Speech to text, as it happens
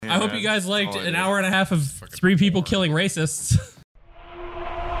hope you guys liked an hour and a half of three people killing racists.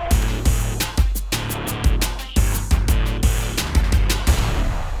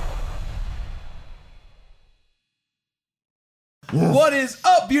 What is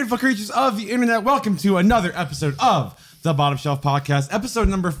up, beautiful creatures of the internet? Welcome to another episode of the Bottom Shelf Podcast, episode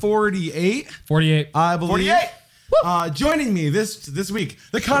number 48. 48. I believe. 48. Joining me this week,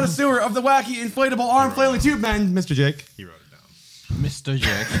 the connoisseur of the wacky inflatable arm flailing tube men, Mr. Jake. He wrote it down. Mr.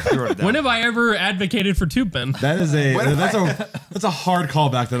 Jake. He wrote it down. When have I ever advocated for tube men? That's a hard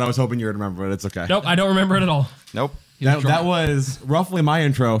callback that I was hoping you would remember, but it's okay. Nope, I don't remember it at all. Nope. That was roughly my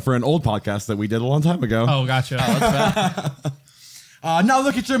intro for an old podcast that we did a long time ago. Oh, gotcha. Now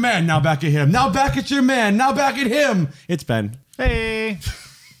look at your man. Now back at him. Now back at your man. Now back at him. It's Ben. Hey.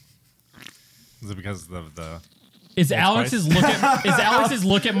 Is it because of the... Is Alex's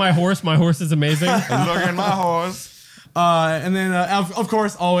look at my horse? My horse is amazing. Look at my horse. And then, of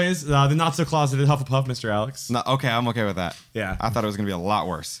course, always the not so closeted Hufflepuff, Mr. Alex. No, okay, I'm okay with that. Yeah. I thought it was going to be a lot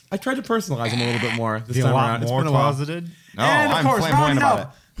worse. I tried to personalize him a little bit more this Be time a lot around. It's more been a while. closeted. No, And of I'm course, flamboyant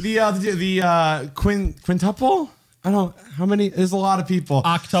rounding about out the quintuple. I don't. How many? There's a lot of people.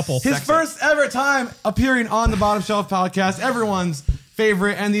 Octuple. His first ever time appearing on the Bottom Shelf Podcast. Everyone's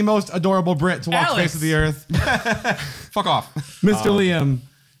favorite and the most adorable Brit to walk the face of the earth, Fuck off. Mr. Liam,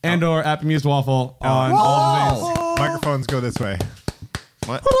 and/or at Bemused Waffle on all the things. Microphones go this way.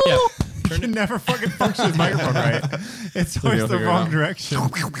 What? Yeah. You can never fucking function his microphone right. It's always you'll the figure it wrong out. direction.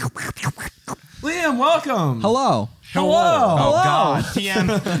 Liam, welcome. Hello. Hello. Oh, God. TM.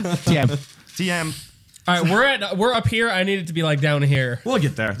 TM. TM. All right, we're up here. I need it to be like down here. We'll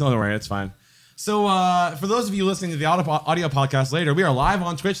get there. Don't worry, it's fine. So, for those of you listening to the audio podcast later, we are live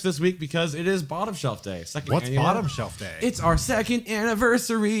on Twitch this week because it is Bottom Shelf Day. What's annual. Bottom Shelf Day? It's our second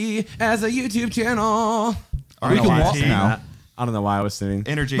anniversary as a YouTube channel. We can walk now. I don't know why I was singing.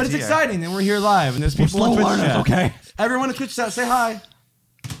 Energy But it's tea. exciting, and we're here live, and there's people on Twitch chat. Okay. Everyone in Twitch chat, say hi.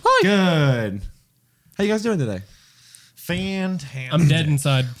 Hi. Good. How you guys doing today? Fantastic. I'm dead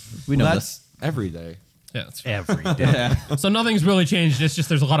inside. We know That's every day. Yeah, that's Every day. Yeah. So nothing's really changed. It's just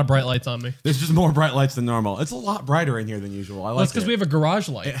there's a lot of bright lights on me. There's just more bright lights than normal. It's a lot brighter in here than usual. I like That's because it. we have a garage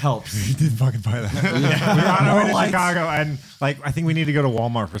light. It helps. You did fucking buy that. We were on our way to Chicago, and I think we need to go to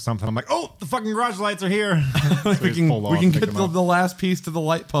Walmart for something. I'm like, oh, the fucking garage lights are here. we can get the last piece to the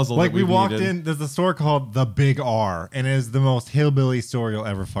light puzzle. Like that we we've walked needed. in, there's a store called The Big R, and it is the most hillbilly store you'll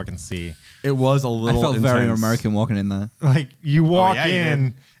ever fucking see. It was a I little felt very intense. American walking in there. Like you walk yeah, you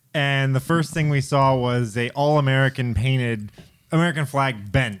in, and the first thing we saw was a all-American painted American flag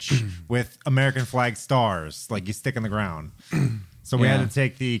bench with American flag stars, like you stick in the ground. So we Yeah. had to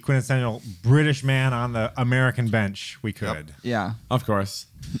take the quintessential British man on the American bench we could. Yeah. Of course.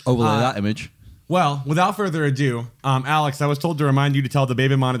 Overlay that image. Well, without further ado, Alex, I was told to remind you to tell the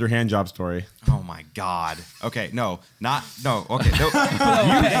baby monitor hand job story. Oh, my God. Okay, okay. No. No. Logan,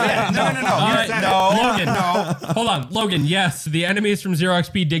 hold on, Logan. Yes, the enemies from Zero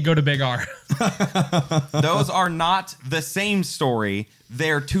XP did go to Big R. Those are not the same story.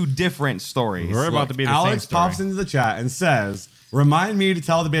 They're two different stories. We're about to be the same Alex story. pops into the chat and says, remind me to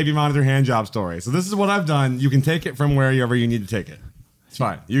tell the baby monitor hand job story. So this is what I've done. You can take it from wherever you need to take it. It's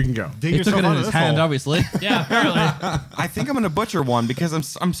fine. You can go. Dig He took yourself it out in of his this hand, hole. obviously. Yeah, apparently. I think I'm going to butcher one because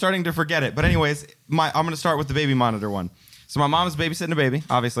I'm starting to forget it. But anyways, I'm going to start with the baby monitor one. So my mom's babysitting a baby,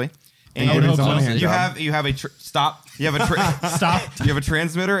 obviously. And I would hope so. you have a stop. You have a Stop. You have a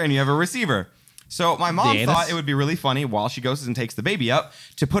transmitter and you have a receiver. So my mom The thought anus? it would be really funny while she goes and takes the baby up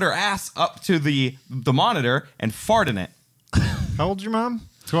to put her ass up to the monitor and fart in it. How old's your mom?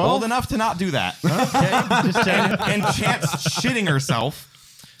 12? Old enough to not do that. Okay, just checking. and chance shitting herself.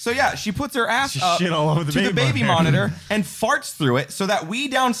 So yeah, she puts her ass She up shit all over the to the baby baby monitor and farts through it so that we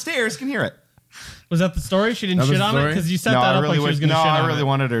downstairs can hear it. Was that the story? She didn't That was shit the on it story? because you set that up like she was going to shit on it.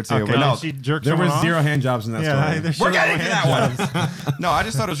 wanted her to. Okay, but no, she jerked There someone was off? 0 hand jobs in that Yeah, story. we're getting to that one. No, I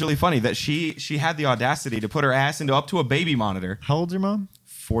just thought it was really funny that she had the audacity to put her ass into up to a baby monitor. How old's your mom?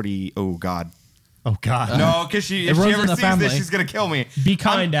 40. Oh God. Oh, God. No, because if she runs ever in the sees family. this, she's gonna kill me. Be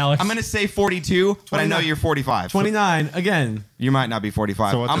kind, Alex. I'm gonna say 42, but I know 29. you're 45. 29, again. You might not be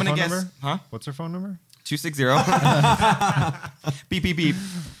 45. So what's I'm her gonna phone guess. number? Huh? What's her phone number? 260. Beep beep beep.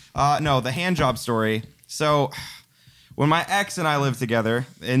 No, the hand job story. So, when my ex and I lived together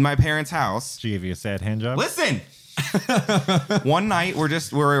in my parents' house. She gave you a sad hand job? Listen. One night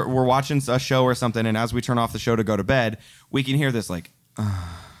we're watching a show or something, and as we turn off the show to go to bed, we can hear this like.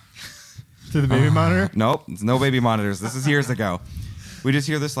 To the baby monitor? Nope, it's no baby monitors. This is years ago. We just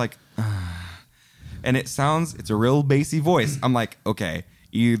hear this like, and it's a real bassy voice. I'm like, okay,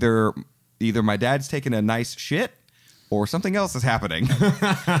 either my dad's taking a nice shit, or something else is happening.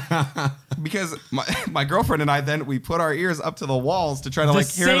 Because my girlfriend and I we put our ears up to the walls to try to The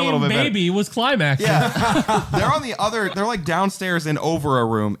hear it a little same bit better. baby was climaxing. Yeah. They're like downstairs and over a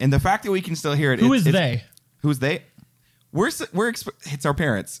room. And the fact that we can still hear it. Who is they? Who's they? It's our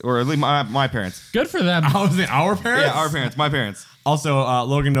parents, or at least my parents. Good for them. I was saying our parents? Yeah, our parents, my parents. Also,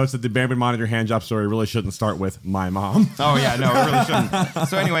 Logan notes that the Baby Monitor handjob story really shouldn't start with my mom. Oh, yeah, no, it really shouldn't.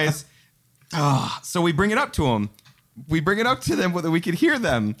 So anyways, so we bring it up to them. We bring it up to them whether we could hear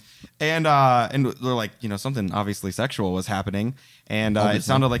them. And they're like, something obviously sexual was happening. And it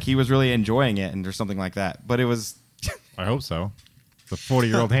sounded like he was really enjoying it or something like that. But it was... I hope so. It's a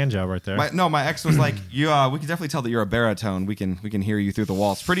 40-year-old hand job right there. My ex was like, we can definitely tell that you're a baritone. We can hear you through the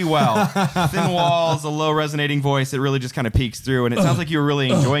walls pretty well. Thin walls, a low resonating voice. It really just kind of peeks through, and it sounds like you were really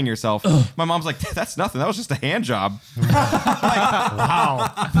enjoying yourself. My mom's like, that's nothing. That was just a hand job. Wow.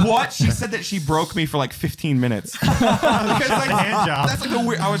 What? She said that she broke me for like 15 minutes. Because hand job. That's like a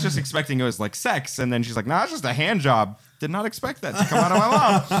weird. I was just expecting it was like sex, and then she's like, "Nah, it's just a hand job." Did not expect that to come out of my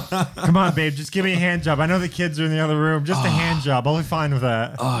mom. Come on, babe. Just give me a hand job. I know the kids are in the other room. Just a hand job. I'll be fine with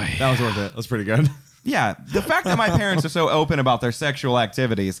that. That was worth it. That's pretty good. Yeah, the fact that my parents are so open about their sexual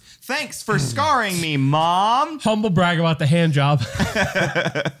activities. Thanks for scarring me, Mom. Humble brag about the hand job.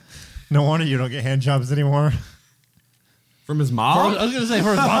 No wonder you don't get hand jobs anymore. From his mom? I was gonna say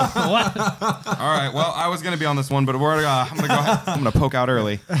for what? All right, well, I was gonna be on this one, but I'm gonna poke out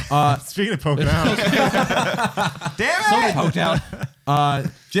early. Speaking of poking out, Damn it! Poked out.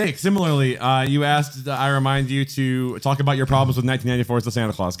 Jake, similarly, you asked, I remind you to talk about your problems with 1994's The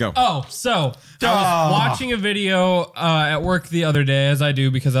Santa Claus. Go. Oh, so I was watching a video at work the other day, as I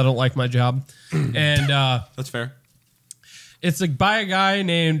do because I don't like my job. And That's fair. it's like by a guy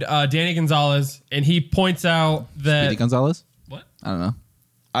named Danny Gonzalez, and he points out that... Speedy Gonzalez? What? I don't know.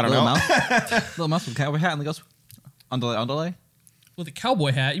 I don't Little know. mouse? Little mouse with a cowboy hat and the goes underlay. With a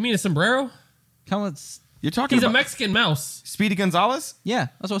cowboy hat. You mean a sombrero? Come on. You're talking He's a about Mexican mouse. Speedy Gonzalez? Yeah,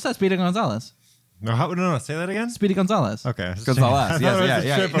 that's what I said. Speedy Gonzalez. no, say that again. Speedy Gonzalez. Okay. Gonzalez. I thought it was a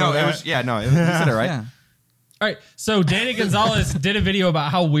Yeah. trip No, over it that. was. Yeah, no, you said it right. Yeah. All right, so Danny Gonzalez did a video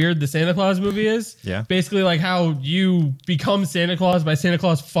about how weird the Santa Claus movie is. Yeah. Basically, like how you become Santa Claus by Santa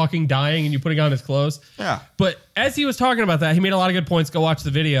Claus fucking dying and you putting on his clothes. Yeah. But as he was talking about that, he made a lot of good points. Go watch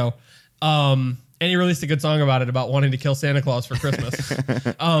the video. And he released a good song about it, about wanting to kill Santa Claus for Christmas.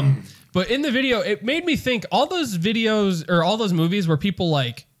 But in the video, it made me think all those videos or all those movies where people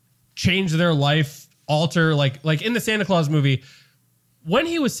like change their life, alter, like in the Santa Claus movie, when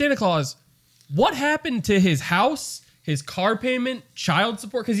he was Santa Claus, what happened to his house, his car payment, child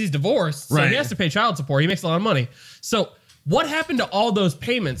support? Because he's divorced, so Right. he has to pay child support. He makes a lot of money. So what happened to all those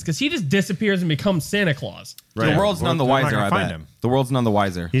payments? Because he just disappears and becomes Santa Claus. The world's none the Well, they're not wiser, gonna I find bet. him. The world's none the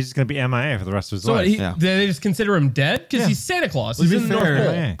wiser. He's just gonna be MIA for the rest of his So life. what, they just consider him dead? Because Yeah. he's Santa Claus. To He's be in the North fair,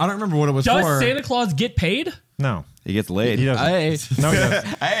 Pole. Yeah. I don't remember what it was Does for. Santa Claus get paid? No, He gets laid. he doesn't. Hey. No, he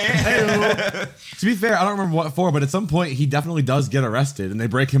doesn't. To be fair, I don't remember what for, but at some point he definitely does get arrested and they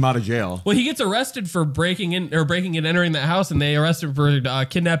break him out of jail. Well, he gets arrested for breaking and entering that house, and they arrest him for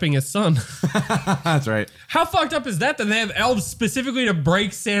kidnapping his son. That's right. How fucked up is that they have elves specifically to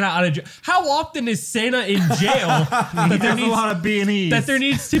break Santa out of jail? How often is Santa in jail that there There's a needs lot of B&Es. that there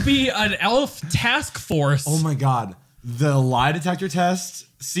needs to be an elf task force? Oh my god. The lie detector test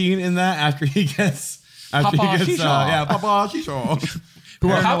scene in that after he gets Papa Shisha. Papa Shisha.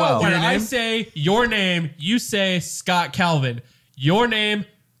 How about when Your I name? say your name, you say Scott Calvin. Your name,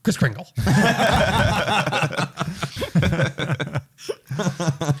 Chris Kringle.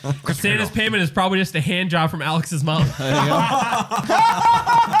 Santa's payment is probably just a hand job from Alex's mom.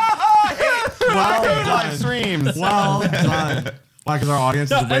 Live streams. Well done. Why? Because our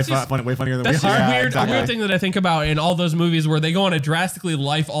audience No, is way, that's just- way funnier than we That's are. just a exactly. weird thing that I think about in all those movies where they go on a drastically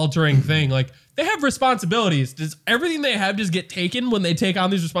life-altering thing. Like, they have responsibilities. Does everything they have just get taken when they take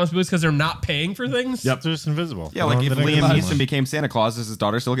on these responsibilities because they're not paying for things? Yep. They're just invisible. Yeah, like if They don't Liam get Neeson became Santa Claus, does his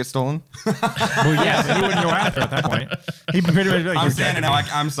daughter still get stolen? Well, yeah, but he wouldn't go after at that point. He'd be pretty much like, I'm you're saying dead it to now. me.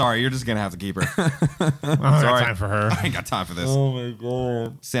 I'm sorry. You're just gonna have to keep her. I don't got Sorry. time for her. I ain't got time for this. Oh my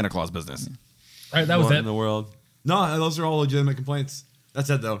god. Santa Claus business. All right, that was What it. in the world? No, those are all legitimate complaints. That's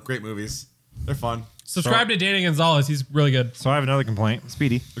it though. Great movies. They're fun. Subscribe to Danny Gonzalez. He's really good. So I have another complaint.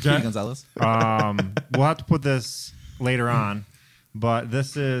 Speedy. Speedy Okay. Gonzalez. We'll have to put this later on, but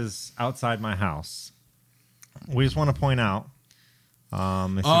this is outside my house. We just want to point out. Oh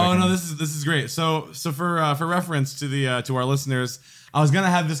no, this is great. So for reference to the to our listeners, I was gonna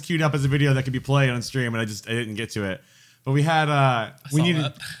have this queued up as a video that could be played on stream, and I didn't get to it. But we had we saw needed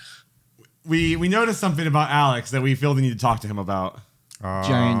that. we noticed something about Alex that we feel the need to talk to him about.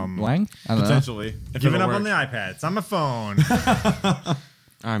 Giant Wang? I don't know. Potentially. If Giving it'll up on work. the iPad. It's on my phone.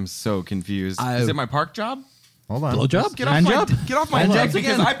 I'm so confused. Oh. Is it my park job? Hold on. Blowjob? Get off Hand my job? get off my Hand dick jobs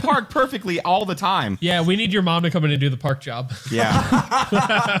because again. I park perfectly all the time. Yeah, we need your mom to come in and do the park job. Yeah.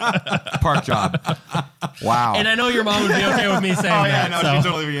 Park job. Wow. And I know your mom would be okay with me saying oh yeah, that. no, so. she'd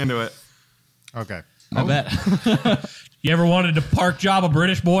totally be into it. Okay. I bet. You ever wanted to park job a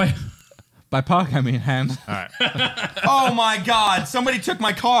British boy? By park, I mean hand. Oh my God! Somebody took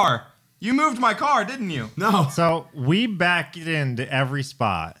my car. You moved my car, didn't you? No. So we back it into every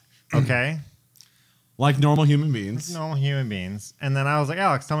spot. Okay. Like normal human beings. Normal human beings. And then I was like,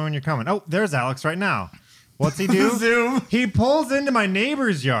 Alex, tell me when you're coming. Oh, there's Alex right now. What's he do? Zoom. He pulls into my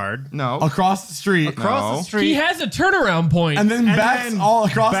neighbor's yard. No. Across the street. Across No. the street. He has a turnaround point. And then backs all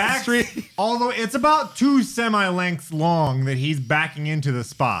across backs the street. all the way. It's about 2 semi-lengths long that he's backing into the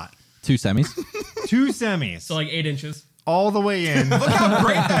spot. 2 semis. 2 semis. so like 8 inches. all the way in. Look how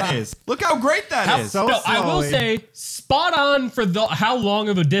great that is. Look how great that is. So No, I will slowly. say spot on for how long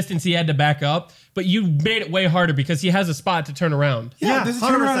of a distance he had to back up, but you made it way harder because he has a spot to turn around. Yeah, this is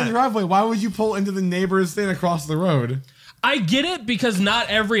turn around 100%. the driveway. Why would you pull into the neighbor's thing across the road? I get it because not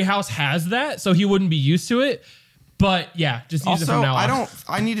every house has that, so he wouldn't be used to it. But yeah, just use it Also, from now on.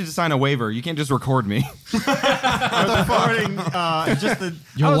 I needed to sign a waiver. You can't just record me. I was recording just the.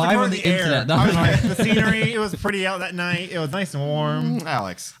 You're I was live on recording the internet. I was like, the scenery. It was pretty out that night. It was nice and warm.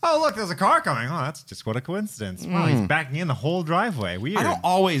 Alex. Oh, look, there's a car coming. Oh, that's just what a coincidence. Wow, he's backing in the whole driveway. Weird. I don't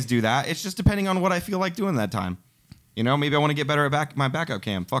always do that. It's just depending on what I feel like doing that time. You know, maybe I want to get better at my backup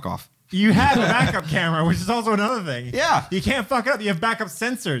cam. Fuck off. You have a backup camera, which is also another thing. Yeah. You can't fuck it up. You have backup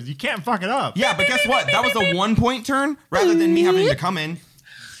sensors. You can't fuck it up. Yeah, but guess what? That was a 1-point turn rather than me having to come in,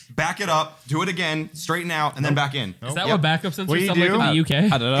 back it up, do it again, straighten out, and then back in. Is that Yep. what backup sensors What do you sound like do? in the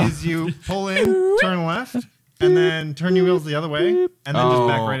UK? I don't know. Is you pull in, turn left, and then turn your wheels the other way, and then just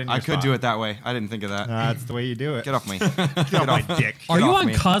back right into I your could spot. do it that way. I didn't think of that. That's the way you do it. Get off me. Get off my dick. Are Get you off on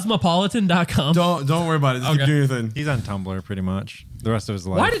me. cosmopolitan.com? Don't worry about it. Just Okay. keep doing your thing. He's on Tumblr pretty much. The rest of his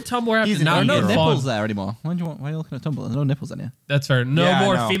life. Why did Tumblr have He's to an not There are no get nipples fun? there anymore. Why are you looking at Tumblr? There's no nipples on you. That's fair. No Yeah, I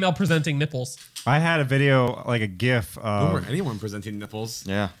more know. female presenting nipples. I had a video, like a GIF Don't of. worry, anyone presenting nipples.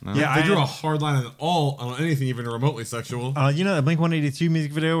 Yeah. No. Yeah, They I drew had- a hard line on anything even remotely sexual. You know the Blink 182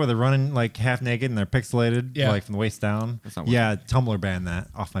 music video where they're running like half naked and they're pixelated, Yeah. like from the waist down? That's not Yeah, Tumblr banned that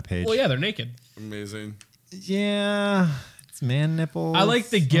off my page. Well, yeah, they're naked. Amazing. Yeah, it's man nipples. I like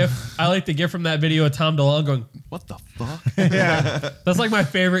the GIF. I like the GIF from that video of Tom DeLonge going, "What the fuck?" Yeah, That's like my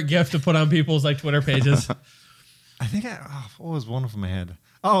favorite GIF to put on people's like Twitter pages. I think what was one of them I had?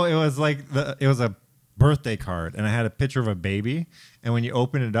 Oh, it was like it was a birthday card, and I had a picture of a baby, and when you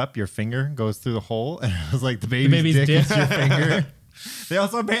open it up, your finger goes through the hole, and it was like the baby's dick is your finger. They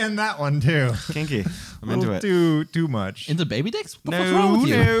also banned that one too. Kinky. I'm A into little it. Too much. Into baby dicks? What the fuck's wrong No, with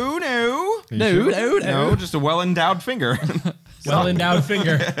you? no. Just a well-endowed finger. Well endowed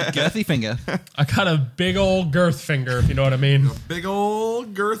finger. Girthy finger. I got a big old girth finger, if you know what I mean. Big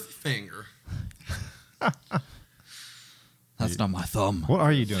old girth finger. That's not my thumb. What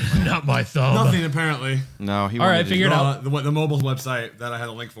are you doing? Not my thumb. Nothing apparently. No, he All right, wanted to- figure it out. The mobile website that I had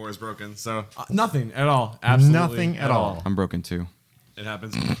a link for is broken. So nothing at all. Absolutely Nothing at all. I'm broken too. It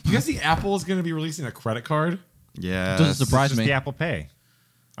happens. You guys see Apple is going to be releasing a credit card? Yeah. Doesn't surprise Just me. the Apple Pay.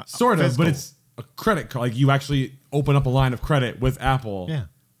 Sort of, Physical. but it's a credit card. Like you actually open up a line of credit with Apple. Yeah.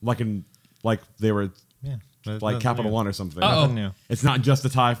 Like they were Yeah. like Capital One or something. Uh-oh. Nothing new. It's not just a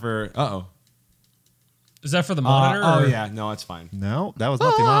tie for. Is that for the monitor? Oh or- yeah, no, it's fine. No, that was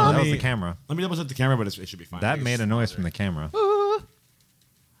not the monitor. That was me- the camera. Let me double check the camera, but it should be fine. I That think made it's a noise just from the camera.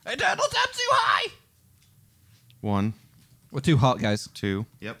 Eternal tap too high. 1, We're too hot, guys. 2.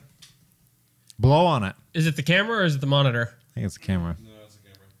 Yep. Blow on it. Is it the camera or is it the monitor? I think it's the camera. No, it's the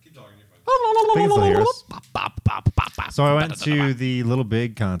camera. Keep talking. You're fine. I think it's the hears. So I went to the Little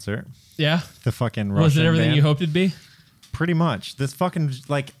Big concert. Yeah. The fucking Russian Was it everything band. you hoped it'd be? Pretty much. This fucking,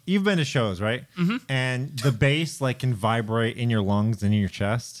 like, you've been to shows, right? Mm-hmm. And the bass, like, can vibrate in your lungs and in your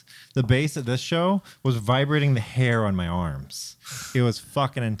chest. The bass at this show was vibrating the hair on my arms. It was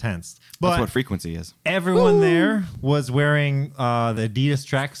fucking intense. But That's what frequency is. everyone there was wearing the Adidas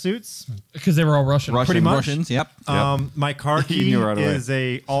tracksuits. Because they were all Russian. Russian. Pretty much. Russians, yep. My car You key knew right away. is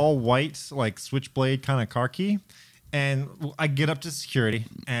a all white, like switchblade kind of car key. And I get up to security,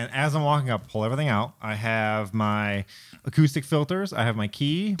 and as I'm walking up, pull everything out. I have my acoustic filters, I have my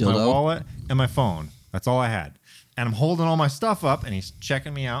key, my Dildo. wallet, and my phone. That's all I had. And I'm holding all my stuff up, and he's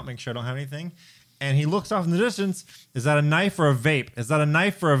checking me out, making sure I don't have anything. And he looks off in the distance. Is that a knife or a vape? Is that a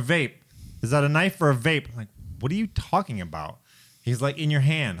knife for a vape? Is that a knife for a vape? I'm like, what are you talking about? He's like, in your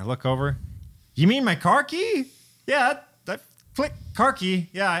hand. I look over. You mean my car key? Yeah, Click, car key.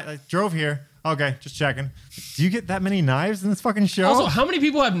 Yeah, I drove here. Okay, just checking. Do you get that many knives in this fucking show? Also, how many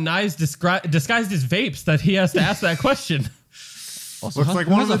people have knives disguised as vapes that he has to ask that question? Also, Looks like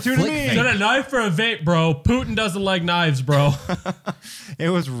one of the two to me. Is that a knife or a vape, bro? Putin doesn't like knives, bro. It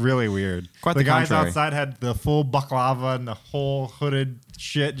was really weird. Quite the the guys contrary. outside had the full baklava and the whole hooded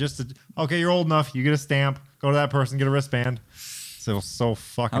shit. Okay, you're old enough. You get a stamp. Go to that person, get a wristband. So it was so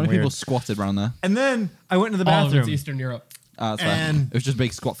fucking How many weird. people squatted around there? And then I went into the All of bathroom. it's Eastern Europe. That's fine. And- It was just a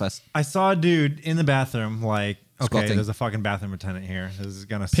big squat fest. I saw a dude in the bathroom, like, okay, Squatting. there's a fucking bathroom attendant here. This is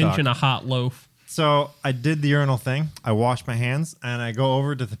gonna Pinching suck. a hot loaf. So I did the urinal thing. I washed my hands, and I go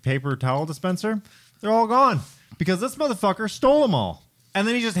over to the paper towel dispenser. They're all gone because this motherfucker stole them all, and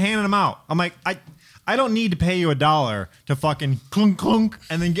then he just handed them out. I'm like, I don't need to pay you $1 to fucking clunk clunk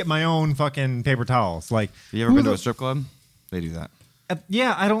and then get my own fucking paper towels. Like, Have you ever who been to the- a strip club? They do that.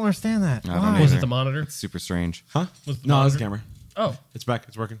 Yeah, I don't understand that. I don't Why? either. Was it the monitor? It's super strange. Huh? Was the No, it's monitor? the camera. Oh, It's back.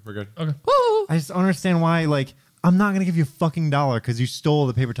 It's working. We're good. okay. I just don't understand why. Like, I'm not gonna give you a fucking $1 because you stole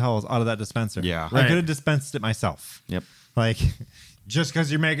the paper towels out of that dispenser. Yeah. I Right. could have dispensed it myself. Yep. Like, just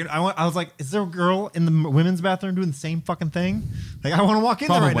because you're making, I was like, is there a girl in the women's bathroom doing the same fucking thing? Like, I want to walk in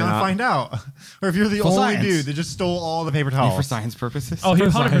there right Probably now not. and find out. Or if you're the For only science. dude that just stole all the paper For towels. science purposes. Oh, he For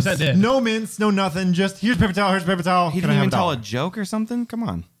 100% science. did. No mints, no nothing. Just here's paper towel. Here's paper towel. He Can didn't I have even tell $1? a joke or something? Come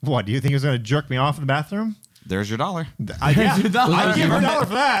on. What? Do you think he was going to jerk me off in the bathroom? There's your $1. Yeah, $1. I'd give him earned $1 it.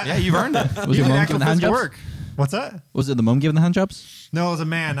 for that. Yeah, you've earned it. Was You your did mom actual giving the hand physical jobs? work. What's that? Was it the mom giving the hand jobs? No, it was a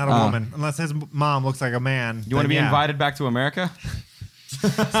man, not a Oh. woman. Unless his mom looks like a man. You want to be then yeah. invited back to America?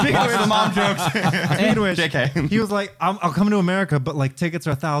 Speaking of which, mom jokes. Speaking of which, JK. he was like, I'll come to America, but like tickets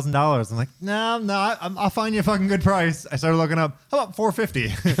are $1,000. I'm like, no, I'll find you a fucking good price. I started looking up. How about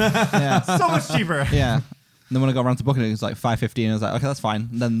 $450? Yeah. So much cheaper. Yeah. And then when I got around to booking it, it was like $550, and I was like, okay, that's fine.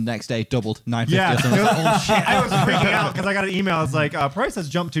 And then the next day, doubled $950 Yeah, or something. oh shit! I was freaking out because I got an email. It's like price has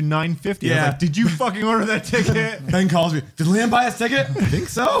jumped to $950. I was Yeah. like, did you fucking order that ticket? Ben calls me. Did Liam buy his ticket? I think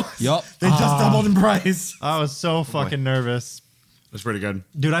so. Yup. They just doubled in price. I was so fucking nervous, That's pretty good.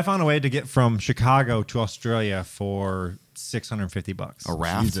 dude. I found a way to get from Chicago to Australia for $650. A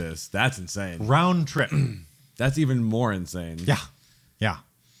raft. Jesus, that's insane. Round trip. That's even more insane. Yeah.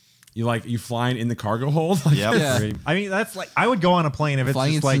 You flying in the cargo hold? Yep. Yeah. I mean, that's like I would go on a plane if it's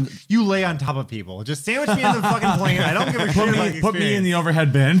Flying just like into- you lay on top of people. Just sandwich me in the fucking plane. I don't give a shit about the Put me in the experience.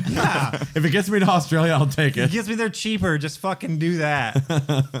 overhead bin. Yeah. If it gets me to Australia, I'll take It it. gets me there cheaper. Just fucking do that.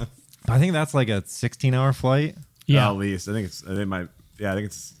 I think that's like a 16-hour flight. Yeah. At least. I think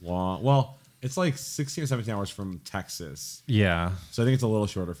it's long. Well, it's like 16 or 17 hours from Texas. Yeah. So I think it's a little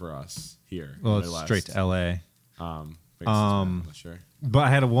shorter for us here. Well, in it's the Midwest. straight to LA. I'm not sure. But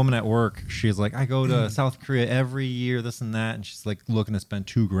I had a woman at work. She's like, I go to South Korea every year, this and that, and she's like looking to spend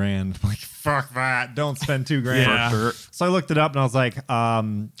 $2,000. I'm like, fuck that! Don't spend $2,000. Yeah. For sure. So I looked it up and I was like,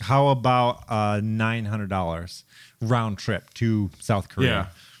 how about $900 round trip to South Korea? Yeah.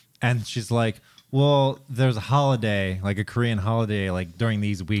 And she's like, well, there's a holiday, like a Korean holiday, like during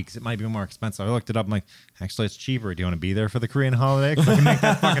these weeks. It might be more expensive. I looked it up. I'm like, actually, it's cheaper. Do you want to be there for the Korean holiday? Because I can make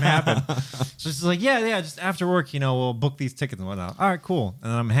that fucking happen. So she's like, yeah, just after work, we'll book these tickets and whatnot. All right, cool.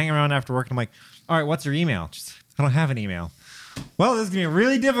 And then I'm hanging around after work and I'm like, all right, what's your email? She's like, I don't have an email. Well, this is going to be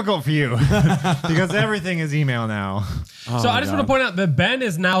really difficult for you because everything is email now. So I just want to point out that Ben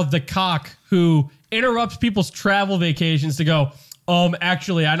is now the cock who interrupts people's travel vacations to go,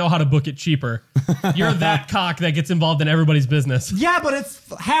 actually, I know how to book it cheaper. You're that cock that gets involved in everybody's business. Yeah, but it's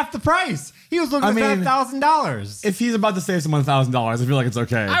half the price. He was looking at $1,000. If he's about to save someone $1,000, I feel like it's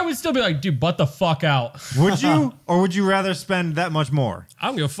okay. I would still be like, dude, butt the fuck out. Would you? Or would you rather spend that much more? I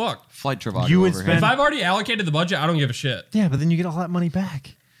don't give a fuck. Flight Trivago. You would overhead. spend- If I've already allocated the budget, I don't give a shit. Yeah, but then you get all that money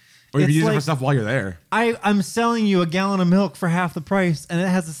back. or you can it's use it for like- stuff while you're there. I'm selling you a gallon of milk for half the price, and it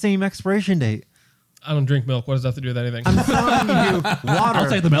has the same expiration date. I don't drink milk. What does that have to do with anything? I'm selling you water, I'll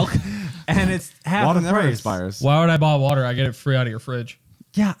take the milk. and it's half Water the never price. expires. Why would I buy water? I get it free out of your fridge.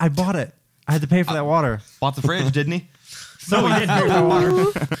 Yeah, I bought it. I had to pay for that water. Bought the fridge, didn't he? So we did pay for the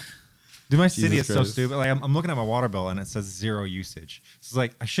water. Dude, my city Jesus is so Christ. stupid. Like, I'm looking at my water bill and it says 0 usage. It's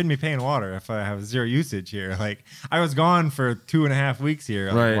like I shouldn't be paying water if I have 0 usage here. Like, I was gone for 2.5 weeks here.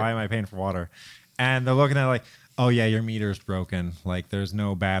 Like, Right. why am I paying for water? And they're looking at it like, oh yeah, your meter's broken. Like, there's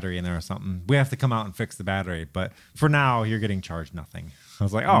no battery in there or something. We have to come out and fix the battery. But for now, you're getting charged nothing. I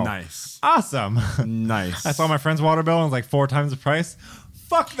was like, oh, Nice. awesome. Nice. I saw my friend's water bill and it was like 4 times the price.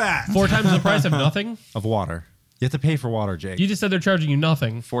 Fuck that. 4 times the price of nothing? Of water. You have to pay for water, Jake. You just said they're charging you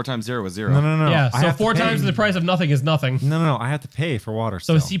nothing. 4 times 0 was 0. No. Yeah, I so have to 4 pay- times the price of nothing is nothing. No. I have to pay for water.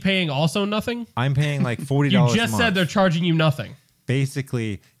 So is still. he paying also nothing? I'm paying like $40 You a just month. said they're charging you nothing.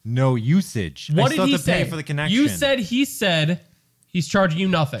 basically no usage. What I did still he have to pay say? for the connection. You said he said he's charging you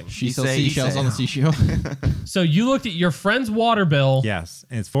nothing. She He sells say, he seashells say. on the seashore. So you looked at your friend's water bill yes,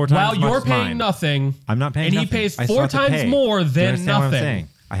 and it's 4 times while as much you're as paying mine. nothing. I'm not paying and he nothing. pays I still 4 have to times pay. more Do you than understand what I'm nothing. saying?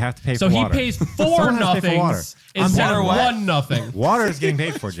 I have to pay So for he water. pays 4 Someone has to pay for water. nothings instead of water wet. 1 nothing. Water is getting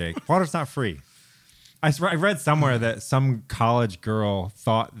paid for, Jake. Water's not free. I read somewhere that some college girl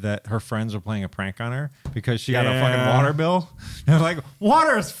thought that her friends were playing a prank on her because she got a fucking water bill. And they're like,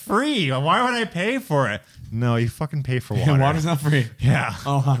 water is free. Why would I pay for it? No, you fucking pay for water. Water's not free. Yeah.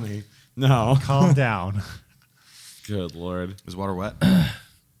 Oh, honey. No. Calm down. Good Lord. Is water wet?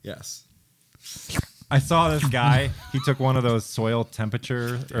 Yes. I saw this guy. He took one of those soil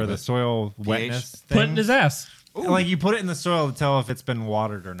temperature or the soil wetness Put it in things. his ass. Like you put it in the soil to tell if it's been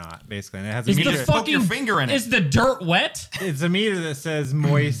watered or not, basically. And it has a Is the meter. just poke fucking your finger in it. Is the dirt wet? It's a meter that says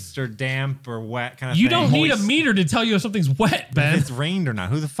moist or damp or wet kind of You thing. don't need a Moist. meter to tell you if something's wet, Ben. If it's rained or not.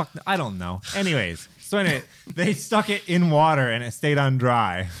 Who the fuck? I don't know. Anyways, so anyway, they stuck it in water and it stayed on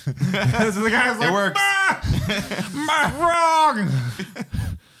dry. So the guy was like, works. Wrong.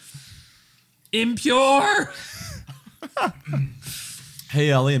 Impure. Hey,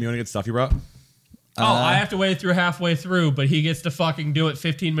 Liam, you want to get stuff you brought? I have to wait through halfway through, but he gets to fucking do it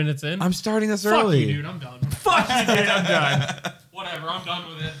 15 minutes in. I'm starting this Fuck early. you, dude. I'm done. Fuck you, dude. I'm done. Whatever. I'm done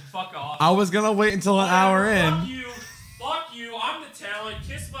with it. Fuck off. I was going to wait until an hour Fuck in. you. Fuck you. I'm the talent.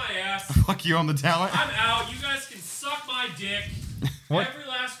 Kiss my ass. Fuck you on the talent. I'm out. You guys can suck my dick. What? Every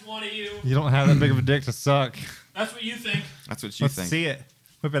last one of you. You don't have that big of a dick to suck. That's what you think. That's what you Let's think. see it.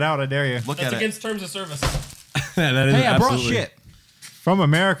 Whip it out. I dare you. Look That's at it. against terms of service. That is Hey, I brought absolutely- shit. From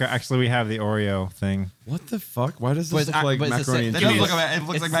America, actually, we have the Oreo thing. What the fuck? Why does But this it's look like but it's the macaroni and same- That does cheese? look like it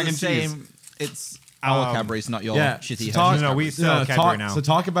looks It's like mac the and cheese. same. It's our Cadbury's, not your Yeah. shitty Talk- Hershey's. No, we sell Cadbury talk, now. So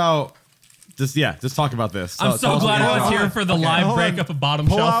talk about this. Yeah, just talk about this. I'm so glad I was here for the live Hold on. breakup of Bottom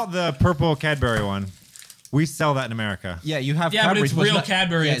Pull Shelf. out the purple Cadbury one. We sell that in America. Yeah, you have Yeah, but Cadbury's, it's real not-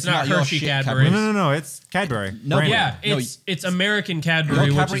 Cadbury. yeah, It's not your Hershey shit Cadbury. No. It's Cadbury. No, Branded. Yeah, No, it's American Cadbury, Your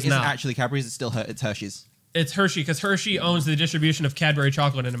which Cadbury is isn't not. actually Cadbury's. It's still it's Hershey's. It's Hershey because Hershey owns the distribution of Cadbury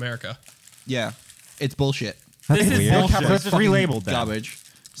chocolate in America. Yeah, it's bullshit. That's This is weird. bullshit. So it's just relabeled then. Garbage.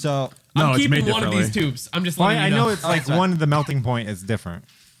 So No, I'm it's keeping made one of these differently. tubes. I'm just Well, letting I you know know. it's like one, the melting point is different.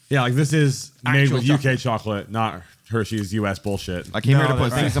 Yeah, like this is made Actual with UK chocolate, not Hershey's US bullshit. I came here to No, put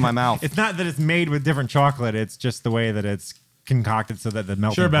that's things in my mouth. It's not that it's made with different chocolate. It's just the way that it's concocted so that the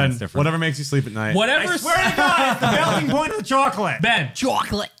melting Sure, Ben. point's different. Whatever makes you sleep at night. Whatever. to God, it's the melting point of the chocolate. Ben,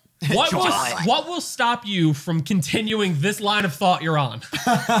 chocolate. what will stop you from continuing this line of thought you're on?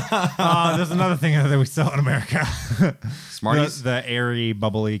 There's another thing that we sell in America. Smarties, the airy,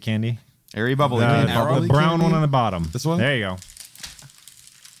 bubbly candy. airy bubbly. The, candy. the brown one on the bottom. This one? There you go.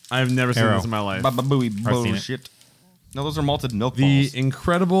 I've never seen Arrow. this in my life. Ba-ba-booey seen it. bullshit. No, those are malted milk The balls.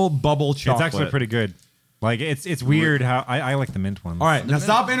 incredible bubble chocolate. It's actually pretty good. Like it's weird how I like the mint ones. All right, now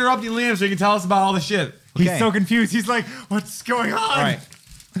stop interrupting Liam so you can tell us about all the shit. He's Okay. so confused. He's like, "What's going on?" All right.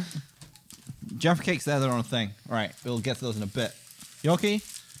 Jaffa cakes, they're on a thing. All right, we'll get to those in a bit. Yoki,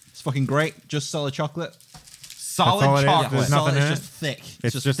 it's fucking great. Just solid chocolate. Solid all it is. chocolate. There's solid, nothing in it's it? just thick.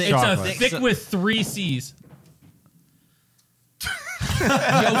 It's just thick. It's chocolate. a thick with 3 C's.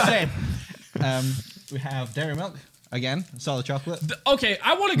 Yo, same. We have dairy milk again, solid chocolate. Okay,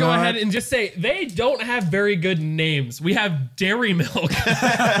 I want to go No, ahead and just say they don't have very good names. We have Dairy Milk, It's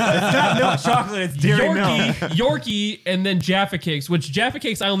not milk chocolate. It's dairy milk. Yorkie, and then Jaffa Cakes, which Jaffa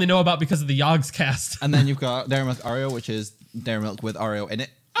Cakes I only know about because of the Yogs cast. And then you've got dairy milk Oreo, which is dairy milk with Oreo in it.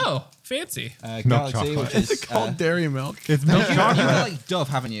 Oh, fancy. Galaxy, chocolate. which is dairy milk? It's milk you chocolate. got like Dove,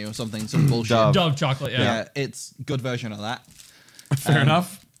 haven't you? Or something, some bullshit. Dove. Dove chocolate, yeah. Yeah, it's good version of that. Fair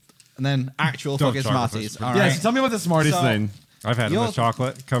enough. And then actual Dove fucking chocolate. Smarties. All Yeah, right. so tell me about the Smarties So- thing. I've had them Yours- with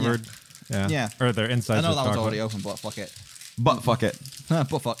chocolate covered. Yeah. Yeah. Or their I insides know with that one's chocolate. already open, but fuck it. But fuck it. But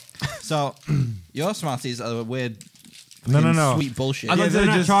fuck. So your Smarties are weird. No. Sweet bullshit. I'd Yeah, like they're to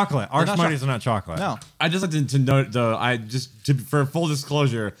not just- chocolate. Our They're not Smarties are not chocolate. no. I just like to note though. For full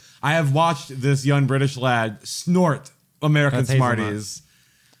disclosure, I have watched this young British lad snort American That's hazelnut. Smarties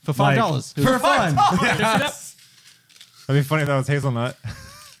For $5. for fun. Yes. That'd be funny if that was hazelnut.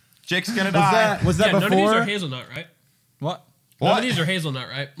 Jake's gonna Was die. that was that Yeah, none of these before? are hazelnut, right? What? None of these are hazelnut,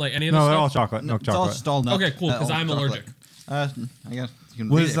 right? Like any of No, this they're all stuff? chocolate. No, Milk it's all chocolate. just all nut. Okay, cool, 'cause all I'm chocolate. allergic. I guess you can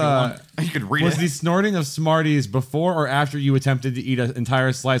read it Was if you want. You could read was it. the snorting of Smarties before or after you attempted to eat an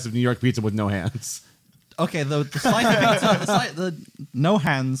entire slice of New York pizza with no hands? Okay, the slice of pizza, the no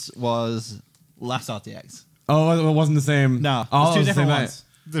hands was last RTX. Oh, it wasn't the same. No, oh, it's two it was the different same ones.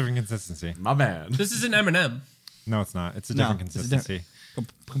 Different consistency. night. My bad. This is an M&M. No, it's not. It's a No, different it's a consistency.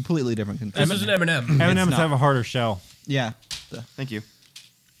 Completely different. This is an M&M. M&M's not. have a harder shell. Yeah. There. Thank you.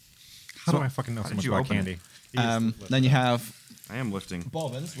 How do I fucking know how so did much you about open candy? Then you have I am lifting.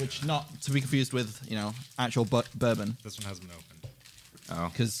 bourbons, which not to be confused with, actual bourbon, This one hasn't opened. Oh.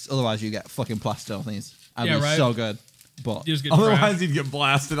 because otherwise you get fucking plastered on these. And Yeah, it's right. so good. But You just get Otherwise, trashed. you'd get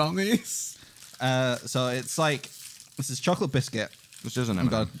blasted on these. so it's like this is chocolate biscuit. This isn't Oh M&M.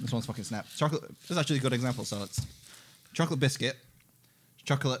 god, this one's fucking snap. Chocolate. This is actually a good example. So it's chocolate biscuit,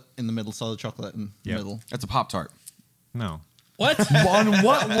 chocolate in the middle, solid chocolate in the Yep. middle. That's a Pop Tart. No. What? On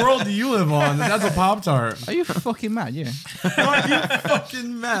what world do you live on? That's a Pop Tart. Are you fucking mad? Yeah,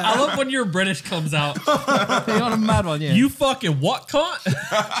 Fucking mad. I love when your British comes out. you're on a mad one. Yeah, You fucking what, cunt?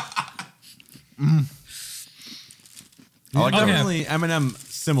 I like Okay. those. Definitely M&M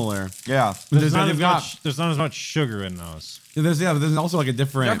similar. Yeah. But There's not, they've as got much, there's not as much sugar in those. there's also like a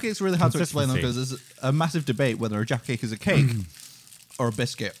different. Jaffa cake's really hard to explain them because Consistency. there's a massive debate whether a Jaffa cake is a cake or a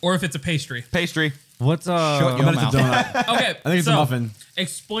biscuit. Or if it's a pastry. Pastry. What's Shut I your bet it's a mouth. donut. Okay, I think it's a muffin.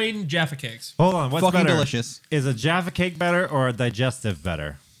 Explain Jaffa cakes. Hold on, what's Fucking better? delicious. Is a Jaffa cake better or a digestive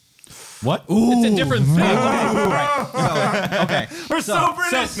better? What? It's a different thing. Okay, We're so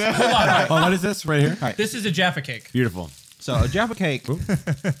British. So, hold on. Oh, what is this right here? This is a Jaffa cake. Beautiful. so a Jaffa cake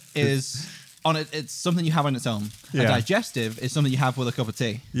is on it. It's something you have on its own. A Yeah. digestive is something you have with a cup of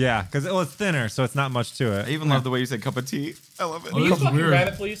tea. Yeah, because it's thinner, so it's not much to I it. even love the way you said cup of tea. I love it. Can you this is fucking weird. grab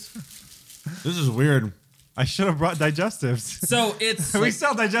it, please? This is weird. I should have brought digestives. So it's We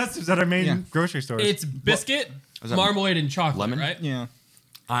sell digestives at our main Yeah. grocery stores. it's biscuit, Is that marmalade, and chocolate, lemon? right? Yeah,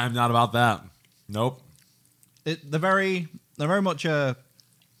 I am not about that. Nope. they're very much their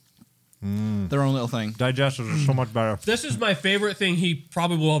own little thing. digestives are so much better. This is my favorite thing he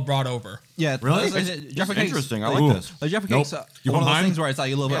probably will have brought over. Yeah, Really? Jaffa cakes. Interesting. I Ooh. like this. The Jaffa Nope. cakes are You one of want those mine? things where it's like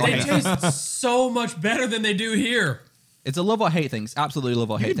you love it or They hate it. taste so much better than they do here. It's a love or hate thing. It's absolutely love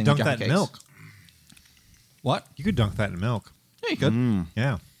or You hate could thing. dunk with Jaffa that in cakes. milk. What? You could dunk that in milk. Yeah, you could.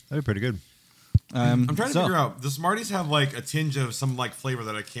 Yeah, that'd be pretty good. I'm trying to figure out. The Smarties have like a tinge of some like flavor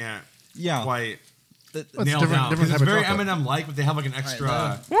that I can't Yeah. quite It's nail different- down. different 'Cause type it's of very chocolate. M&M like, but they have like an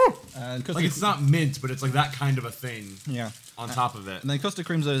extra. And Like it's not mint, but it's like that kind of a thing Yeah. on top of it. And then custard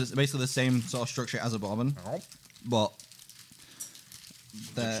creams are basically the same sort of structure as a bourbon, but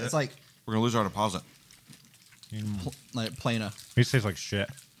it's like We're gonna lose our deposit. like plainer. These taste like shit.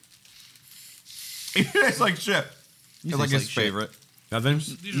 It's like shit. You It's like taste his shit. favorite. Nothing.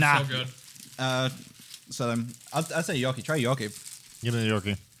 These are Nah. so good. So then I'd say Yorkie. Try Yorkie. Give me the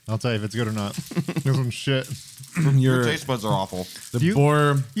Yorkie. I'll tell you if it's good or not. This one's shit. From Your your taste buds are awful. the You-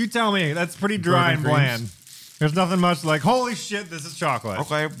 boar. You tell me. That's pretty dry and Bourbon bland. There's nothing much like, holy shit, this is chocolate.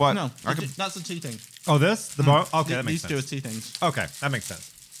 Okay, but No, I could, that's the tea thing. Oh, this? The bar? Okay, that makes These two are sense. tea things. Okay, that makes sense.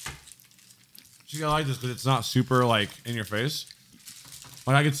 See, I like this because it's not super like in your face.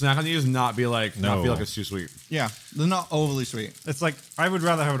 Like I could snack on these and not be like not No. feel like it's too sweet. Yeah, they're not overly sweet. It's like, I would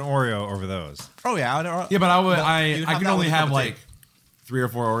rather have an Oreo over those. Oh yeah, I don't. Yeah, but I would. Well, I you'd I have can that only with a cup have of like tea. 3 or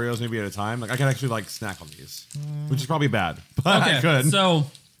 4 Oreos maybe at a time. Like I can actually like snack on these, which is probably bad, but I Okay, could. so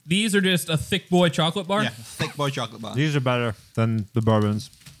these are just a thick boy chocolate bar. Yeah, thick boy chocolate bar. These are better than the bourbons.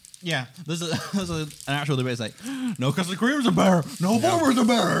 Yeah, there's an actual debate. It's like, no custard creams are better. No bourbons are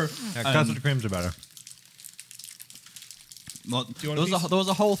better. Yeah, custard creams are better. Well, you want there, a was piece? there was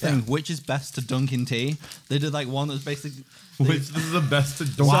a whole thing. Which is best to dunk in tea? They did like one that was basically. Which this is the best to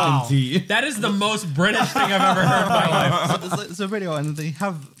dunk Wow. in tea. That is the most British thing I've ever heard in my life. So there's a video and they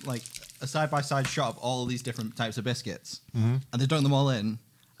have like a side by side shot of all of these different types of biscuits, and they dunk them all in,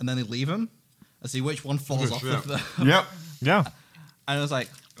 and then they leave them and see which one falls Good off. shit. The yep. Yeah. and I was like,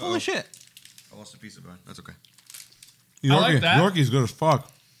 holy shit! I lost a piece of it. That's okay. I like that. Yorkie's good as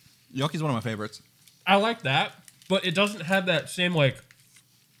fuck. Yorkie's one of my favorites. I like that, but it doesn't have that same like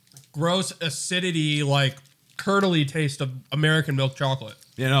gross acidity, like curdly taste of American milk chocolate.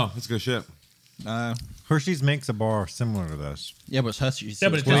 Yeah, no, it's good shit. Hershey's makes a bar similar to this. Yeah, but it's Hershey's. Yeah,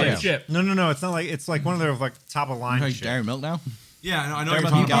 but it tastes like shit. No. It's not like, it's like one of their like top of line Like shit. Dairy Milk now. Yeah, I know what Dairy you're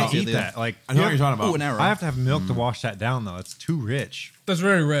Milk talking you about. can't Eat that. Like, I know what you're talking Oh, about. an arrow. I have to have milk to wash that down though. It's too rich. That's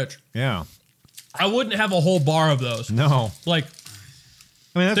very rich. Yeah. I wouldn't have a whole bar of those. No. Like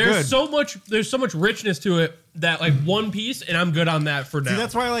I mean, that's there's good. there's so much richness to it that like one piece and I'm good on that for now. See,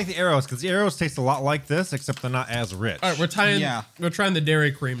 that's why I like the arrows, because the arrows taste a lot like this, except they're not as rich. All right, we're trying the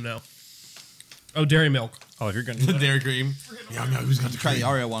dairy cream now. Oh, dairy milk. Oh, if you're gonna The dairy cream. Yeah, no, who's got the Try the cream?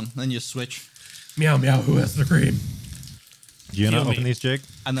 Oreo one, then you switch, Meow meow. Who has the cream? do you not Kill me. open these, Jake?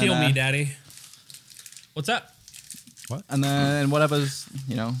 and then Kill me, daddy. What's that? and then whatever's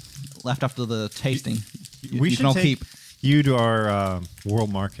left after the tasting, We you should can all take keep. you to our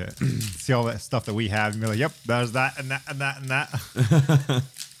world market, see all that stuff that we have, and be like, "Yep, there's that and that and that and that."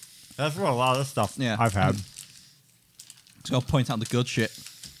 That's what a lot of this stuff Yeah. I've had. Let's go point out the good shit.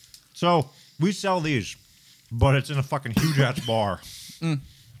 So we sell these, but it's in a fucking huge ass bar.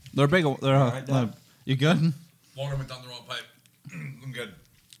 They're big. You good? Water went down the wrong pipe. I'm good.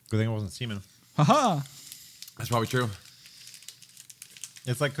 Good thing it wasn't semen. Haha. That's probably true.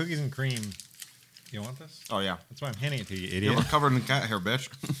 It's like cookies and cream. You want this? Oh yeah. That's why I'm handing it to you, Yeah, idiot. we're covered in cat hair, bitch.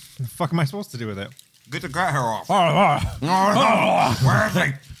 What the fuck am I supposed to do with it? Get the cat hair off. Where is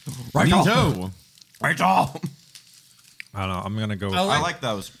he? Rachel. Rachel. I don't know. I'm gonna go. I I like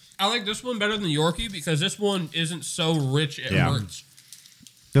those. I like this one better than the Yorkie because this one isn't so rich it Yeah. hurts.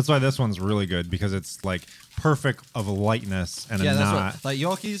 That's why this one's really good because it's like perfect of a lightness and Yeah, a that's not. what. Like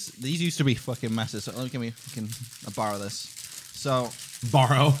Yorkies, these used to be fucking massive. So let me give me fucking a bar of this. So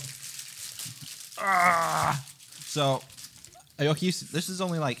Borrow. So, Yorkies, this is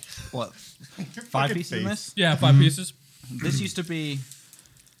only like, what, 5 fucking pieces in face. this? Yeah, 5 pieces. This used to be,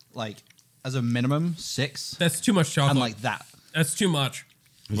 like, as a minimum, 6. That's too much chocolate. And like that. That's too much.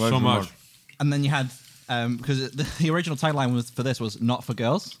 So much. And then you had, because the original tagline was for this was not for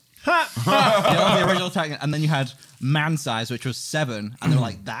girls. The original tagline. And then you had man size, which was 7. And they were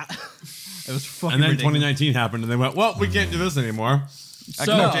like that. It was fucking And then ridiculous. 2019 happened, and they went, "Well, we can't do this anymore."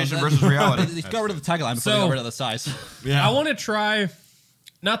 Expectation versus reality. They got rid of the tagline before they So- got rid of the size. Yeah. I want to try,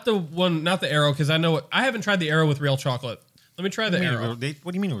 not the arrow, because I know I haven't tried the arrow with real chocolate. Let me try the arrow What do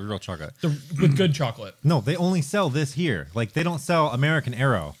you mean with real chocolate? with good chocolate. No, they only sell this here. Like they don't sell American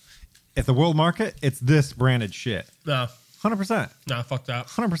Arrow. At the world market, it's this branded shit. No, 100%. nah, fuck that.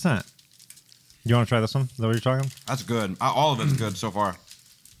 100%. You want to try this one? Is that what you're talking? That's good. All of it's good so far.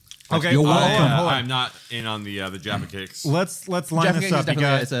 Okay, you're hold on, welcome. hold on. I'm not in on the Jaffa cakes. Let's line Jaffa this Cake is up. You definitely-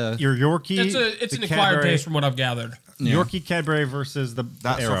 got it's a- your Yorkie. It's the an acquired Cadbury- taste from what I've gathered. Yeah. Yorkie Cadbury versus the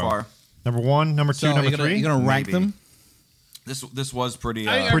That Arrow. so far. Number 1, number 2, So number you're gonna, 3. you're gonna rank Maybe. them? This was pretty.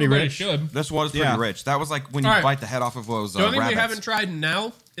 I think pretty everybody rich. should. This was pretty Yeah. rich. That was like when you All right. bite the head off of those The only thing rabbits. we haven't tried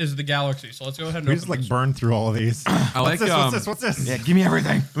now is the Galaxy. So let's go ahead and We open just like this. burned through all of these. I like What's this? What's this? What's this? Yeah, give me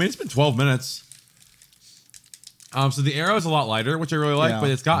everything. I mean, it's been 12 minutes. So the arrow is a lot lighter, which I really like, Yeah. but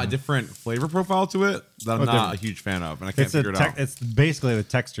it's got a different flavor profile to it that I'm Oh, not different. a huge fan of, and I can't It's a figure it out. it's basically the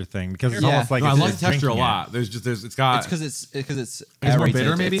texture thing because it's Yeah. almost like No, I it's like just texture a drinking it. lot. It's got. It's because it's It's more aerated.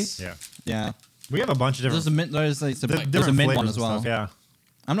 bitter, maybe? Yeah. Yeah. We have a bunch of There's different, a mint. There's like there's there's a different mint flavors one and as well. stuff, yeah.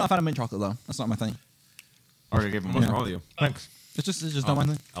 I'm not a fan of mint chocolate though. That's not my thing. Already gave him what's wrong with you. Thanks. It's just not my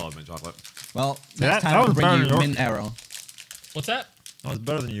thing. I love mint chocolate. Well, That- next that time I'll was bring better you than mint arrow. What's that? Oh, it's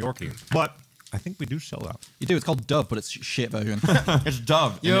better than Yorkie. But I think we do sell that. You do. It's called Dove, but it's shit version. It's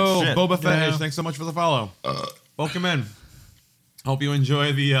Dove. and Yo, it's shit. Boba Fett, Yeah. thanks so much for the follow. Welcome in. Hope you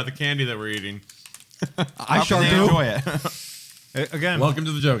enjoy the candy that we're eating. I How sure can they do. enjoy it. Again, Welcome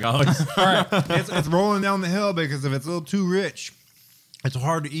to the joke, Alex. it's rolling down the hill because if it's a little too rich, it's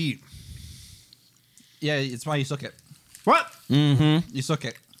hard to eat. Yeah, it's why you suck it. What? You suck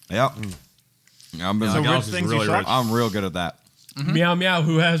it. Yep. I'm, Yeah, So the rich Galaxy's things really you suck? rich. I'm real good at that. Meow meow.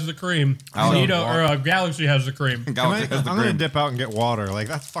 Who has the cream? I'll eat Nito or Galaxy has the cream. I'm Galaxy has the gonna green. dip out and get water. Like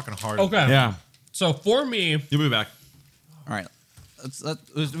that's fucking hard. Okay. Yeah, So for me, you'll be back. All right.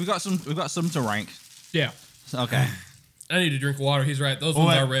 We've got some to rank. yeah, Okay. I need to drink water. He's right. Those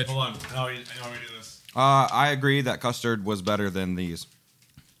ones are rich. Hold on. I know how we do this. I agree that custard was better than these,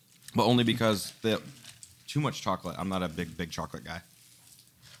 but only because too much chocolate. I'm not a big chocolate guy.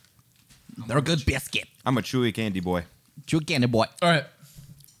 They're a good biscuit. I'm a chewy candy boy. Chew candy boy. All right.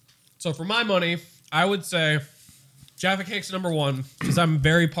 So for my money, I would say Jaffa Cake's number 1 because I'm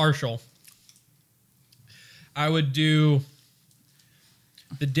very partial. I would do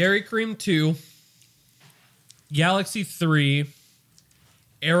the Dairy Cream 2, Galaxy 3,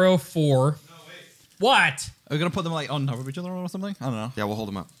 Arrow 4. What? Are we gonna put them like on top of each other or something? I don't know. Yeah, we'll hold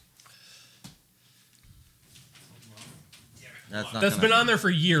them up. That's not That's gonna- been on there for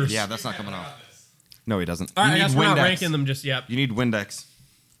years. Yeah, that's not coming off. No, he doesn't. All right, I you guess need we're not Windex. ranking them just yet. You need Windex.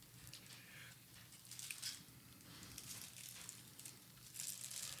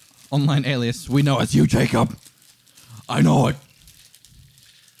 Online alias. We know it's you, Jacob. I know it.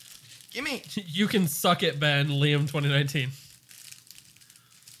 Gimme. You can suck it, Ben. Liam 2019.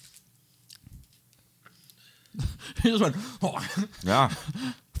 He just went. "Oh, Yeah,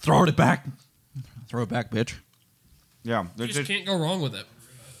 throw it back. Throw it back, bitch. yeah. You They're just just- can't go wrong with it.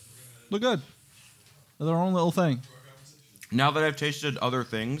 Look good. They're their own little thing. now that I've tasted other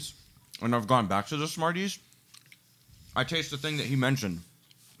things, and I've gone back to the Smarties, I taste the thing that he mentioned.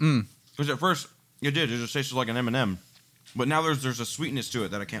 Because at first it just tasted like an M&M, but now there's a sweetness to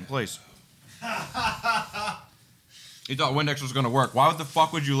it that I can't place. You thought Windex was gonna work. Why the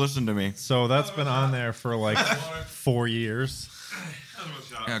fuck would you listen to me? So that's been on there for like 4 years.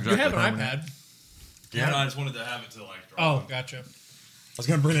 Yeah, You have an iPad. Yeah, no, I just wanted to have it to like. Oh, gotcha. I was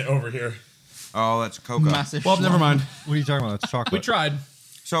gonna bring it over here. Oh, that's cocoa. Massive. Well, never mind. What are you talking about? It's chocolate. We tried.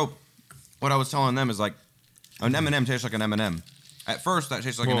 So, what I was telling them is like, an M&M tastes like an M&M. At first, that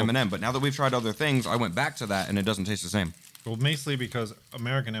tastes like an M&M, but now that we've tried other things, I went back to that, and it doesn't taste the same. Well, mostly because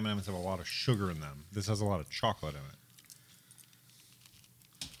American M&Ms have a lot of sugar in them. This has a lot of chocolate in it.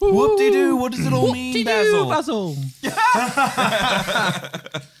 Whoop-de-doo, what does it all mean, Basil? Basil.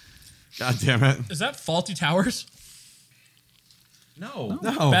 God damn it! Is that Faulty Towers? No.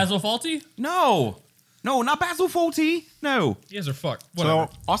 Basil Faulty? No, not Basil Fawlty. No. You guys are fucked. Whatever.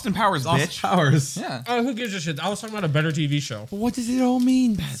 So, Austin Powers, Austin bitch. Powers. Yeah. Who gives a shit? I was talking about a better TV show. What does it all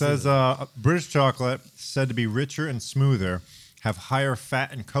mean, It Basil? says British chocolate, said to be richer and smoother, have higher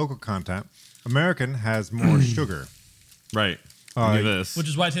fat and cocoa content. American has more sugar. Right. Uh, Do this. Which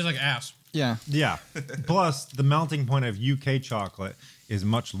is why it tastes like ass. Yeah. Yeah. Plus, the melting point of UK chocolate is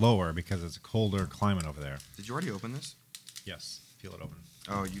much lower because it's a colder climate over there. Did you already open this? Yes. Peel it open.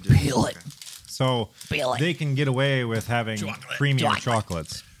 Oh, you did. Peel it. So Peel it. they can get away with having Chocolate. creamier Chocolate.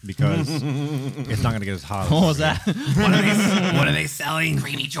 chocolates because it's not going to get as hot. What was that? What are they selling?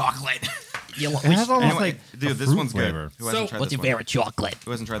 Creamy chocolate. It has almost Anyway, like dude, a this fruit one's flavor. good. Who hasn't So, tried What's this your one? favorite chocolate?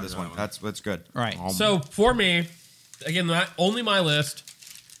 Who hasn't tried this one? That's good. Right. So for me, again, not only my list.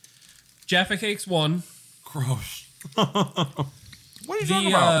 Jaffa Cakes 1. Gross. What are you The talking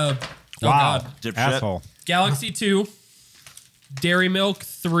about? oh Wow. god, Dipshit. Asshole. Galaxy 2. Dairy Milk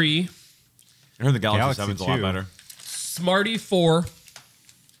 3. I heard the Galaxy, Galaxy 7's a lot 2. better. Smarty 4.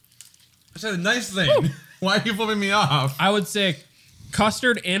 I said a nice thing. Why are you flipping me off? I would say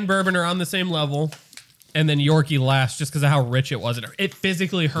custard and bourbon are on the same level. And then Yorkie last just because of how rich it was. It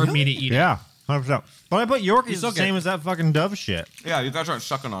physically hurt me to eat it. Yeah, 100%. But I bet Yorkie's still the same good. as that fucking Dove shit. Yeah, you guys aren't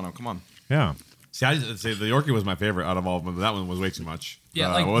sucking on him. Come on. Yeah. See, I just say the Yorkie was my favorite out of all of them, but that one was way too much. Yeah,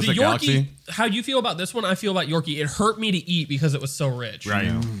 like what was the it, Yorkie. Galaxy? How you feel about this one? I feel about Yorkie. It hurt me to eat because it was so rich. Right.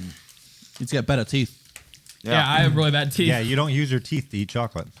 You need to get better teeth. Yeah, I have really bad teeth. Yeah, you don't use your teeth to eat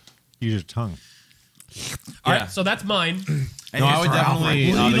chocolate. Use your tongue. All Yeah. right, so that's mine. No, I would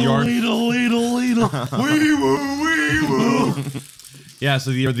definitely the York. Yeah,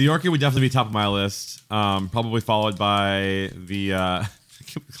 so the Yorkie would definitely be top of my list. Probably followed by the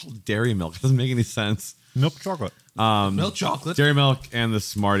called Dairy Milk. It doesn't make any sense. Milk chocolate. Milk chocolate. Dairy Milk and the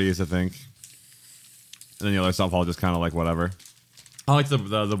Smarties, I think. And then the other stuff, I'll just kind of like whatever. I like the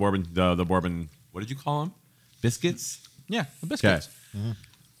bourbon. The bourbon. What did you call them? Biscuits. Yeah, the biscuits.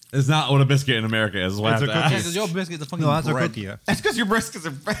 It's not what a biscuit in America is. It's a Yeah, cookie. because your biscuits are fucking No, that's a bread. cookie. Yeah. That's because your briskets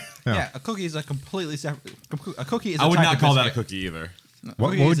are. Yeah, a cookie is a completely separate. A cookie is. I a would type not of call that a biscuit. cookie either. What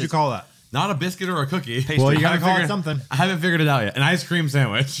Cookie would is you its- call that? Not a biscuit or a cookie. Well, you I gotta haven't call it figured- something. I haven't figured it out yet. An ice cream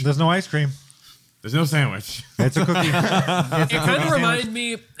sandwich. There's no ice cream. There's no sandwich. It's a cookie. It's It kind of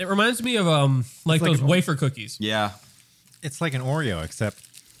reminds me of like like those an- wafer cookies. Yeah. It's like an Oreo, except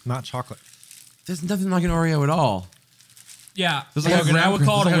not chocolate. There's nothing like an Oreo at all. Yeah, There's I like a would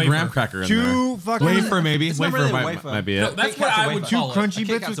call it a graham wafer. cracker in Two fucking there. Wafer maybe. It's not Wafer, really a might, wafer. might be it. No, that's Kit what Kat's a I would wafer. two call it. crunchy Kit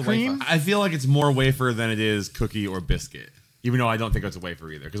bits Kat's with a wafer. cream. I feel like it's more wafer than it is cookie or biscuit. Even though I don't think it's a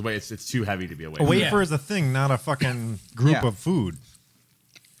wafer either, because it's too heavy to be a wafer. A wafer Yeah. is a thing, not a fucking group Yeah. of food.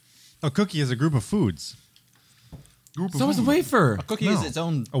 A cookie is a group of foods. So is a wafer. A cookie is No. its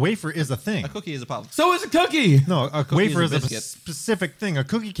own. A wafer is a thing. A cookie is a part. So is a cookie. No, a cookie wafer is is a a biscuit. specific thing. A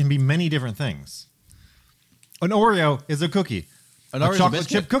cookie can be many different things. An Oreo is a cookie. An A Oreo is a chocolate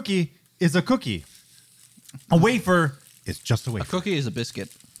biscuit? chip cookie is a cookie. A wafer is just a A wafer. cookie is a biscuit.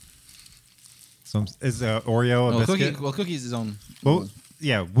 So is Oreo a Well, biscuit? cookie is its own. Well,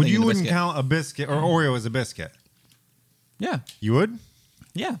 yeah. Would thing in you the wouldn't biscuit. count a biscuit or Oreo as a biscuit? Yeah. You would?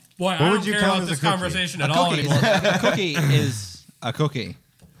 Yeah. Boy, What I would don't you care count about as this a cookie? conversation A at all cookie, anymore. a cookie is a cookie.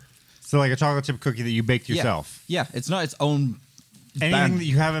 So like a chocolate chip cookie that you baked Yeah. yourself. Yeah. It's not its own. Anything band. that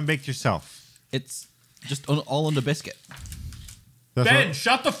you haven't baked yourself. It's just all under biscuit. That's Ben, what-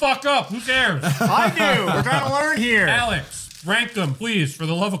 shut the fuck up. Who cares? I do. We're trying to learn here. Alex, rank them, please, for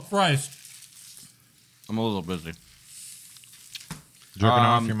the love of Christ. I'm a little busy. Jerking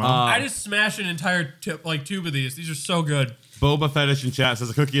off your mom. I just smashed an entire tube of these. These are so good. Boba Fetish in chat says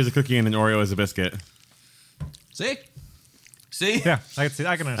a cookie is a cookie and an Oreo is a biscuit. See? See? Yeah, I can see.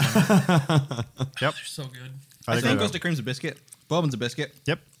 I can understand. Yep. They're so good. I'd agree Same with goes that. to cream's a biscuit. Bourbon's a biscuit.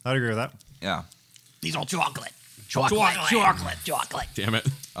 Yep, I'd agree with that. Yeah. These are chocolate. Chocolate. Damn it.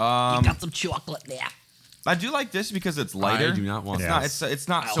 You got some chocolate there. I do like this because it's lighter. I do not want it's that. not. It's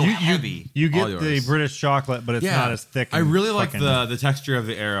not so You- heavy. You All get the yours. British chocolate, but it's not as thick. I and really like fucking- the texture of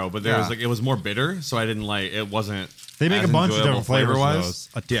the Arrow, but there was Yeah. it was more bitter, so I didn't like it. Wasn't They make a as bunch of enjoyable different flavors. flavor-wise.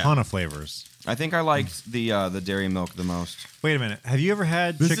 A ton of flavors. I think I liked the dairy milk the most. Wait a minute. Have you ever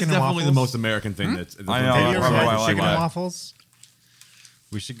had This chicken is and definitely waffles? the most American thing that's. I know. Have you ever Probably had why I like chicken and that. waffles?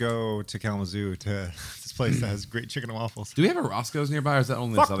 We should go to Kalamazoo to this place that has great chicken and waffles. Do we have a Roscoe's nearby, or is that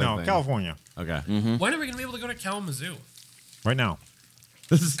only a Fuck southern no, thing? California. Okay. When are we gonna be able to go to Kalamazoo? Right now.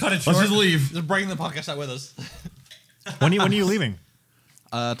 This is Cut it Let's short. just leave. Just bring the podcast out with us. When are you leaving?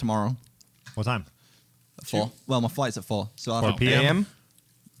 Tomorrow. What time? 4. Well, my flight's at 4. So I'll 4 p.m. AM?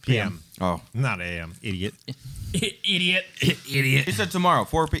 PM. Oh. Not AM. Idiot. Idiot. He said tomorrow.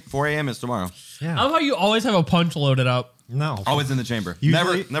 4 a.m. is tomorrow. I Yeah. love how you always have a punch loaded up. No. Always in the chamber.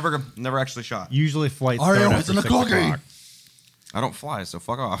 Usually- Never actually shot. Usually flights Are you start always after in the 6 cookie? o'clock. I don't fly, so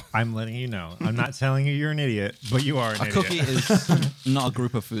fuck off. I'm letting you know. I'm not telling you you're an idiot, but you are an A idiot. cookie is not a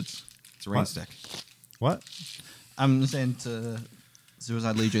group of foods. It's a rain What? stick. What? I'm saying to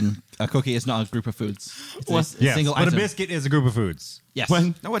Suicide Legion, a cookie is not a group of foods. It's a Yes, single but item. a biscuit is a group of foods. Yes.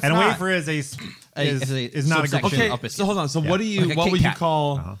 When- No, it's And a not. wafer is It's is not a group subsection. of Okay, of biscuit. so hold on. So Yeah. what do you? Like a what Kit would you Kat.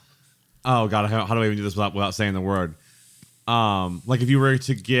 call? Oh god, how do I even do this without saying the word? Like if you were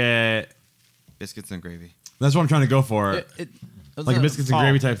to get, Biscuits and gravy. that's what I'm trying to go for. Like a biscuits and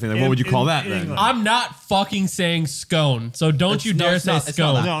gravy type thing. Like, what would you call that then? England. I'm not fucking saying scone, so don't you dare say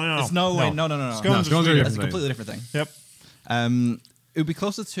scone. No. It's no way. No. Scones Scones are are different. That's a completely different thing. Yep. It would be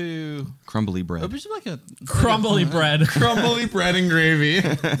closer to. Crumbly It bread. would be like a Crumbly bread. Crumbly bread and gravy.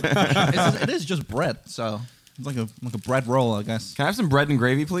 it is just bread, so it's like a bread roll, I guess. Can I have some bread and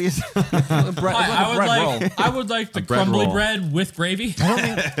gravy, please? I would like the bread crumbly roll. bread with gravy.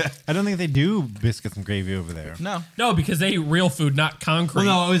 I don't think they do biscuits and gravy over there. No, No, because they eat real food, not concrete.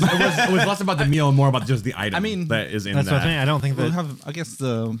 Well, no, it was less about the meal and more about just the item. I mean, that is in That's what I'm saying. that. I don't think we'll that. have. I guess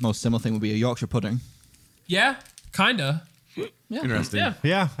the most similar thing would be a Yorkshire pudding. Yeah, kinda. Interesting. Yeah,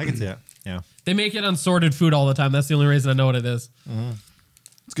 Yeah, I can see it. Yeah. they make it on sorted food all the time. That's the only reason I know what it is.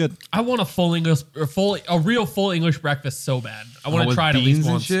 It's good. I want a full English, or a real full English breakfast so bad. I want to With try it at beans least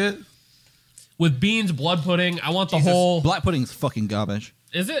and once. shit. With beans, blood pudding. I want the whole. Black pudding's fucking garbage.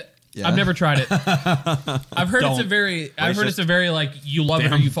 Is it? Yeah. I've never tried it. I've heard it's a Don't. very. I've heard it's a very like you love it or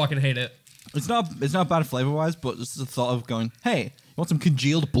Damn. you fucking hate it. It's not bad flavor wise, but just the thought of going, hey, you want some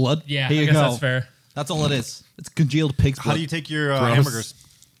congealed blood? Yeah, here I you guess go. that's fair. That's all it is. It's congealed pig's blood. How do you take your Gross. hamburgers?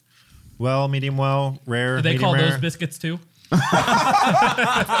 Well, medium well, rare. Do they medium call rare. those biscuits too?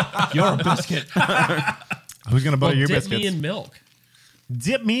 You're a biscuit. Who's gonna butter Well, your dip biscuits? me in milk.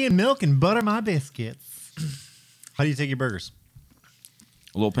 Dip me in milk and butter my biscuits. How do you take your burgers?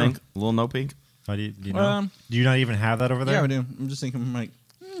 A little pink, a little no pink. How do you know? Um, Do you not even have that over there? Yeah, I do. I'm just thinking, like,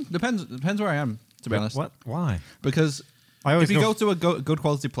 depends where I am, to be honest. What? Why? Because I always if you go go to a good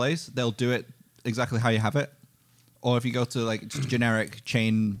quality place, they'll do it exactly how you have it. Or if you go to like just generic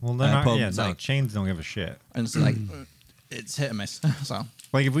chain Well, they're not. pub, Yeah, it's no. like, Chains don't give a shit. and it's like it's hit and miss. So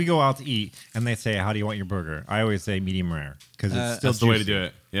Like if we go out to eat and they say, "How do you want your burger?" I always say medium rare because it's still That's the way to juicy. do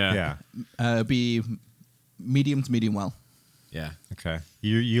it. Yeah. Yeah. be medium to medium well. Yeah. Okay.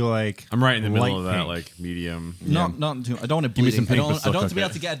 You like? I'm right in the middle light of that, pink. like medium. Not too. I don't want to Give me bleed. some I pink, but don't still want to cook be it.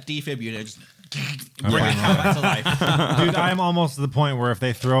 able to get a defibrillator. Just I'm bring it fine. back to life. Dude, I'm almost to the point where if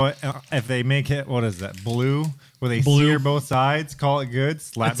they throw it, if they make it, what is that? Blue, where they Blue. sear both sides, call it good,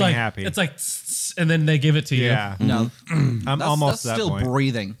 slap It's me like happy. it's like, tss, and then they give it to you. yeah. No, I'm that's, almost that's to that still point.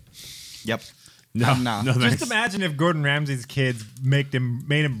 breathing. Yep. No, No. no, thanks. Just imagine if Gordon Ramsay's kids made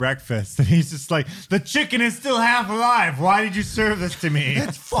him breakfast, and he's just like, "The chicken is still half alive. Why did you serve this to me?"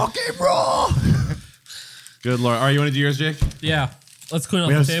 It's fucking raw. Good lord. All right, you want to do yours, Jake? Yeah. Let's clean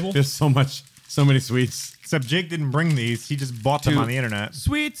We up have, the table. we have so many sweets. Except Jake didn't bring these; he just bought them Dude. on the internet.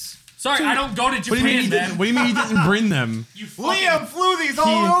 Sweets. Sorry, I don't go to What do you mean? Japan, He man. didn't, what do you mean he didn't bring them? You fucking- Liam flew these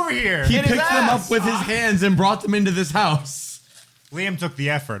all over here. He picked them up with his hands and brought them into this house. Liam took the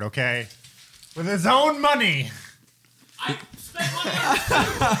effort, okay, with his own money. I spent money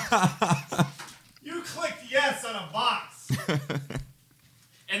on You clicked yes on a box.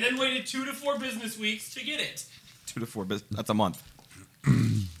 and then waited 2 to 4 business weeks to get it. 2 to 4 business. That's a month.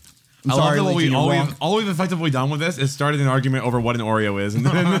 I sorry, love that Legion, you're wrong. all we've effectively done with this is started an argument over what an Oreo is, and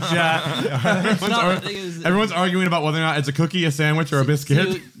then in the chat, everyone's arguing about whether or not it's a cookie, a sandwich, or a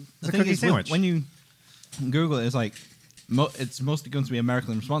biscuit. It's a cookie sandwich. When you Google it, it's like it's mostly going to be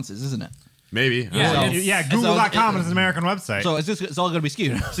American responses, isn't it? Maybe. I Yeah, don't know. it's- Yeah, it's Google.com all- is an American website. So it's all going to be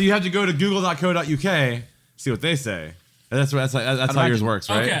skewed. So you have to go to google.co.uk, see what they say. And that's how yours imagine. works,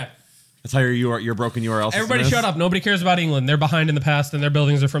 right? Okay. That's how your broken URL system Everybody is? shut up. Nobody cares about England. They're behind in the past and their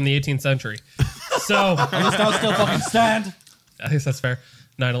buildings are from the 18th century. So At least I'll still fucking stand. I guess that's fair.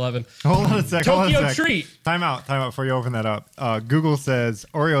 9/11. Hold on a sec. hold on a Tokyo sec. Treat. Time out before you open that up. Google says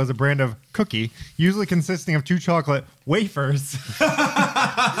Oreo is a brand of cookie usually consisting of 2 chocolate wafers.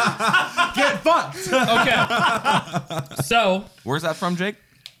 Get fucked. Okay. So Where's that from, Jake?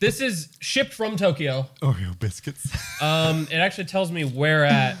 this is shipped from Tokyo. Oreo biscuits. It actually tells me where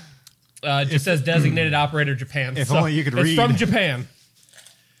at. It just says designated operator Japan. If only you could it's read. from Japan.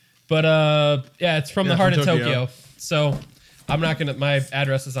 But yeah, it's from the heart from of Tokyo. Tokyo. So I'm not gonna. My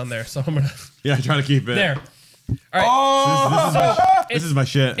address is on there, so I'm gonna. Yeah, try to keep it. There. All right. So This is my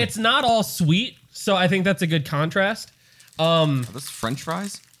shit. it's not all sweet, so I think that's a good contrast. Are those French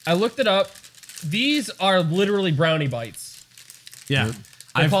fries? I looked it up. These are literally brownie bites. yeah. They're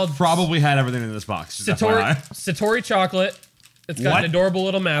I've called probably had everything in this box. just Satori, FYI. Satori chocolate. It's got What? an adorable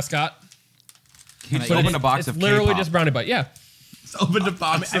little mascot. He just But opened it's, a box it's of literally K-pop. just brownie bite. Yeah. Open the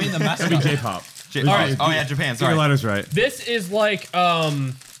box. I mean, the It'd be mascot. K-pop. All right. Oh yeah, Japan. Get your Sorry. letters right. This is like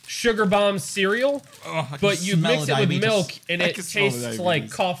sugar bomb cereal, but you smell mix the it with diabetes. milk and I it can smell the tastes like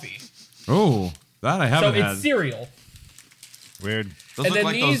diabetes. coffee. Oh, that I So haven't it's had. cereal. Weird. Those And look then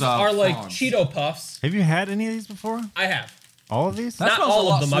like these those, are like prawns. Cheeto Puffs. Have you had any of these before? I have. All of these? That Not smells a all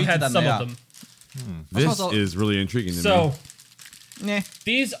lot of them. I've sweeter had than some they of are. them. This also- is really intriguing to me. So Yeah.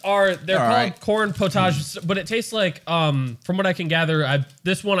 these are they're All called right. corn potage, but it tastes like from what I can gather,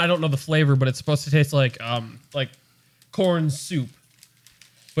 this one I don't know the flavor, but it's supposed to taste like corn soup.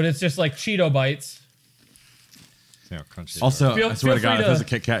 But it's just like Cheeto bites. Yeah, crunchy. also, Feel- I swear feel to God, free if there's to- a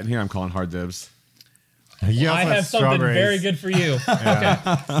Kit Kat in here, I'm calling hard dibs. You also I have something strawberries. very good for you. Okay.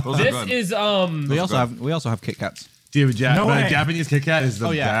 Those are This good. is We also have Kit Kats. Dude, No way. Japanese Kit Kat is the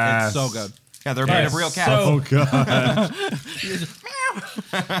Oh yeah, best. it's so good. Yeah, they're made of real cats. So, Oh God.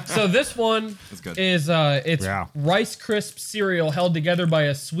 so this one That's good. is it's Yeah. Rice Crisp cereal held together by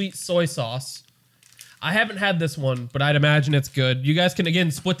a sweet soy sauce. I haven't had this one, but I'd imagine it's good. You guys can again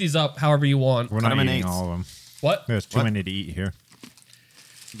split these up however you want. We're Cut not 'em in eating eights. all of them. What? There's too many to eat here.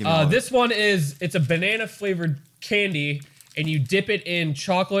 Give me all of it. This one it's a banana flavored candy, and you dip it in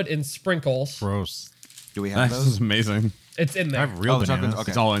chocolate and sprinkles. Gross. Do we have This is those? amazing. It's in I there. have real Oh, the chocolate- bananas.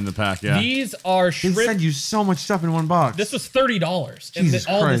 okay. It's all in the pack, yeah. These are They shrimp. send you so much stuff in one box. This was $30, and Jesus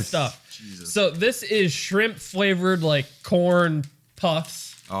all this Christ. stuff. So this is shrimp flavored like corn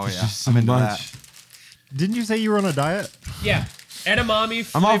puffs. Oh It's yeah, just so I'm into much. that. Didn't you say you were on a diet? Yeah, edamame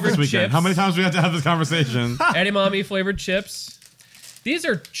I'm off this flavored weekend. chips. How many times do we have to have this conversation? Edamame flavored chips. These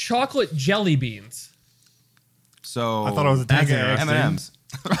are chocolate jelly beans. So I thought it was a That's tag egg. interesting. M&M's.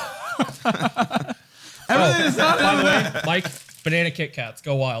 Everything is not By the way, Mike, banana Kit Kats,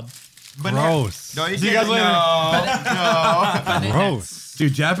 go wild. Gross. No, you See you can't. guys later. Gross.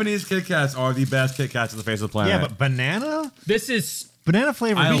 Dude, Japanese Kit Kats are the best Kit Kats on the face of the planet. Yeah, but banana? This is Banana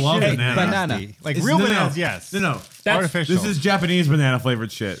flavor. I love shit. banana. Banana. Like It's- real no, no, bananas, yes. No. that's Artificial. This is Japanese banana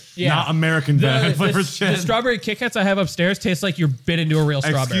flavored shit. Yeah. Not American banana flavored the shit. strawberry Kit Kats I have upstairs taste like you're bit into a real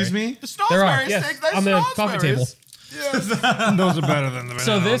strawberry. Excuse me? There are, yes, on the coffee table. Those are better than the banana.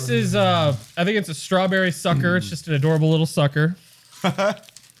 So this is, I think it's a strawberry sucker. It's just an adorable little sucker.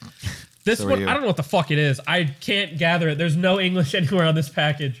 This So are one, you. I don't know what the fuck it is. I can't gather it. There's no English anywhere on this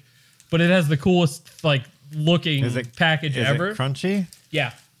package, but it has the coolest like looking Is it- package is ever. it crunchy?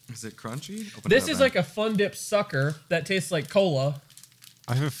 Yeah, Is it crunchy? Open this it is up, like a Fun Dip sucker that tastes like cola,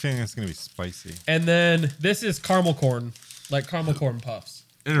 I have a feeling it's gonna be spicy. and then this is caramel corn, like caramel corn puffs.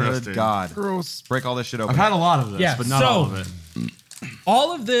 man. Interesting. Good God. Gross. Break all this shit open. I've had a lot of this, Yeah, but not so- all of it.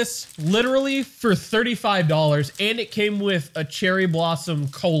 All of this literally for $35, and it came with a cherry blossom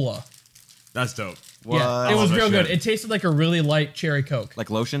cola. That's dope. Yeah, it love was that real good. shit. It tasted like a really light cherry Coke. like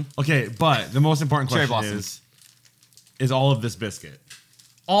lotion. Okay, but the most important Cherry question blossoms. is all of this biscuit?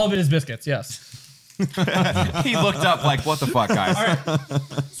 All of it is biscuits, yes. He looked up like, what the fuck, guys?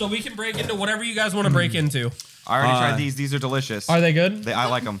 So we can break into whatever you guys want to break into. I already tried these. These are delicious. Are they good? I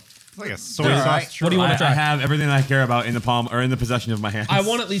like them. It's like a soy All sauce. right. What do you want to I try? have everything I care about in the palm or in the possession of my hands. I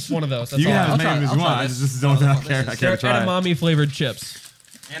want at least one of those. That's You all. can have I as want. many as I'll you try want. I this. just don't I care. I They're care to try. edamame flavored chips.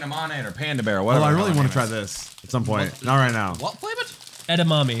 Anamane or Panda Bear, Well, whatever. I the really hell want the to try name is. this at some point. Not right now. What flavored?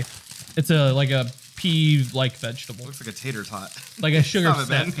 Edamame. It's a like a pea-like vegetable, Looks like a tater tot. like a sugar Stop it,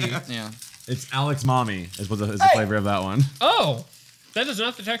 snap Ben. pea. Yeah. It's Alex Mommy is what is the flavor of that one. Oh, that is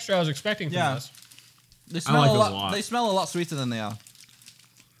not the texture I was expecting from Yeah. this. They smell like a those lot. a lot. They smell a lot sweeter than they are.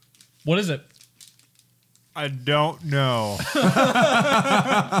 What is it? I don't know.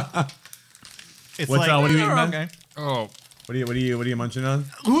 It's What's like, what do you eat, They're man? okay. oh, What are you munching on?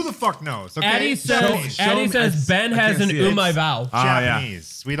 who the fuck knows? Okay, Addie says, show Addie me- says Ben I has can't an see it. umai vow. Ah, yeah.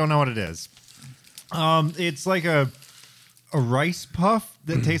 Japanese. We don't know what it is. It's like a a rice puff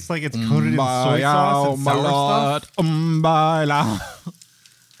that tastes like it's coated in soy sauce and sour stuff.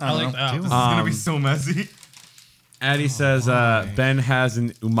 I like that. This is gonna be so messy. Addie says Ben has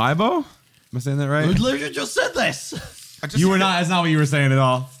an umaibo. Am I saying that right? literally just said this. You were not. That's not what you were saying at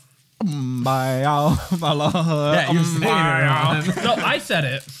all. Yeah, you're saying it wrong. No, I said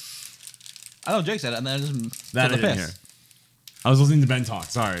it. I know Jake said it, and then I just That took I the didn't piss. hear. I was listening to Ben talk.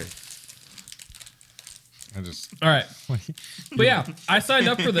 Sorry. I just All right. But yeah, I signed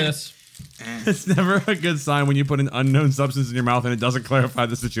up for this. It's never a good sign when you put an unknown substance in your mouth and it doesn't clarify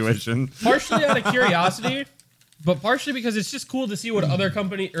the situation. Partially out of curiosity, but partially because it's just cool to see what other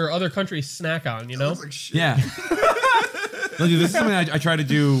countries snack on, you know? Yeah. No, dude, this is something I try to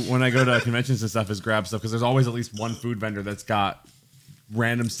do when I go to conventions and stuff is grab stuff because there's always at least one food vendor that's got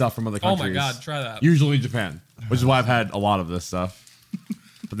random stuff from other Oh countries. my God, try that. Usually Japan, which is why I've had a lot of this stuff.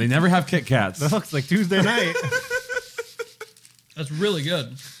 But they never have Kit Kats. that looks like Tuesday night. That's really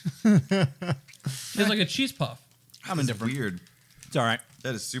good. It's like a cheese puff. I'm indifferent. Weird. It's all right.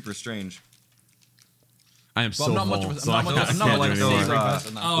 That is super strange. I am But so I'm not much full, of a, so I'm I not, can't I'm not do like it a anymore. savory Uh,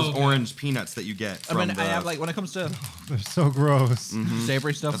 person. Oh, Those okay. orange peanuts that you get I from mean, the, I have like when it comes to They're so gross.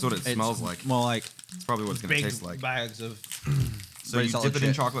 savory stuff. That's what it it's smells like. More like it's probably what it's going to big taste like. bags of. So very you solid dip it in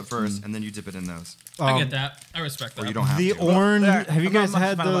shit. chocolate first, and then you dip it in those. I get that. I respect that. Or you don't have The to. orange. Yeah, Have you I'm not guys much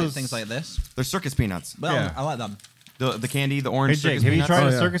had fan of, like, those things like this? They're circus peanuts. But Yeah. I like them. The candy, the Hey orange Jake, circus have you peanuts. tried Oh,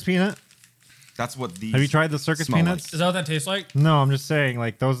 a yeah. circus peanut? That's what these. Have you tried the circus smell peanuts? Is that what that tastes like? No, I'm just saying,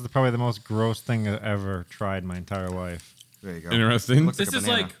 like those are probably the most gross thing I've ever tried in my entire life. There you go. Interesting. Looks This like a is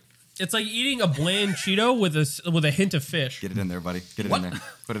banana. like it's like eating a bland Cheeto with a hint of fish Get it in there, buddy. Get it in there.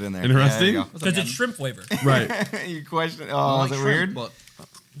 Put it in there. Interesting. Yeah, because it's shrimp flavored. Right. there you go. You question. I Oh, like is it shrimp, weird? But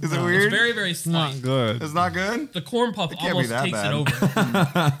Is it It's weird? very very slight. Not good. It's not good. The corn puff It can't be almost that takes bad. it over.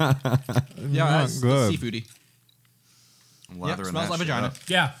 yeah, Not that's good. seafoody. I'm Yeah, lathering smells that like shit vagina. up.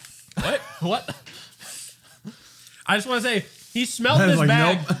 Yeah. What? What? I just want to say he smelled That is this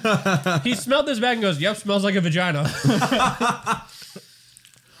like, bag. He smelled this bag and goes, "Yep, smells like a vagina."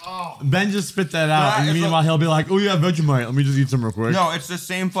 Ben just spit that out, That and is meanwhile he'll be like, "Oh yeah, Vegemite. Let me just eat some real quick." No, it's the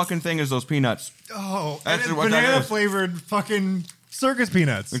same fucking thing as those peanuts. Oh, That's and it's what that banana is. flavored fucking circus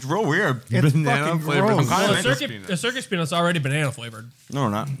peanuts. It's real weird. It's Banana fucking flavored. gross. I'm kinda Well, into the circus peanuts already banana flavored. No,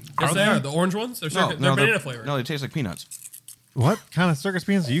 not. Yes, they are. The orange ones. They're they're banana flavored. No, they taste like peanuts. What kind of circus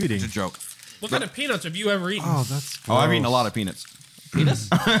peanuts are you eating? It's a joke. What kind of peanuts have you ever eaten? Oh, that's Oh, I've eaten a gross. lot of peanuts. Penis?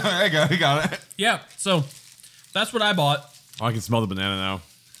 There you go. You got it. Yeah. So that's what I bought. Oh, I can smell the banana now.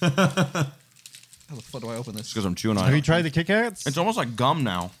 How the fuck do I open this? Because I'm chewing on Have it. you tried the Kit Kats? It's almost like gum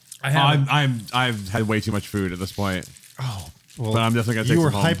now. I have. I've had way too much food at this point, Well, but I'm definitely gonna take you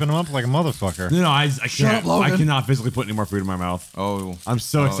were some home. hyping them up like a motherfucker. No, I can't. up, Logan. I cannot physically put any more food in my mouth. Oh. I'm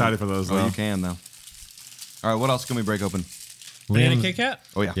so Oh, excited for those. Oh, though. you can though. All right, what else can we break open? Banana Liam's- Kit Kat.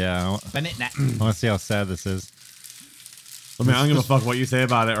 Oh yeah. Yeah, Banana. I want to see how sad this is. I mean, I don't give a fuck what you say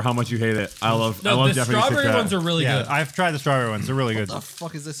about it or how much you hate it. I love No, the Japanese strawberry Kit Kat. ones are really Yeah, good. I've tried the strawberry ones. They're really good. What the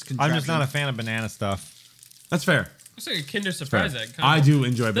fuck is this I'm contraption? just not a fan of banana stuff. That's fair. It's like a Kinder Fair. Surprise egg. I do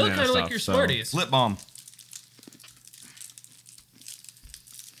enjoy They look banana kind of stuff. like your so- Smarties. Lip balm.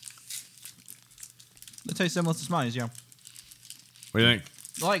 They taste similar to Smarties, yeah. What do you think?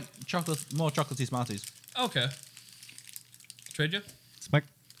 Like chocolate, more chocolatey Smarties. Okay. Trade you? It's like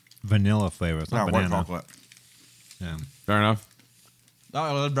vanilla flavor. It's not No, white banana. chocolate. Yeah. Fair enough.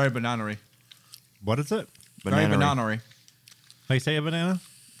 Oh, that's very banana-y. What is it? Very Banana-y. banana-y. How you say a banana?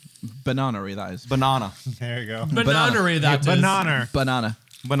 Banana-y, that is. Banana. There you go. Bananery, that is. Banana. Banana.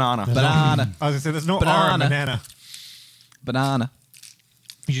 Banana. Banana. I was gonna say there's no R in Banana. banana. Banana.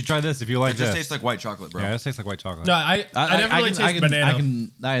 You should try this if you like It just this. tastes like white chocolate, bro. Yeah, this tastes like white chocolate. No, I never really taste banana.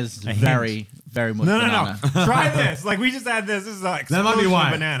 That is hint. very, very much No, banana. no. Try this. Like we just had this. This is like That might be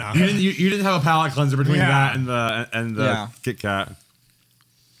why. banana. You didn't have a palate cleanser between Yeah. that and the Yeah. Kit Kat.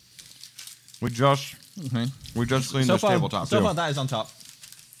 We just Okay. cleaned So this far, tabletop so too. far, that is on top.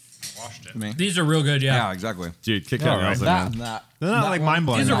 Washed it. For me. These are real good, yeah. Yeah, exactly. Dude, Kit Kat All right. nails it, That man. and that. They're not That like one. mind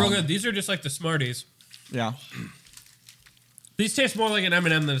blowing. These are real good. These are just like the Smarties. Yeah. These taste more like an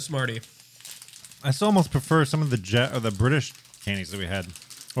M&M than a Smartie. I still almost prefer some of the jet or the British candies that we had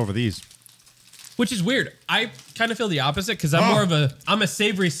over these. Which is weird. I kind of feel the opposite because I'm a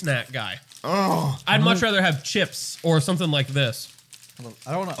savory snack guy. I'd much rather have chips or something like this.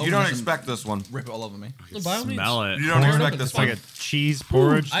 I don't want to. You don't expect this one. rip it all over me. By all means. Smell it. You don't Corn expect up this is one. Like a cheese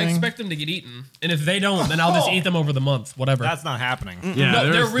porridge I thing. expect them to get eaten, and if they don't, then I'll just eat them over the month. Whatever. That's not happening. Yeah,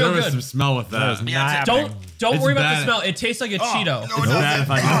 No, they're real there was good. some smell with That is that. not Yeah, happening. don't It's worry about bad. the smell. It tastes like a Cheeto. No, it It's bad if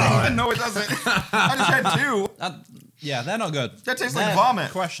I doesn't. No, it doesn't. I just had two. Yeah, they're not good. That tastes like They're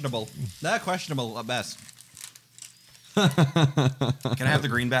vomit. Questionable. They're questionable at best. Can I have the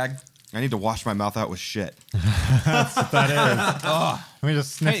green bag? I need to wash my mouth out with shit. That's what that is. Let me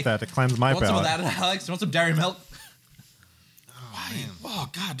just sniff Hey, that to cleanse my Want some of palate. that, Alex? You want some dairy milk? Oh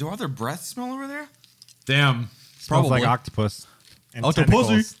God, do other breaths smell over there? Damn. Smells like Probably. octopus. And Octopussy.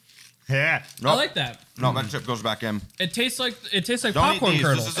 tentacles. Yeah. I like that. No, that chip goes back in. It tastes like Don't popcorn eat these.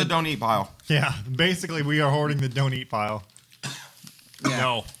 kernels. This is a don't eat pile. Yeah. Basically, we are hoarding the don't eat pile.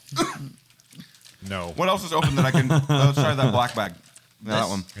 Yeah. No. What else is open that I can? Let's try that black bag. Yeah, that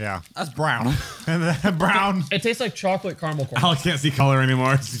one. Yeah. That's brown. And then brown. It tastes like chocolate caramel corn. Alex can't see color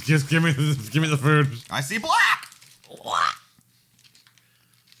anymore. Just give me the food. I see black.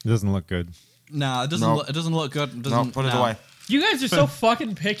 It doesn't look good. No, it doesn't. No. It doesn't look good. It No, doesn't, put it away. You guys are so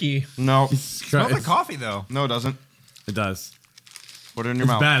fucking picky. No, Smells like coffee, though. no, it doesn't. It does. Put it in your It's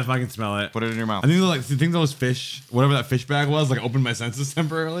mouth. bad if I can smell it. Put it in your mouth. I think those fish, whatever that fish bag was, like opened my senses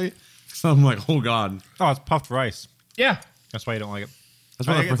temporarily. So I'm like, oh god. Oh, it's puffed rice. Yeah. That's why you don't like it. That's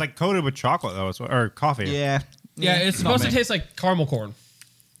I what think it's like coated with chocolate, though, or coffee. Yeah. Yeah, it's not supposed to me. taste like caramel corn.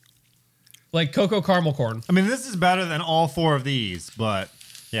 Like cocoa caramel corn. I mean, this is better than all four of these, but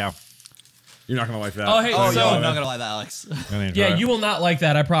yeah. You're not gonna like that. Oh, hey, Oh, so I'm not gonna like that, Alex. yeah, you will not like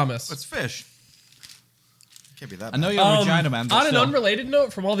that, I promise. It's fish. Can't be that. I know bad. you're a vagina man. But On an still. unrelated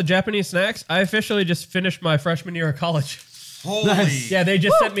note, from all the Japanese snacks, I officially just finished my freshman year of college. Holy, Yeah, they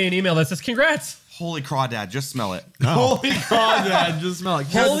just sent me an email that says, congrats. holy crawdad! Just smell it. Holy crawdad! Just smell it.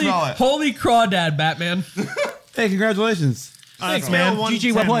 smell it. Holy crawdad, Batman. Hey, congratulations. Thanks, man.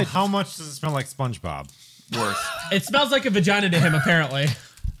 GG, well played. How much does it smell like SpongeBob? Worse. It smells like a vagina to him, apparently.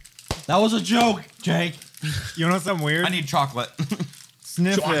 That was a joke, Jake. You know something weird? I need chocolate.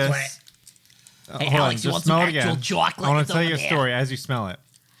 Sniff Chocolate. this. Hey, Hold on, Alex, you just want smell some it actual again. chocolate? I want It's to tell you over a there. story as you smell it.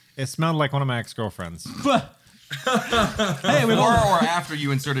 It smelled like one of my ex-girlfriends. Hey, we or after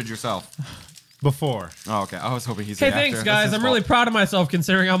you inserted yourself. Before. Oh, okay. I was hoping he's. Hey, thanks, guys. I'm really proud of myself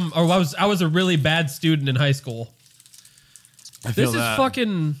considering I was a really bad student in high school. I feel This is that.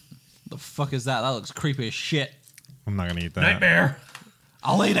 fucking The fuck is that? That looks creepy as shit. I'm not going to eat that. nightmare.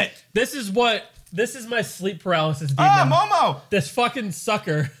 I'll eat it. This is my sleep paralysis Ah, demon. Momo. This fucking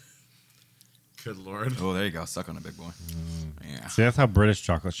sucker. Good lord. Oh, there you go. Suck on a big boy. Yeah. See, that's how British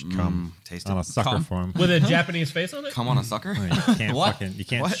chocolate should come. Taste On a it. sucker Come. form. With a Japanese face on it? Come on a sucker. You can't What? you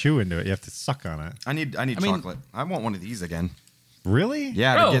can't What? chew into it. You have to suck on it. I need mean- chocolate. I want one of these again. Really?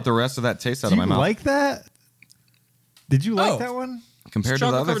 Yeah, Oh. to get the rest of that taste out Do of you my mouth. like that? Did you like Oh. that one? Compared It's to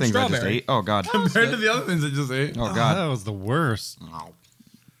the other chocolate-covered things I just strawberry. ate. Oh god. Compared to the other things I just ate. Oh Oh, god. that was the worst.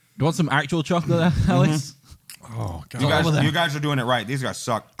 You want some actual chocolate, Alex? Oh, God. You guys are doing it right. These guys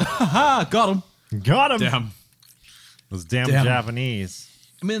suck. Ah, got him. Got him. Damn. Those damn Damn. Japanese.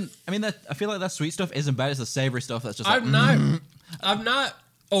 I mean, I feel like that sweet stuff isn't bad. It's the savory stuff that's just like, I've not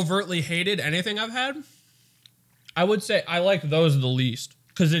overtly hated anything I've had. I would say I like those the least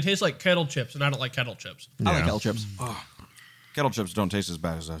because it tastes like kettle chips, and I don't like kettle chips. I like Yeah. kettle chips. Kettle chips don't taste as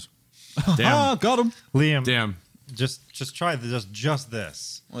bad as those. Ah, Damn. got him. Liam, Damn. just try just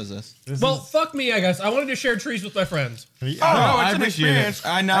this. What is this? This Well, is, fuck me, I guess. I wanted to share trees with my friends. Oh, I it's an appreciate experience.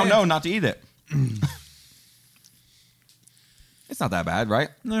 I now know not to eat it. It's not that bad, right?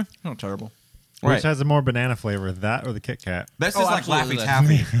 No, not terrible. which Right. has a more banana flavor, that or the Kit Kat? This Oh, is like absolutely. Laffy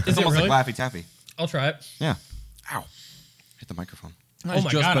Taffy. It's it almost really? like Laffy Taffy. I'll try it. Yeah. Ow. Hit the microphone. Oh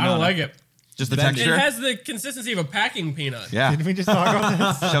my god, I don't like it. Just the Bendy. It texture. has the consistency of a packing peanut. Yeah. Did we just talk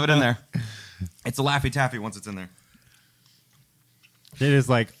about this? Shove it in there. It's a Laffy Taffy once it's in there. It is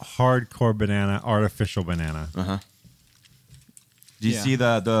like hardcore banana, artificial banana. Do you Yeah. see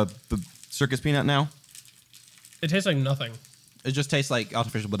the circus peanut now? It tastes like nothing. It just tastes like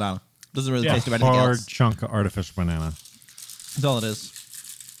artificial banana. Doesn't really Yeah. taste of anything Hard else. chunk of artificial banana. That's all it is.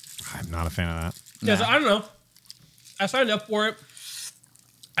 I'm not a fan of that. Yeah, so I don't know. I signed up for it.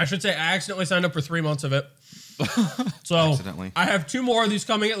 I should say I accidentally signed up for 3 months of it. So Accidentally. I have 2 more of these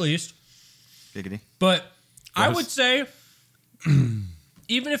coming at least. Giggity. But I Gross. would say,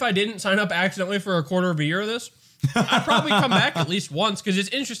 even if I didn't sign up accidentally for a quarter of a year of this, I'd probably come back at least once because it's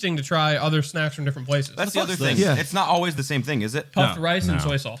interesting to try other snacks from different places. That's the other thing. Yeah. It's not always the same thing, is it? Puffed No, rice and no.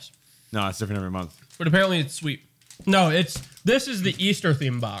 soy sauce. No, it's different every month. But apparently it's sweet. No, this is the Easter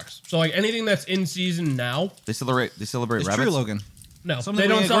theme box. So like anything that's in season now, They celebrate It's rabbits. true, Logan. no, Something they we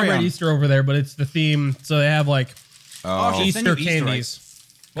don't agree celebrate on. Easter over there, but it's the theme. So they have like Oh, I'll send you Easter Easter candies.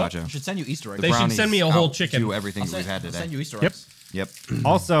 gotcha. I should send you Easter eggs. They should Brownies send me a whole outdo chicken. everything I'll that we've had I'll send today. you Easter Yep. eggs. Yep.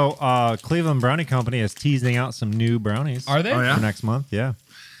 Also, Cleveland Brownie Company is teasing out some new brownies. Are they? Oh, yeah? For next month, yeah.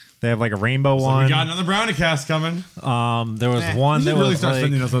 They have like a rainbow So one. we got another brownie cast coming. There was one You that should really was start like,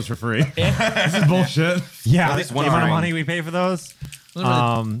 sending us those for free. This is bullshit. yeah, At least the one amount of brownie. money we pay for those.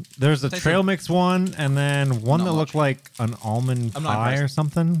 There's a Tastes trail like- mix one, and then one Not that looked much. like an almond I'm not pie or impressed.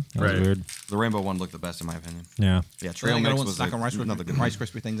 something. That was Right. weird. The rainbow one looked the best in my opinion. Yeah, Yeah, I trail think I mix don't was snack on another good Rice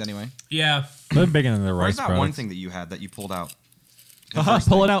Krispie things anyway. Yeah. they're big into the rice Where's that one products. thing that you had that you pulled out?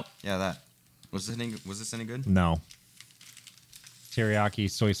 Pull it out. Yeah, that. Was this any good? No. Teriyaki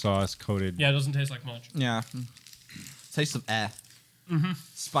soy sauce coated. Yeah, it doesn't taste like much. Yeah. Taste of air.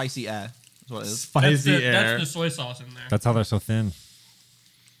 Spicy air. That's what it is. Spicy air. That's the soy sauce in there. That's how they're so thin.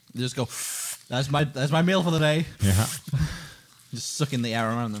 You just go. That's my meal for the day. Yeah. Just sucking the air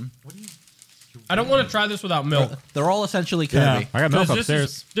around them. I don't want to try this without milk. They're all essentially Kirby. I got milk 'Cause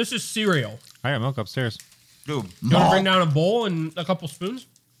upstairs. This is cereal. I got milk upstairs. Dude, You want to bring down a bowl and a couple spoons?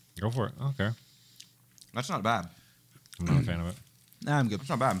 Go for it. Okay. that's not bad. I'm not a fan of it. Nah, I'm good. That's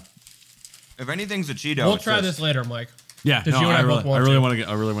not bad. If anything's a Cheeto, We'll it's try this. this later, Mike. Yeah, 'Cause no, you and I I both want really to. want to get.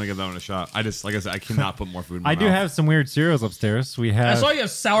 I really want to give that one a shot. I just, like I said, I cannot put more food in my I do mouth. have some weird cereals upstairs. We I have. saw you have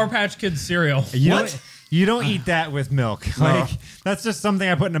Sour Patch Kids cereal. You don't eat that with milk. Like that's just something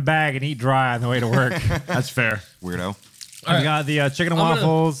I put in a bag and eat dry on the way to work. That's fair. Weirdo. I right. got the chicken and I'm gonna-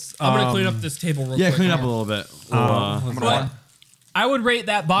 waffles. I'm gonna clean up this table real Yeah, quick. clean up a here. little bit. But I would rate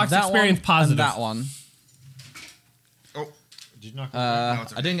that box That experience one positive. and that one. Oh, Did you knock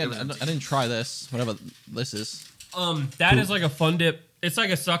I didn't try this. Whatever this is. That is like a fun dip. It's like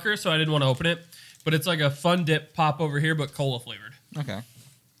a sucker, so I didn't want to open it. But it's like a fun dip pop over here, but cola flavored. Okay.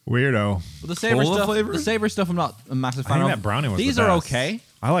 Weirdo. But the savory Cola stuff. flavor? The savory stuff. I'm not a massive I fan think of. that brownie was These the are best. okay.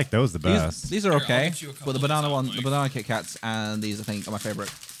 I like those the best. These are Here, I'll okay. get you a couple But the of banana these one, out, the Mike. banana Kit Kats, and these I think are my favorite.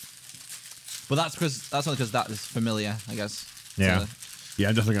 But that's only because that is familiar, I guess. Yeah. So, Yeah,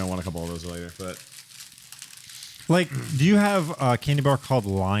 I'm definitely gonna want a couple of those later. But Like, do you have a candy bar called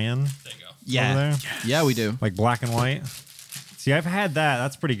Lion There you go. over yeah. there? Yeah, we do. Like black and white? See, I've had that.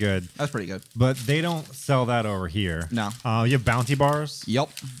 That's pretty good. That's pretty good. But they don't sell that over here. No. You have Bounty bars?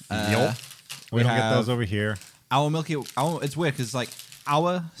 Yup. We don't get have- those over here. It's weird because like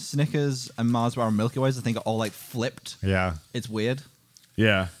our Snickers and Mars bar and Milky Ways, I think are all like flipped. Yeah. It's weird.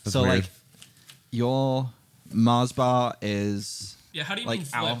 yeah, that's so weird. like your Mars bar is Yeah, how do you like mean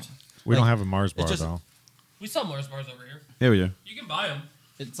our. flipped? We Like, don't have a Mars bar, just- though. We sell Mars bars over here. yeah, we do. You can buy them.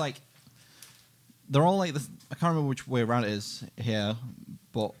 It's like they're all like this. I can't remember which way around it is here,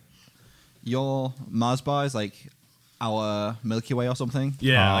 but your Mars bar is like our Milky Way or something.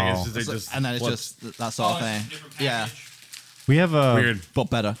 Yeah, like Oh. it's just, they just And then it's flips. just that sort of it's a thing. different Yeah, package. We have a. weird. but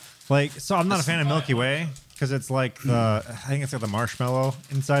better. Like, so I'm not a fan of Milky Way because it's like the. I think it's got the marshmallow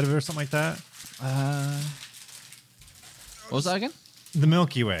inside of it or something like that. What was that again? The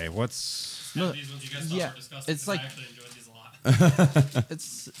Milky Way. What's. Yeah, these ones you guys thought yeah, were disgusting. it's 'cause like- I actually enjoyed these a lot.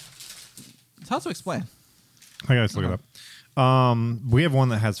 It's hard to explain. I gotta look it up. We have one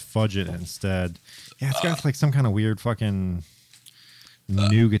that has fudge in it instead. Yeah, it's got like some kind of weird fucking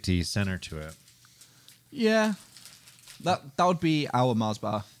nougaty center to it. Yeah, that would be our Mars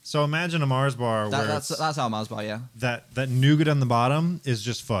bar. So imagine a Mars bar where That's it's- our Mars bar. Yeah, that nougat on the bottom is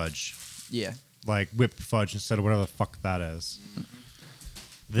just fudge, yeah. like whipped fudge instead of whatever the fuck that is.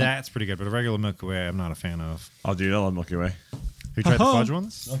 That's pretty good, but a regular Milky Way, I'm not a fan of. Oh, dude, I love Milky Way. Have you tried the fudge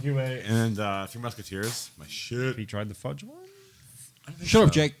ones? Milky Way and Three Musketeers. My shit. Have you tried the fudge one? Shut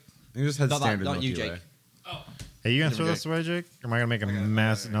up, Jake. You just had Not that- standard not Milky you, Jake. Way. Oh, Hey, you gonna throw this away, Jake? Or am I gonna make a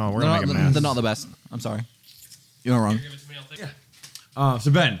mess? No, we're They're gonna not, make a mess. they're not the best. I'm sorry. You're not wrong. give it to me. I'll take it.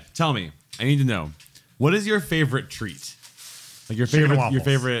 So Ben, tell me. I need to know. What is your favorite treat? Like your Chicken and favorite, your waffles.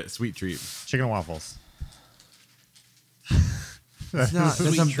 favorite sweet treat? Chicken and waffles.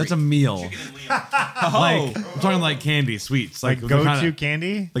 That's a meal. Like I'm talking like candy, sweets, Like the go-to kinda-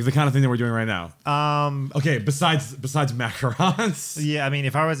 candy? like the kind of thing that we're doing right now. Okay, besides macarons. Yeah, I mean,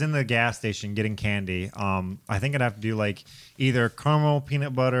 if I was in the gas station getting candy, I think I'd have to do like either caramel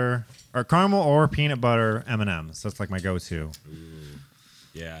peanut butter or peanut butter M&Ms. That's like my go-to.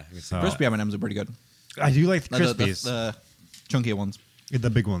 Yeah. So Crispy M&Ms are pretty good. I do like the Like Crispies, the chunkier ones. the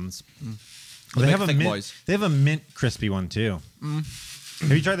big ones. The They big, have a thick mint. boys. They have a mint crispy one too.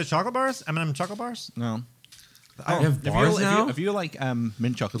 Have you tried the chocolate bars? M&M chocolate bars? No. They have If you, bars if, now? you, if you like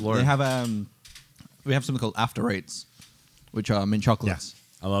mint chocolate, Lord. they have we have something called After Eights, which are mint chocolates.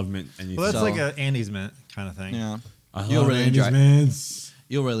 I love mint. And Well, that's So- like a Andy's mint kind of thing. Yeah. I You'll love really Andy's enjoy it. mints.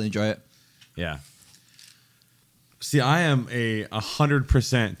 You'll really enjoy it. Yeah. See, I am a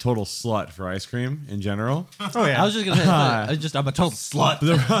 100% total slut for ice cream in general. Oh yeah. I was just gonna say, I'm a total slut.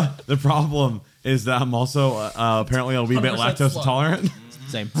 The problem is that I'm also apparently a wee bit 100% lactose slut. intolerant,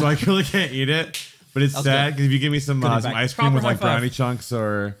 Same. so I really can't eat it. But it's That's sad good. because if you give me some Goodie some bag. ice cream with Proper like high five. brownie chunks,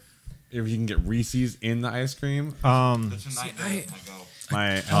 or if you can get Reese's in the ice cream, Tonight,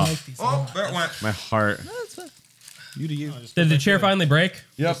 my Oh, that went. my heart. You do you. Did the chair finally break?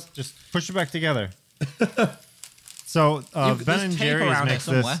 Yep. Just push it back together. So Ben there's and tape Jerry's around it makes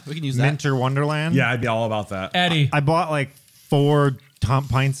somewhere. this We can use that. Minter Wonderland. Yeah, I'd be all about that. Eddie. I bought like 4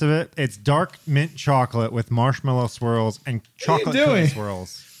 pints of it. It's dark mint chocolate with marshmallow swirls and chocolate doing? cookie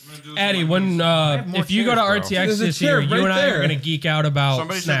swirls. Eddie, when more if you go to chairs, bro. RTX There's a this chair year, you right and I there. are going to geek out about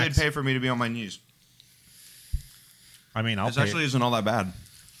Somebody snacks. said they'd pay for me to be on my knees. I mean, I'll This pay. actually isn't all that bad.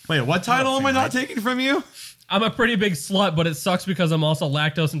 Wait, what title am I not taking from you? I'm a pretty big slut, but it sucks because I'm also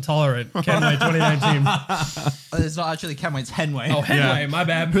lactose intolerant. Kenway 2019. It's not actually Kenway, it's Henway. Oh, Henway, my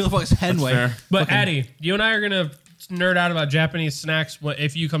bad. Who the fuck is Henway? fair. But Eddie, you and I are gonna nerd out about Japanese snacks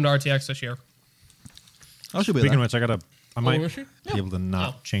if you come to RTX this year. I should be Speaking there. of which, I might is she? be able to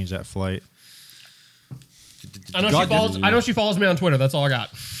not Oh. change that flight. I know she follows me on Twitter. That's all I got.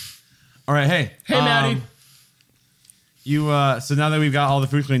 All right, hey. Hey, Maddie. You so now that we've got all the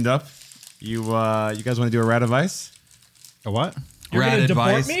food cleaned up, you guys want to do a rad advice? A what? You're Rad gonna deport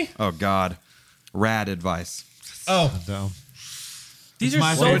advice. me? Oh God, rad advice. Oh, No. these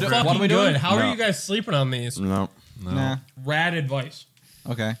my are so favorite. fucking What are we good. doing? How are No. you guys sleeping on these? No, Nah. Rad advice.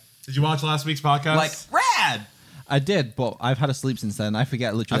 Okay. Did you watch last week's podcast? like rad. I did, but I've had a sleep since then. I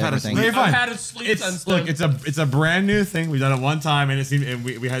forget literally I've had a everything. sleep. You're fine. I've had a sleep since Look, then. it's a brand new thing. We've done it one time, and we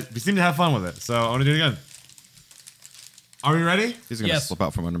seem to have fun with it. So I want to do it again. Are we ready? He's gonna Yes. slip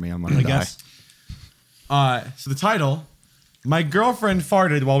out from under me. I'm gonna die. guess. So the title: My girlfriend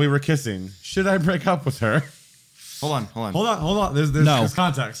farted while we were kissing. Should I break up with her? Hold on. Hold on. There's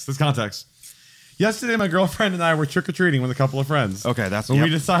context. There's context. Yesterday, my girlfriend and I were trick or treating with a couple of friends. Okay, that's when we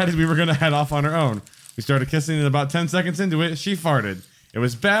yep. decided we were going to head off on our own. We started kissing, and about 10 seconds into it, she farted. It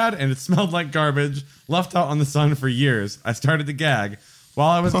was bad, and it smelled like garbage, left out on the sun for years. I started to gag. While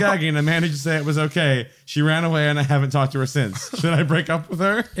I was gagging, I managed to say it was okay. She ran away, and I haven't talked to her since. Should I break up with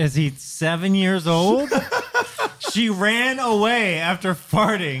her? Is he 7 years old? She ran away after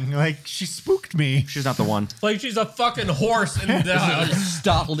farting. Like, she spooked me. She's not the one. Like she's a fucking horse. And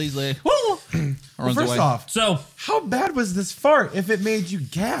Startled easily. Runs First away. off, so how bad was this fart if it made you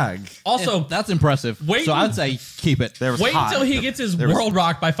gag? also, That's impressive. Wait- So I'd say keep it. There was wait hot. until he gets his There was- world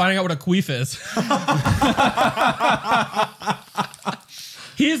rocked by finding out what a queef is.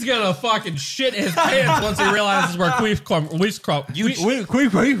 He's gonna fucking shit his pants once he realizes where queefs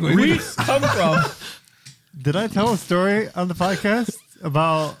come from. Did I tell a story on the podcast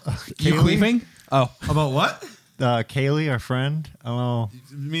about You Kaylee? queefing? Oh. About what? Kaylee, our friend. Oh,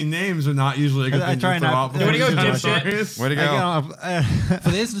 I mean, names are not usually a good I thing try to throw not- out. Way to go, before dipshit. stories. Way to go. For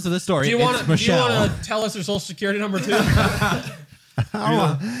the instance of this story, Do you it's want to Michelle. tell us your social security number too?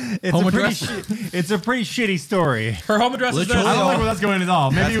 it's a pretty shitty story. Her home address is Literally. I don't this. like where that's going at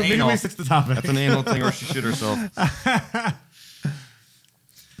all. Maybe That's anal. we stick to the topic. That's an anal thing where she shit herself.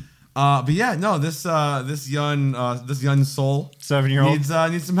 But yeah, no, this young soul 7-year-old.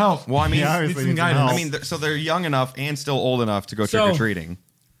 needs some help. Well, I mean, Yeah, needs obviously some needs some guidance. help. I mean, so they're young enough and still old enough to go So- trick or treating.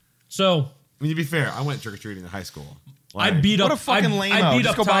 So I mean, to be fair, I went trick or treating in high school. I Like, beat What up a fucking I lame-o. beat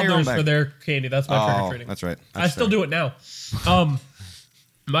Just up go buy your own toddlers bag. for their candy. That's my trick or Oh, treating. that's right. I still do it now.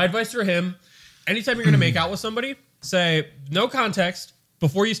 My advice for him: anytime you're gonna make out with somebody, say no context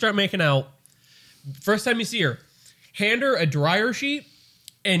before you start making out. First time you see her, hand her a dryer sheet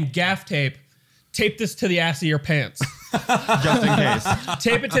and gaff tape. Tape this to the ass of your pants. Just in case.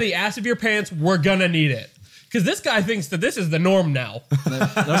 Tape it to the ass of your pants. We're gonna need it. Because this guy thinks that this is the norm now.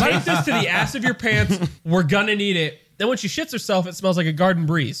 Tape this to the ass of your pants. We're gonna need it. Then when she shits herself, it smells like a garden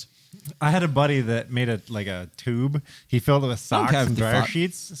breeze. I had a buddy that made a tube. He filled it with socks have and the dryer fuck.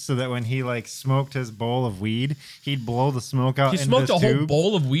 sheets so that when he smoked his bowl of weed, he'd blow the smoke out He into smoked this a whole tube.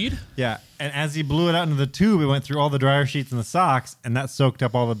 bowl of weed. Yeah, and as he blew it out into the tube, it went through all the dryer sheets and the socks, and that soaked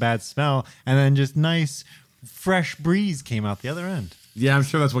up all the bad smell, and then just nice, fresh breeze came out the other end. Yeah, I'm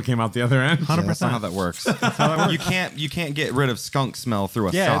sure that's what came out the other end. 100%. Yeah, that's not how that works. You can't get rid of skunk smell through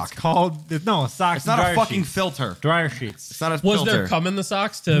a Yeah, sock. it's called socks. It's not and a dryer fucking sheets. filter. Dryer sheets. It's not a Was filter. there cum in the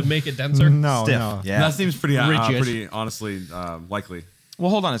socks to make it denser? No, Stiff. no. Yeah. That seems pretty Rigid. honestly likely. Well,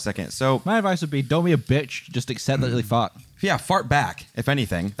 hold on a second. So, My advice would be don't be a bitch. Just accept that they fart. yeah, fart back. If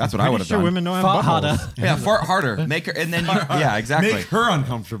anything, that's what I Pretty would have sure done. women don't have Fart buttholes. harder. Yeah, fart harder. Make her, and then yeah, exactly. Make her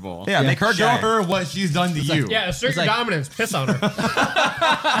uncomfortable. Yeah, make her Show gag. her what she's done to you. Yeah, assert your like- dominance. Piss on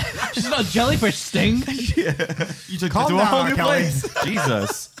her. She's not a jellyfish sting. You took Calm it to a whole down, new Kelly. place.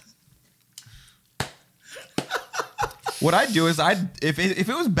 Jesus. What I'd do is if it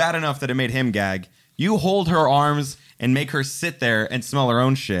was bad enough that it made him gag, you hold her arms and make her sit there and smell her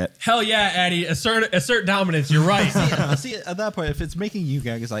own shit. Hell yeah, Addy. Assert dominance. You're right. See, at that point, if it's making you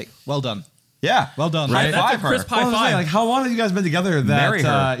gag, it's like, well done. Yeah. Well done. High That's a five her. crisp high Well, I was five. saying, like, how long have you guys been together Marry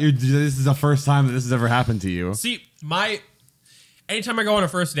that her. this is the first time that this has ever happened to you? See, anytime I go on a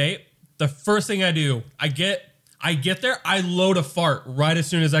first date, the first thing I do, I get there, I load a fart right as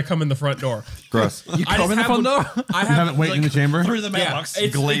soon as I come in the front door. Gross. You I come in the just front door? I You haven't waited in the chamber? Through the Yeah, mailbox.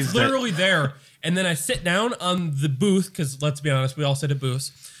 it's Glazed it. literally there. And then I sit down on the booth, because let's be honest, we all sit at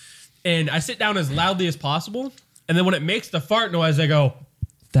booths. And I sit down as loudly as possible. And then when it makes the fart noise, I go,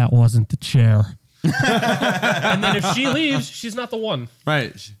 that wasn't the chair. And then if she leaves, she's not the one.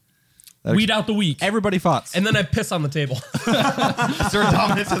 Right. Weed out the weak. Everybody farts. And then I piss on the table. Sir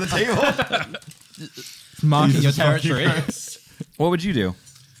dominant to the table. Marking your territory. What would you do?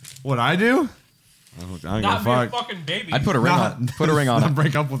 What I do? I don't give a Not be a fuck. fucking baby. I'd put a ring on. Put a ring on Not him.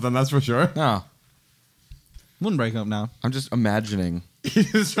 break up with them, that's for sure. No, Wouldn't break up now. I'm just imagining. You're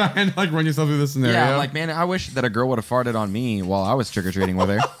just trying to like run yourself through this scenario. Yeah, I'm like, man, I wish that a girl would have farted on me while I was trick or treating with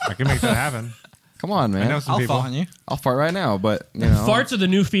her. I can make that happen. Come on, I man. know some I'll people. fart on you. I'll fart right now, but you know, Farts are the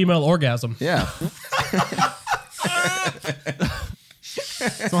new female orgasm. Yeah.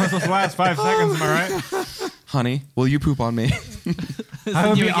 It's only supposed to last 5 seconds, am I right? Honey, will you poop on me? I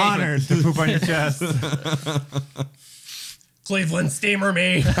would new be engagement. honored to poop on your chest. Cleveland steamer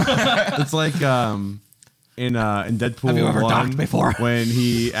me. It's like in Deadpool Have you ever 1 docked before? when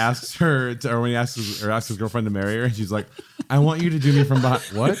he asks her to, or when he asks his girlfriend to marry her, and she's like, "I want you to do me from behind."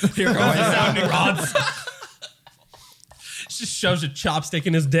 What? Here goes the sounding rods. Just shoves a chopstick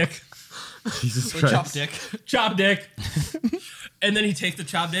in his dick. Jesus Christ! Chopstick. Chop dick. And then he takes the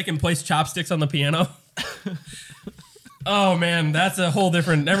chop dick and plays chopsticks on the piano. Oh man, that's a whole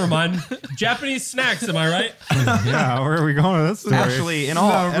different. Never mind. Japanese snacks, am I right? Yeah, where are we going with this story? Actually, in No,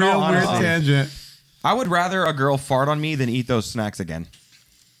 all real weird honesty, tangent. I would rather a girl fart on me than eat those snacks again.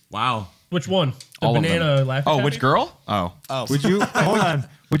 Wow. Which one? The All of banana them. Laffy Oh, Taffy? which girl? Oh, Would you hold on?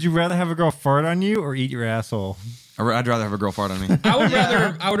 Would you rather have a girl fart on you or eat your asshole? I'd rather have a girl fart on me. I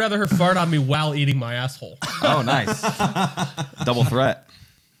would rather her fart on me while eating my asshole. Oh, nice. Double threat.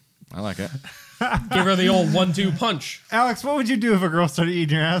 I like it. Give her the old 1-2 punch. Alex, what would you do if a girl started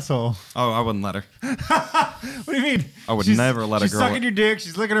eating your asshole? Oh, I wouldn't let her. What do you mean? I would never let a she's girl- sucking your dick.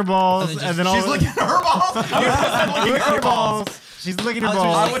 She's licking her balls, and then all She's licking her balls. licking her balls. She's licking her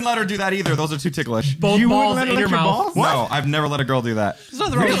balls. I wouldn't let her do that either. Those are too ticklish. Both You wouldn't balls let her in your lick your mouth. balls? No, I've never let a girl do that. There's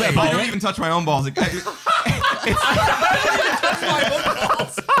nothing wrong with that. I don't even touch my own balls.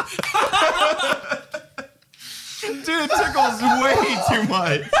 Dude, it tickles way too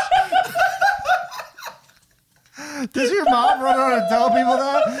much. Does your mom run around and tell people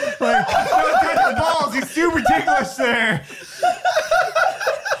that? Like, don't touch the balls. He's super ticklish there.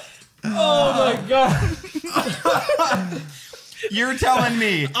 Oh my god. You're telling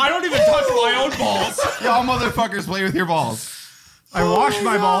me I don't even touch my own balls. y'all motherfuckers play with your balls. I wash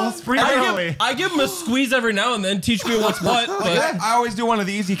my balls frequently. I give them a squeeze every now and then, teach me what's what. But I always do one of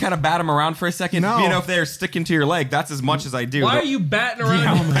these. You kind of bat them around for a second. No. You know, if they're sticking to your leg, that's as much as I do. why are you batting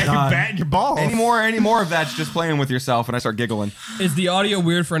around? Are you batting your balls? Any more of that's just playing with yourself, and I start giggling. Is the audio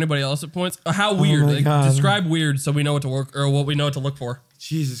weird for anybody else at points? How weird? my Like, God. describe weird so we know what to work or what we know what to look for.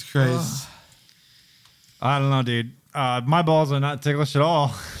 Jesus Christ. I don't know, dude. My balls are not ticklish at all,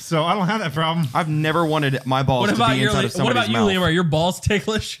 so I don't have that problem. I've never wanted my balls What to about be your? inside of What somebody's about you, mouth. Liam? Are your balls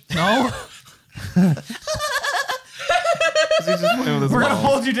ticklish? No. He's just playing with his We're gonna balls.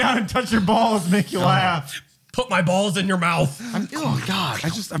 hold you down and touch your balls, make you laugh. Put my balls in your mouth. Oh God!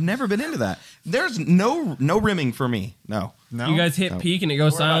 I've never been into that. There's no rimming for me. No. No, You guys hit peak and it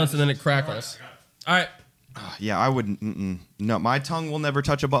goes silence and then it crackles. All right, Yeah, I wouldn't. No, my tongue will never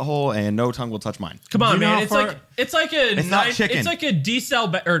touch a butthole, and no tongue will touch mine. come on, You know man. how It's far- like a It's not 9, chicken. It's like a D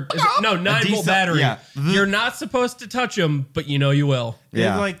cell or is it, no 9 volt D-cell, battery. yeah. You're not supposed to touch them, but you know you will.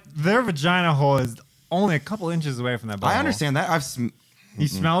 Yeah, It's like their vagina hole is only a couple inches away from that butthole. I understand that. You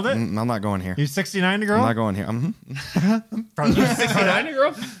smelled it? I'm not going here. You 69 I'm girl? not going here. 69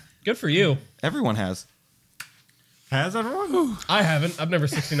 girl. Good for you. Everyone has. Has everyone? I haven't. I've never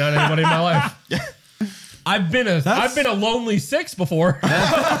 69 anybody in my life. I've been a lonely 6 before.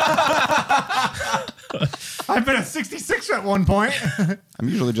 I've been a 66 at one point. I'm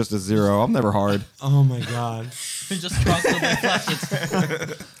usually just a 0. I'm never hard. Oh my god. Just constantly flushes.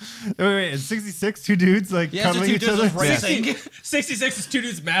 wait, it's 66, two dudes like Yeah, it's cuddling two each dudes other. just racing. 66 is 2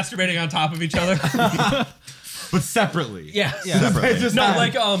 dudes masturbating on top of each other. But separately. Yeah. Separately. Just No, not-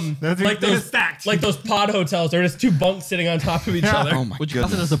 like They're those just stacked. like those pod hotels. They're just 2 bunks sitting on top of each other. Oh my Would you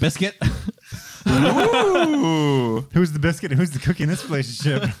class it goodness. as a biscuit? Ooh. Who's the biscuit and who's the cookie in this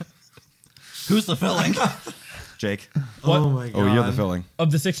relationship? Who's the filling? Jake. What? Oh my god. Oh, you're the filling.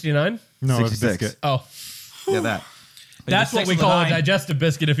 Of the 69? No, it's 66. biscuit. Oh. Yeah, that. That's what we call a digestive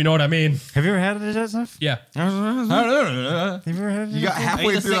biscuit, if you know what I mean. Have you ever had it, stuff? Yeah. Have you ever had it? You got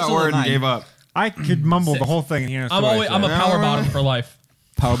halfway Ate the through 6 that or word and 9? gave up. I could mumble the whole thing here. I'm a power bottom for life.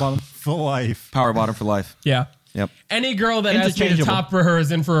 Power bottom. for life. Power bottom for life. Yeah. Yep. Any girl that asks me to Interchangeable. top for her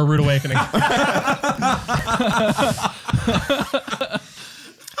is in for a rude awakening.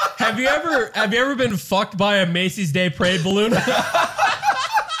 Have you ever been fucked by a Macy's Day Parade balloon?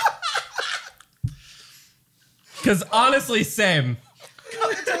 Because honestly, same. Do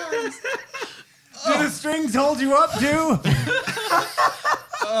the strings hold you up too?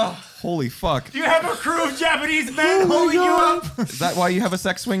 Holy fuck. You have a crew of Japanese men holding you up? Is that why you have a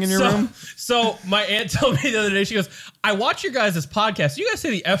sex swing in your room? So my aunt told me the other day, she goes, I watch your guys' podcast. You guys say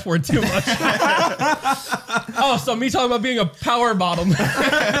the F word too much. Oh, so me talking about being a power bottom.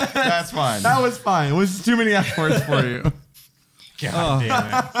 That's fine. That was fine. It was too many F words for you. God damn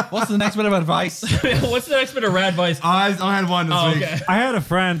it. What's the next bit of advice? What's the next bit of rad advice? I had one this week. Okay. I had a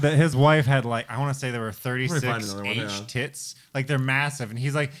friend that his wife had I want to say there were Let me find 36 another one, H yeah. tits. Like they're massive. And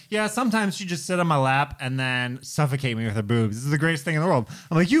he's like, yeah, sometimes she just sit on my lap and then suffocate me with her boobs. This is the greatest thing in the world.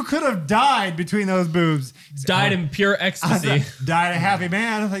 I'm like, you could have died between those boobs. Died in pure ecstasy. Died a happy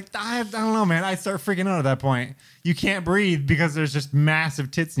man. I'm like, I don't know, man. I start freaking out at that point. You can't breathe because there's just massive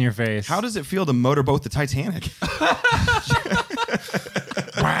tits in your face. How does it feel to motorboat the Titanic?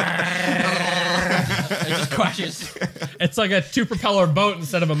 It just crashes. It's like a 2-propeller boat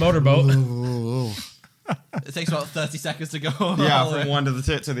instead of a motorboat. It takes about 30 seconds to go. Yeah, all the from way. one to the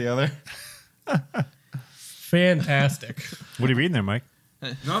tit to the other. Fantastic. What are you reading there, Mike?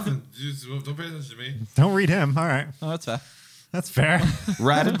 Nothing. Just don't pay attention to me. Don't read him. All right. Oh, that's fair. That's fair.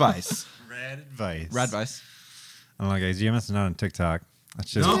 Rad advice. Rad advice. Rad advice. I don't know, guys. You're missing out on TikTok.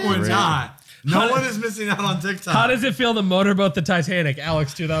 That's just No, we're great. not. No one is missing out on TikTok. How does it feel to motorboat the Titanic,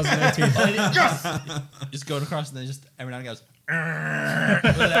 Alex 2019? Just going across and then just every now and goes.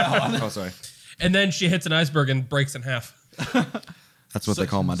 Oh, sorry. And then she hits an iceberg and breaks in half. That's what they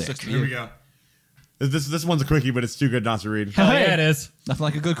call my dick. Sucks to Here we you. go. This one's a quickie, but it's too good not to read. Hell yeah, it is. Nothing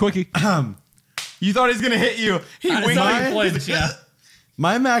like a good quickie. You thought he's gonna hit you. He I winked. saw you flinch, yeah.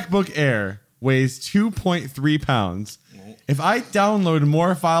 My MacBook Air weighs 2.3 pounds. If I download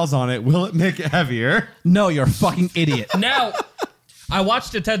more files on it, will it make it heavier? No, you're a fucking idiot. Now, I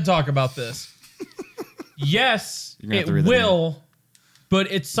watched a TED Talk about this. Yes, You're gonna have it to read that will,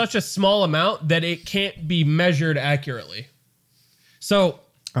 but it's such a small amount that it can't be measured accurately. So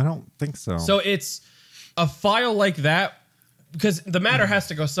I don't think so. So it's a file like that because the matter has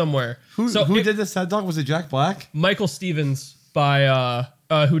to go somewhere. Who so did this TED Talk? Was it Jack Black? Michael Stevens by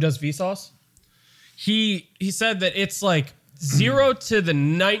who does Vsauce. He said that it's like 0 to the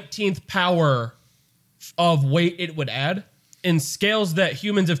 19th power of weight it would add, and scales that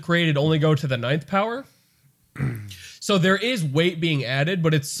humans have created only go to the 9th power. So there is weight being added,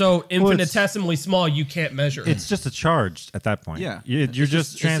 but it's so infinitesimally small you can't measure. it's just a charge at that point. Yeah. You're It's just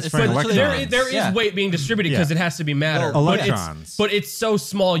just- it's- transferring it's but literally- electrons. there is Yeah. weight being distributed because Yeah. it has to be matter. Well, but electrons. it's so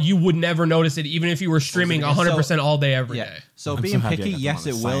small you would never notice it, even if you were streaming So- 100% all day every day. Yeah. So I'm being so happy I picky, got them yes, on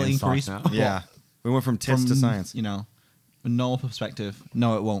it a will science talk increase. now. Yeah. We went from tits to science. You know, a normal perspective.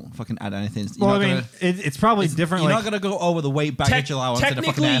 No, it won't fucking add anything. You're Well, I not mean, gonna- it's probably different. You're Like, not gonna go over the weight baggage allowance at the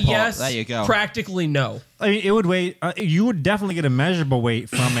fucking Technically, airport. yes. There you go. Practically, no. I mean, it would weigh. You would definitely get a measurable weight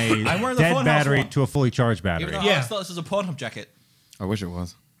from a I'm wearing the dead Funhouse battery one. to a fully charged battery. Even though Yeah. I thought this was a Pornhub jacket. I wish it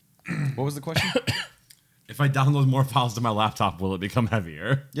was. What was the question? If I download more files to my laptop, will it become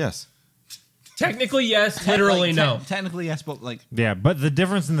heavier? Yes. Technically, yes. Literally, Like, no. Technically, yes, but like Yeah, but the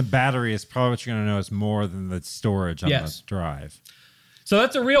difference in the battery is probably what you're going to notice more than the storage on Yes. the drive. So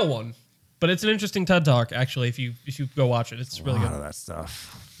that's a real one. But it's an interesting TED Talk, actually, if you go watch it. It's really A lot good. of that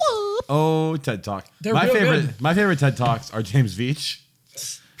stuff. Oh, TED Talk. They're my real favorite. good. My favorite TED Talks are James Veitch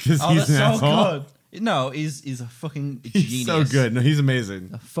because oh, he's that's an so asshole. good. No, he's a fucking genius. He's so good. No, he's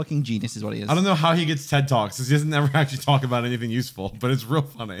amazing. A fucking genius is what he is. I don't know how he gets TED Talks because he doesn't ever actually talk about anything useful, but it's real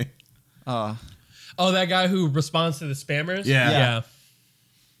funny. Oh, that guy who responds to the spammers? Yeah. Yeah.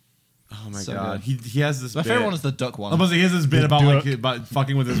 Oh my So god, good. he has this. My bit. favorite one is the duck one. I was like, he has this bit about duck. about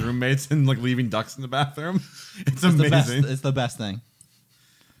fucking with his roommates and like leaving ducks in the bathroom. It's It's the best. amazing. It's the best thing.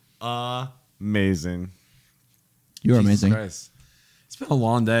 Amazing. You're Jesus amazing. Christ. It's been a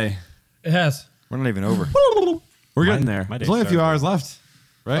long day. It has. We're not even over. We're getting there. my day There's only a few started. hours left,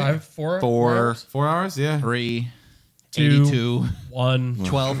 right? 4 4. 4 hours? Yeah. 3, 2, 82, 1,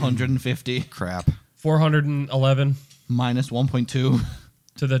 1250, Crap. 411 minus 1.2.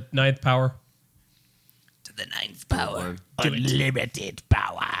 to the 9th power. To the 9th power. Unlimited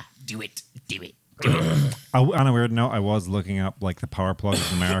power. Do it. Do it. Do it. On a weird note, I was looking up like the power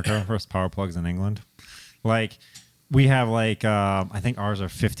plugs in America versus power plugs in England. Like We have like I think ours are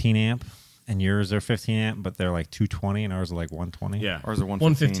 15 amp and yours are 15 amp, but they're like 220 and ours are like 120. Yeah. Ours are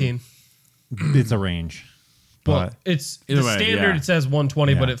 115. 115. It's a range. Well, But it's Either the way, standard. yeah. It says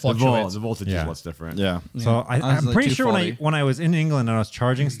 120, but Yeah. it fluctuates. The voltage Yeah. is what's different. Yeah. so Ours is I'm like pretty sure 240. when I was in England and I was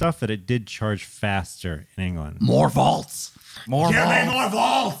charging stuff that it did charge faster in England, More volts. More Give me volts. more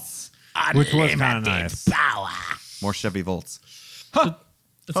volts. which was kind of nice. Power. More Chevy volts. That's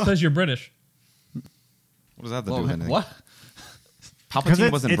because you're British. What does that have to Whoa, do with anything? what?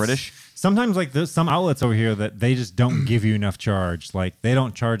 Palpatine wasn't British. Sometimes like there's some outlets over here that they just don't give you enough charge. Like they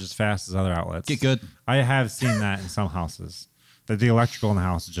don't charge as fast as other outlets. Get good. I have seen that in some houses. That the electrical in the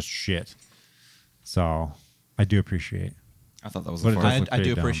house is just shit. So I do appreciate. I thought that was But a it fart. does I look do pretty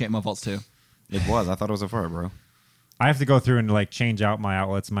dumb. appreciate my volts too. It was. I thought it was a fart, bro. I have to go through and like change out my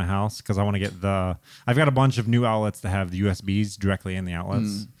outlets in my house because I want to get the. I've got a bunch of new outlets that have the USBs directly in the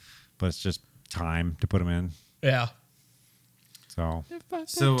outlets, but it's just time to put them in. Yeah. So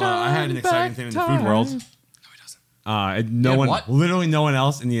So I had an exciting thing in the food world. No, he doesn't. No Yeah, one, what? literally no one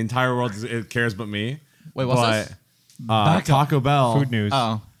else in the entire world cares but me. Wait, what's but, this? Taco Bell. food news.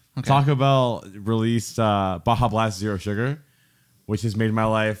 Oh, okay. Taco Bell released Baja Blast Zero Sugar, which has made my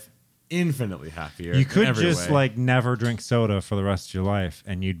life infinitely happier. You in could every just way. like never drink soda for the rest of your life,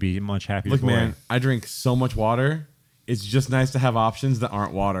 and you'd be much happier. Look, boy. man, I drink so much water. It's just nice to have options that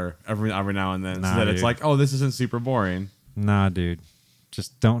aren't water every now and then, Nah, so that it's dude. like, oh, this isn't super boring. Nah, dude,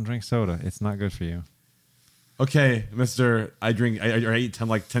 just don't drink soda. It's not good for you. Okay, Mister, I eat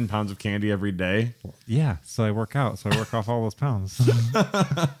 10 pounds of candy every day. Yeah, so I work out, so I work off all those pounds.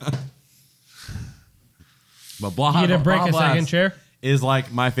 But Baja, You didn't break Baja a second Blast chair? is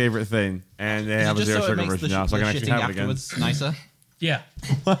like my favorite thing, and they Is it have a just zero so it sugar makes version the now, so I can the actually shitting have it again. afterwards nicer? Yeah.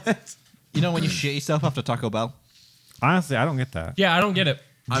 What? You know when you shit yourself after Taco Bell? Honestly, I don't get that. Yeah, I don't get it.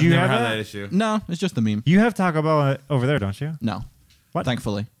 I've you never have had that? that issue. No, it's just a meme. You have Taco Bell over there, don't you? No. What?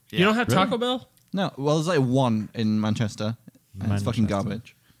 Thankfully. You don't have Taco Bell? No. Well, there's like one in Manchester. And it's fucking Manchester.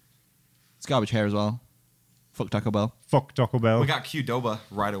 garbage. It's garbage here as well. Fuck Taco Bell. Fuck Taco Bell. We got Qdoba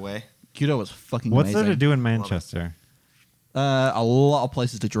right away. Qdo was fucking What's amazing. there to do in Manchester? A lot of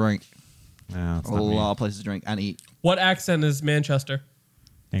places to drink. No, it's A not me. lot of places to drink and eat. What accent is Manchester?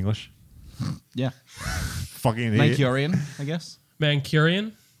 English. Yeah. Fucking idiot. Mancurian, I guess.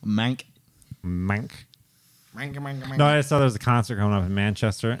 Mancurian? Mank. Mank. No, I saw there was a concert coming up in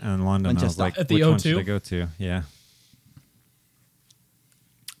Manchester and in London. I was Manchester. like, At the which one O2? should I go to? Yeah.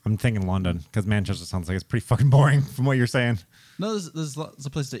 I'm thinking London because Manchester sounds like it's pretty fucking boring from what you're saying. No, there's lots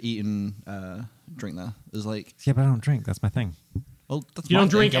of places to eat and drink there. There's like, Yeah, but I don't drink. That's my thing. well, that's You my don't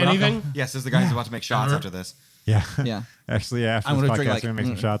thing. drink Give it up. anything? Yes, this is the guy who's about to make shots after this. Yeah. Yeah. Actually, yeah, after I'm this gonna podcast, drink like we're going to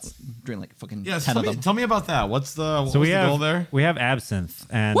make some shots. Drink like fucking Yeah, 10 of them. tell me about that. What's the So we the have goal there? we have absinthe,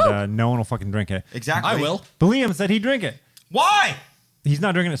 and no one will fucking drink it. Exactly. I will. But Liam said he'd drink it. Why? He's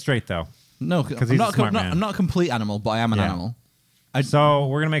not drinking it straight though. No, 'Cause I'm he's a not, smart man. I'm not a complete animal, but I am an Yeah. animal. So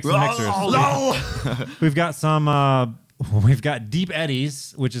we're gonna make some mixers. We've got some. We've got Deep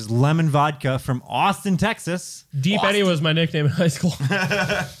Eddies, which is lemon vodka from Austin, Texas. Deep Eddie was my nickname in high school.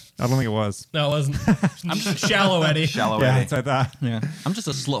 I don't think it was. No, it wasn't. I'm Shallow Eddie. Shallow Yeah, Eddie. that's what I thought. Yeah. I'm just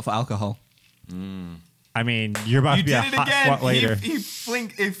a slut for alcohol. I mean, you're about You to be a did it hot again. slut later.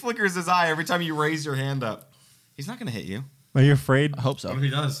 He flickers his eye every time you raise your hand up. He's not going to hit you. Are you afraid? I hope so. he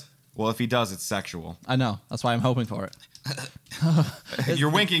does? Well, if he does, it's sexual. I know. That's why I'm hoping for it. You're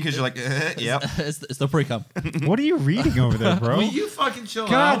winking because you're like, yep. It's the pre-cum. What are you reading over there, bro? Will you fucking chill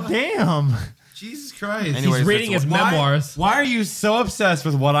God out? damn! Jesus Christ. Anyways, He's reading his memoirs. Why are you so obsessed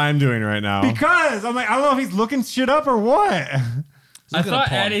with what I'm doing right now? Because I'm like, I don't know if he's looking shit up or what. I Looking thought at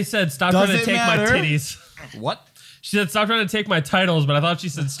porn. Eddie said, stop Does trying to it take matter? my titties. What? She said, stop trying to take my titles, but I thought she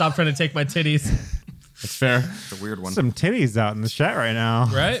said, stop trying to take my titties. That's fair. It's a weird one. Some titties out in the chat right now.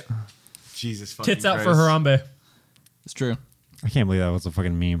 Right? Jesus fucking Tits out Christ. for Harambe. It's true. I can't believe that was a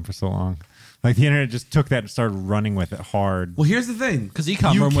fucking meme for so long. Like the internet just took that and started running with it hard. Well, here's the thing. 'Cause he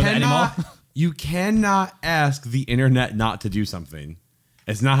can't run with it anymore. You cannot ask the internet not to do something.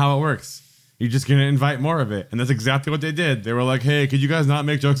 It's not how it works. You're just going to invite more of it. And that's exactly what they did. They were like, hey, could you guys not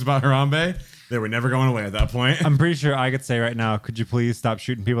make jokes about Harambe? They were never going away at that point. I'm pretty sure I could say right now, could you please stop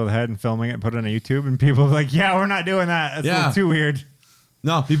shooting people in the head and filming it and put it on YouTube? And people are like, yeah, we're not doing that. That's a Yeah. little too weird.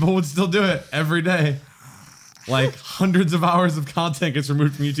 No, people would still do it every day. Like hundreds of hours of content gets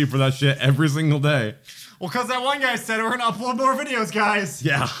removed from YouTube for that shit every single day. Well, because that one guy said we're going to upload more videos, guys.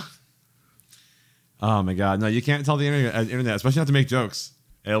 Yeah. Oh my god. No, you can't tell the internet, especially not to make jokes.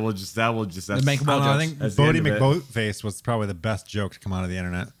 It will just that's make more I jokes. think That's the Bodie end of it. McBoatface was probably the best joke to come out of the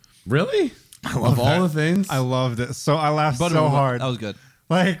internet. Really? I love all the things. I loved it. So I laughed But so hard. That was good.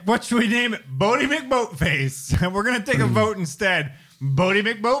 Like, what should we name it? Bodie McBoatface. And we're going to take a vote instead. Bodie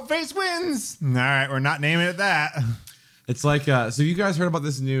McBoatface wins. All right, we're not naming it that. It's like, so you guys heard about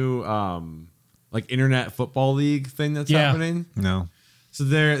this new, like internet football league thing that's happening? No. So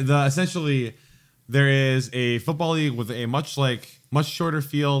essentially there is a football league with a much shorter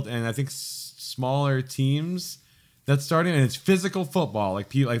field and I think smaller teams that's starting, and it's physical football.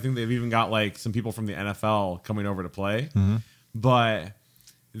 Like I think they've even got like some people from the NFL coming over to play, but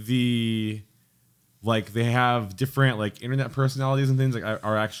they have different like internet personalities and things like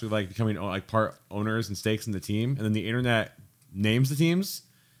are actually like becoming like part owners and stakes in the team, and then the internet names the teams,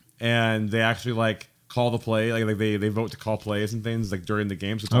 and they actually like call the play, like they vote to call plays and things like during the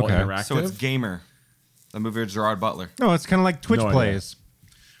game, so it's all interactive. So it's Gamer, the movie with Gerard Butler. No, it's kind of like Twitch No idea. plays.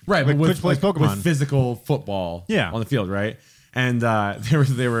 Right, Like but Twitch plays Pokemon. with physical football on the field, right? And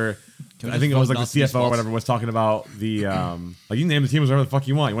they were I think it was like the CFO or whatever was talking about the like you name the team whatever the fuck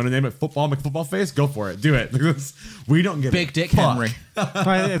you want. You want to name it football McFootball Face? Go for it. Do it. We don't give Big a Dick fuck. Henry.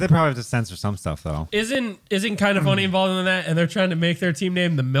 They probably have to censor some stuff, though. Isn't kind of funny involved in that? And they're trying to make their team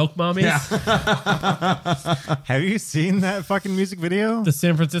name the Milk Mommies. Have you seen that fucking music video? The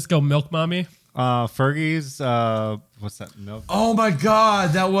San Francisco Milk Mommy. Fergie's, what's that? Milk? Oh my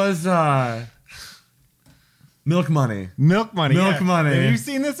god, that was Milk Money. Milk Money. Milk Money. Have you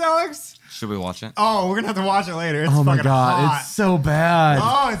seen this, Alex? Should we watch it? Oh, we're going to have to watch it later. It's Oh my fucking god, hot. it's so bad.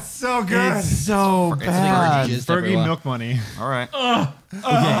 Oh, it's so good. It's so It's bad. just Fergie everywhere. Milk Money. All right. Okay,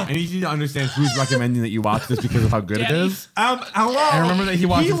 I need you to understand who's recommending that you watch this because of how good it Daddy. is. Hello. I remember that he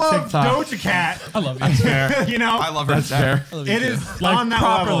watches loves TikTok. Doja Cat. I love you. You know, I love her. That's to death. fair. it is Like on that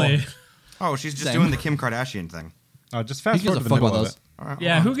properly. level. Oh, she's just Same. doing the Kim Kardashian thing. Oh, just fast Who gives forward a to the fuck middle about of those? it. All right,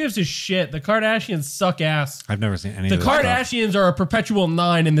 Yeah, who gives a shit? The Kardashians suck ass. I've never seen any The of this stuff. Kardashians are a perpetual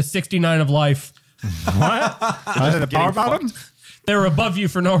 9 in the 69 of life. What? The power bottom? They're above you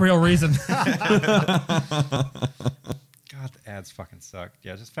for no real reason. God, the ads fucking suck.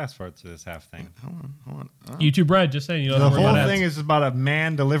 Yeah, just fast forward to this half thing. hold on. YouTube Red, just saying. You don't The have to worry whole about thing ads. is about a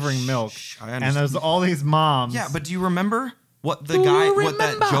man delivering milk, I and understand. there's all these moms. Yeah, but do you remember what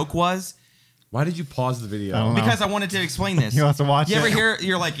that joke was? Why did you pause the video? I don't know. Because I wanted to explain this. You want to watch You ever it? hear?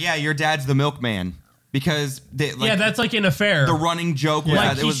 You're like, yeah, your dad's the milkman because they, like, Yeah, that's like an affair. the running joke. Was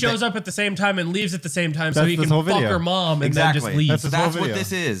Like that it he was shows up at the same time and leaves at the same time so That's he this can whole fuck video. her mom and Exactly. then just leave. That's his whole That's what video.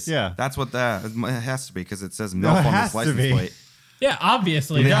 this is. Yeah. that's what that it has to be because it says No, milk it on has this to license be. plate. Yeah,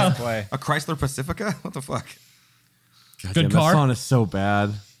 obviously. Yeah. Duh. Play. A Chrysler Pacifica? What the fuck? God Good damn, car. That song is so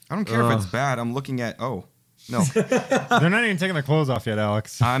bad. I don't care if it's bad. I'm looking at. Oh no, They're not even taking their clothes off yet,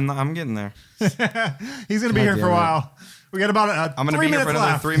 Alex. I'm getting there. He's gonna be here for a damn it. while. We got about I'm gonna 3 be here minutes for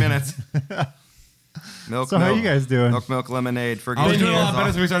another left. 3 minutes. Milk. So how milk. you guys doing? Milk, lemonade. Fergie. I was doing a here. lot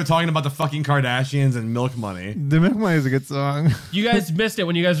better, so we started talking about the fucking Kardashians and Milk Money. The Milk Money is a good song. You guys missed it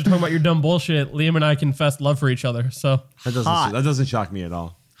when you guys were talking about your dumb bullshit. Liam and I confessed love for each other. So Hot. That doesn't shock me at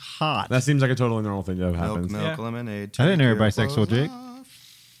all. Hot. That seems like a totally normal thing to have Milk, happened. milk, Yeah. lemonade. I didn't know Take you're your bisexual, clothes Jake. off.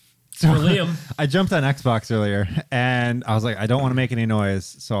 for Liam, I jumped on Xbox earlier, and I was like, I don't want to make any noise,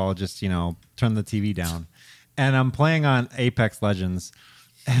 so I'll just, turn the TV down. And I'm playing on Apex Legends,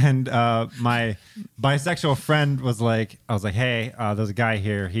 and my bisexual friend was like, I was like, hey, there's a guy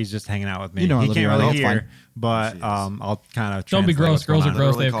here. He's just hanging out with me. You know I he love can't you, really Alex. hear, Fine. but Jesus. I'll kind of don't be gross. Girls are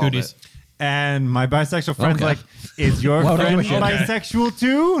gross. They have Literally called cooties. And my bisexual friend's Okay. like, is your Well, friend don't give a shit. bisexual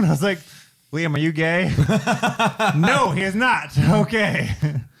too? And I was like, Liam, are you gay? No, he is not. Okay.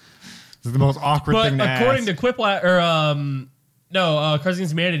 This is the most awkward But thing to according ask. to Quiplash, or Cards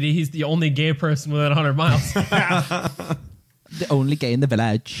Against Humanity, he's the only gay person within 100 miles. The only gay in the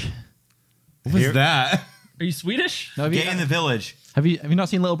village. What was that? Are you Swedish? No, Gay in the village. have you not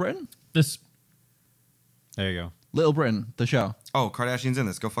seen Little Britain? This There you go. Little Britain, the show. Oh, Kardashian's in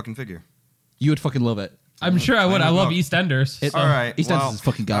this. Go fucking figure. You would fucking love it. I'm sure I would. I love Look. EastEnders. It- so- All right. EastEnders is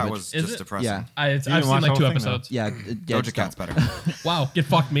fucking garbage. That was Is just it? depressing. Yeah. I've didn't seen watch like the 2 whole thing, though. episodes. Yeah, Doja just Cat's don't. better. Wow, get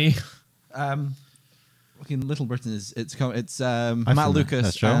fucked me. Fucking Little Britain is it's Matt seen that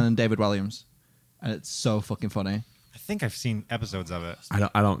Lucas show. and David Williams, and it's so fucking funny. I think I've seen episodes of it.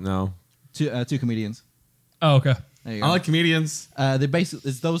 I don't know. Two comedians. Oh, okay. There you go. I like comedians. they basically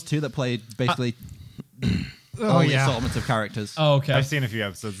it's those two that played basically all the assortments of characters. Oh, okay. I've seen a few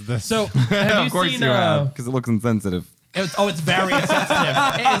episodes of this. So have you Of course seen? you have, because it looks insensitive. It's very insensitive.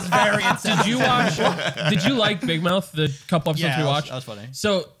 It is very insensitive. Did you watch? Did you like Big Mouth? The couple episodes we watched. That was funny.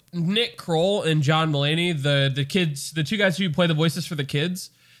 So Nick Kroll and John Mulaney, the kids, the two guys who play the voices for the kids,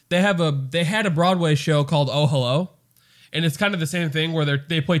 they had a Broadway show called Oh Hello, and it's kind of the same thing where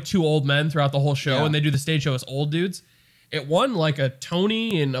they play two old men throughout the whole show, Yeah. and they do the stage show as old dudes. It won like a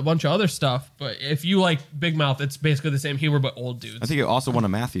Tony and a bunch of other stuff. But if you like Big Mouth, it's basically the same humor but old dudes. I think it also won a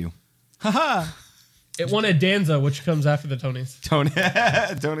Matthew. It won a Danza, which comes after the Tonys. Tony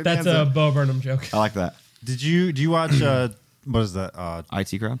That's Danza. a Bo Burnham joke. I like that. Do you watch what is that?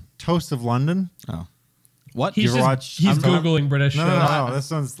 IT crowd. Toast of London? Oh, What? He's ever just watch- he's I'm not- googling British No, shows. no. This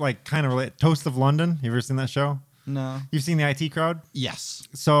one's like kind of related. Toast of London. You ever seen that show? No. You've seen the IT crowd? Yes.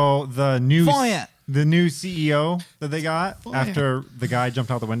 So the new Fire. the new CEO that they got after the guy jumped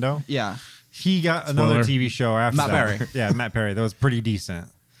out the window, Yeah. he got another Spoiler. TV show after Matt that. Berry. Yeah, Matt Perry. That was pretty decent.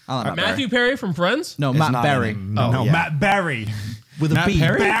 I like Matt Matthew Berry. Perry from Friends? No, It's Matt not Berry. in No, yeah. Matt Berry. With a Matt B.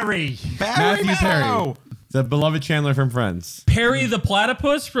 Perry? Barry. Matthew Perry, the beloved Chandler from Friends. Perry the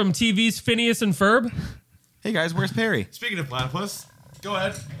Platypus from TV's Phineas and Ferb? Hey guys, where's Perry? Speaking of platypus, go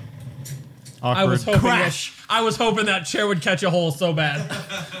ahead. I was hoping Crash. I was hoping that chair would catch a hole so bad.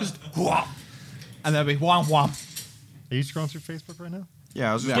 And there'll be wham wham. Are you scrolling through Facebook right now?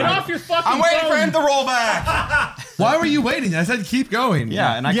 Yeah, I was just Get off your fucking I'm waiting phone. for him to roll back. Why were you waiting? I said keep going.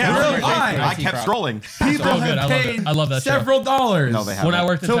 Yeah, and I Yeah, kept, really? Why? I kept scrolling. People So good. have I love it. paid I love that show. several dollars. No, they haven't. When I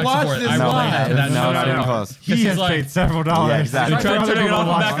worked in To tech watch support, this I No, related they to that. haven't. No, not even show. close. Because He he's has like, paid several dollars. Yeah, exactly. we tried turning it off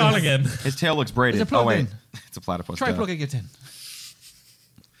and back on again. His tail looks braided. Is it plugged oh wait, in? it's a platypus. Try duh. plugging it in.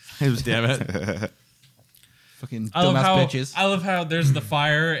 Damn it. Fucking I love dumbass bitches. how there's the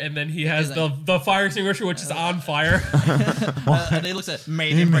fire and then he has the fire extinguisher which is on fire. And he looks at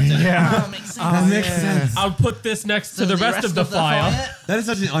made in Britain. Yeah. Makes sense. That makes sense. I'll put this next to the rest of the file. That is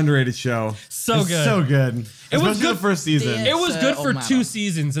such an underrated show. So It's good. So good. It was Especially good- the first season. It was good Oh, for man. 2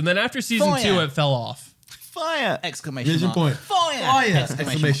 seasons and then after season Fire. 2 it fell off. Fire! Exclamation Exclamation mark. point. Fire!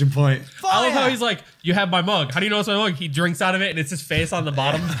 Exclamation point. Fire! I love how he's like, you have my mug. How do you know it's my mug? He drinks out of it and it's his face on the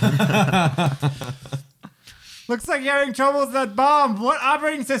bottom. Looks like you're having trouble with that bomb. What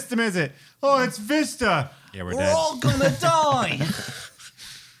operating system is it? Oh, it's Vista. Yeah, we're We're dead. all gonna die.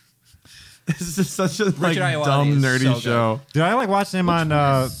 This is such a like Ayoade dumb is nerdy so good. show. Did I like watching him on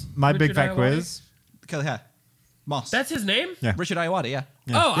My Big Richard Fat Ayoade? Quiz? Curly hair. Moss. That's his name? Yeah. Richard Ayoade, yeah.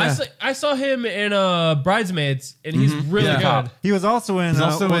 Oh, Yeah. I saw him in Bridesmaids and he's really Yeah. good. He was also in,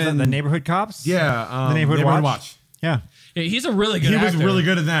 also what was in- it, The Neighborhood Cops? Yeah, The Neighborhood Watch. Yeah. Yeah, he's a really good He was actor. really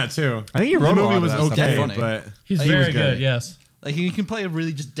good at that too. I think he The wrote a movie lot of was that stuff. okay, Funny. but He's he very was good, yes. Like he can play a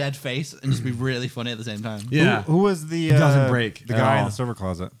really just dead face and just be really funny at the same time. yeah. Who was the doesn't break the at guy in all. the server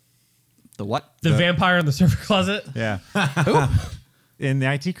closet? The what? The vampire in the server closet. Yeah. In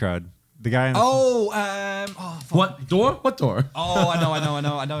the IT crowd. The guy in the Fuck. What door? What door? Oh,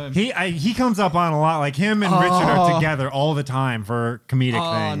 I know him. he comes up on a lot. Like him and Richard are together all the time for comedic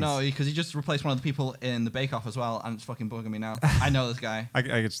Oh things. no, because he just replaced one of the people in the Bake Off as well, and it's fucking bugging me now. I know this guy. I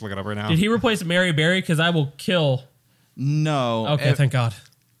can just look it up right now. Did he replace Mary Berry? Because I will kill. No. Okay, thank God.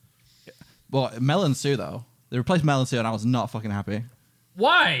 Well, Mel and Sue though. They replaced Mel and Sue, and I was not fucking happy.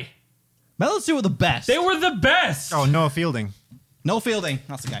 Why? Mel and Sue were the best. They were the best. Oh, Noah Fielding. No Fielding.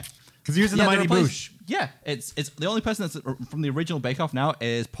 That's the guy. Because he was in Yeah, the they Mighty replaced- Boosh. Yeah, it's the only person that's from the original Bake Off now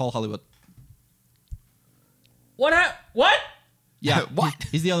is Paul Hollywood. What? Yeah, What?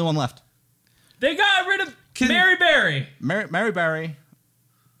 He's the only one left. They got rid of Mary Berry. Mary Berry.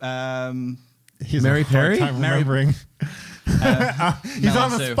 He's Mary a hard Perry? time Mary- remembering. He's Mel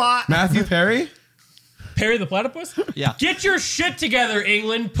on and the Sue. spot. Matthew Perry? Perry the Platypus? Yeah. Get your shit together,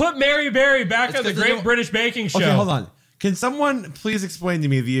 England. Put Mary Berry back It's on the 'cause they Great don't- British Baking Show. Okay, hold on. Can someone please explain to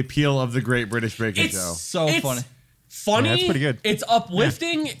me the appeal of the Great British Baking It's Show? So it's funny. Funny. Yeah, that's pretty good. It's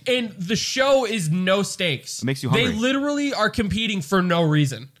uplifting, and the show is no stakes. It makes you They hungry. literally are competing for no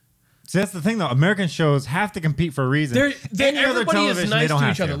reason. See, that's the thing, though. American shows have to compete for a reason. Any other Everybody is television, they nice don't to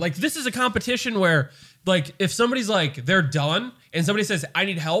have each other. Like, this is a competition where, like, if somebody's like, they're done, and somebody says, I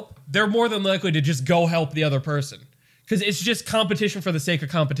need help, they're more than likely to just go help the other person. Because it's just competition for the sake of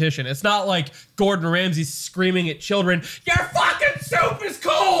competition. It's not like Gordon Ramsay screaming at children, your fucking soup is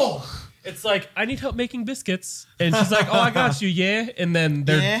cold! It's like, I need help making biscuits. And she's like, oh, I got you, yeah? And then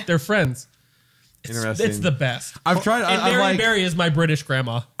they're friends. Interesting. It's the best. I've tried. And I've Mary like. Berry is my British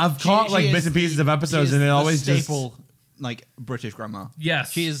grandma. I've caught She like is bits and pieces of she episodes, is and it the always just. staple, like British grandma.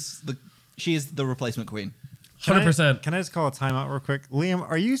 Yes. She is the replacement queen. 100%. Can I just call a timeout real quick? Liam,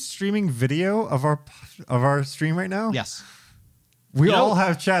 are you streaming video of our stream right now? Yes. We You know, all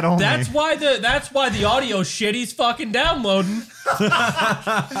have chat only. That's why the audio shit he's fucking downloading.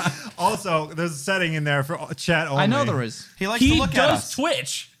 Also, there's a setting in there for chat only. I know there is. He likes to He look at does us.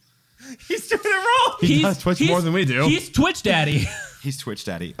 Twitch. He's doing it wrong. He does Twitch more than we do. He's Twitch daddy. He's Twitch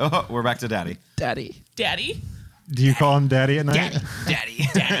Daddy. Oh, we're back to Daddy. Daddy. Daddy? Do you call him daddy at night? Daddy,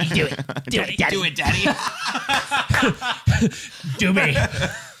 do it. Do it, Daddy. Do it, Daddy. Do me.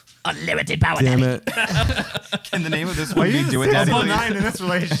 Unlimited power, Damn daddy. it. And the name of this one be Do It Daddy. Double Please? 9 in this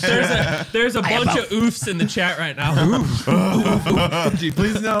relationship. There's a bunch of oofs in the chat right now. Gee,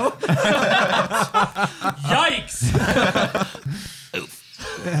 please no. Yikes!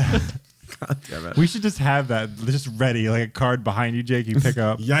 Damn it. We should just have that just ready, like a card behind you, Jake. You pick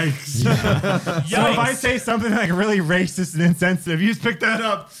up. Yikes. So if I Yikes! say something like really racist and insensitive, you just pick that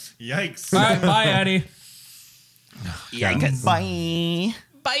up. Yikes. All right, bye, Eddie. Yikes. Bye.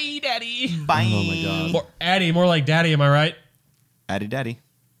 Bye, Daddy. Bye. Oh my God. More, Addy, more like Daddy. Am I right? Addy Daddy.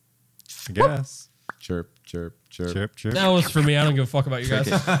 I guess. Chirp, chirp, chirp. Chirp, chirp. That was for me. I don't give a fuck about you guys.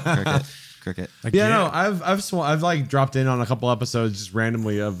 Cricket. Cricket. Yeah, no, I've like dropped in on a couple episodes just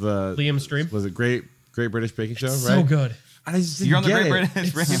randomly of the Liam's stream. Was it Great British Baking Show? It's right? so good. I just didn't You're on the get Great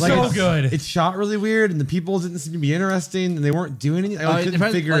it. British It's Radio. so it's- good. It's shot really weird, and the people didn't seem to be interesting, and they weren't doing anything. I it couldn't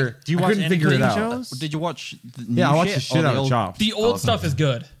depends, figure. like, Do you I watch couldn't any figure it cooking out. shows? Did you watch the new Yeah, I watched shit the shit or out of old- Chopped. The old stuff is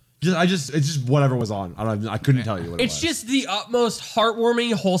good. It's just whatever was on. I couldn't tell you what it was. It's just the utmost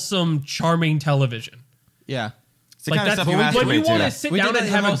heartwarming, wholesome, charming television. Yeah. It's the kind of stuff you when you masturbate want to to. sit We down did and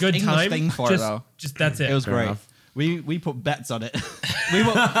the have a most good English time, thing for it, though. just that's it. It was Fair great. enough. We put bets on it. we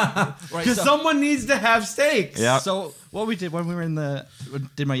were, right, Because so, someone needs to have steaks. Yeah. so what we did when we were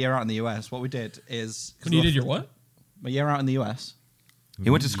did my year out in the US, what we did is When you did your what? my year out in the US. He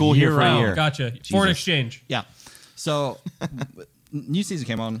went to school here for a Oh, year. gotcha. Foreign exchange. Yeah. So new season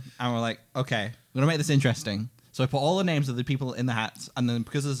came on, and we're like, okay, we're gonna make this interesting. So I put all the names of the people in the hats, and then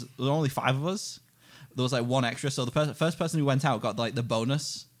because there was only 5 of us, there was like one extra. So the first person who went out got like the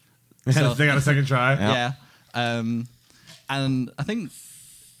bonus. So, They got a second try. yeah. And I think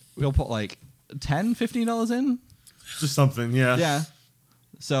we all put like $10-15 in. Just something. Yeah. Yeah.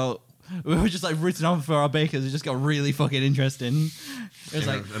 So we were just like rooting on for our bakers. It just got really fucking interesting. It was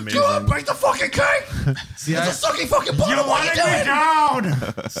like, Amazing. break the fucking cake! See, Sucky fucking bottom, what are you doing?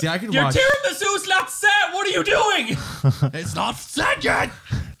 down! See, I could Your watch. tiramisu's not set. What are you doing? It's not set yet!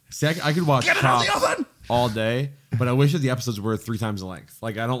 See, I could watch Get it out of the Chopped oven! all day, but I wish that the episodes were 3 times the length.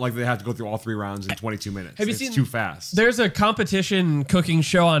 Like, I don't like they have to go through all 3 rounds in 22 minutes. Have you It's seen- too fast. There's a competition cooking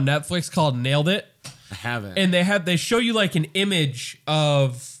show on Netflix called Nailed It, I haven't. and they show you like an image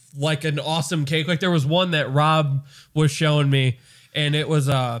of like an awesome cake. Like there was one that Rob was showing me, and it was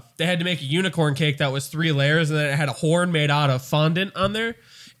they had to make a unicorn cake that was 3 layers, and then it had a horn made out of fondant on there,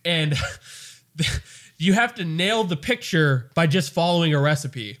 and you have to nail the picture by just following a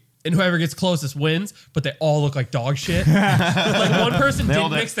recipe. And whoever gets closest wins, but they all look like dog shit. Like one person Nailed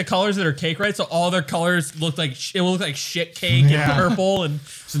didn't it. mix the colors of their cake right, so all their colors looked like it looked like shit cake and purple and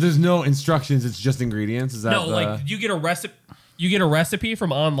So there's no instructions. It's just ingredients. Is that no, the, like you get a recipe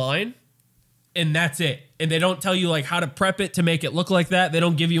from online, and that's it. And they don't tell you like how to prep it to make it look like that. They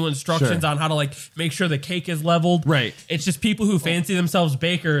don't give you instructions Sure. on how to like make sure the cake is leveled. Right. It's just people who fancy themselves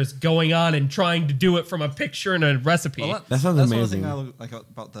bakers going on and trying to do it from a picture and a recipe. Well, That sounds that's amazing. one thing I like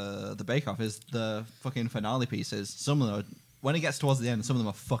about the Bake Off is the fucking finale pieces. Some of them, when it gets towards the end, some of them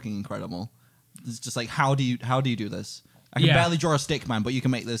are fucking incredible. It's just like, how do you do this? I can Yeah. barely draw a stick, man, but you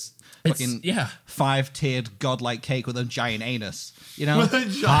can make this It's- fucking yeah. 5-tiered godlike cake with a giant anus. You know? with a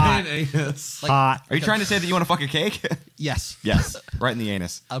giant anus. Hot. Are you trying to say that you want to fuck a cake? Yes. Yes. Right in the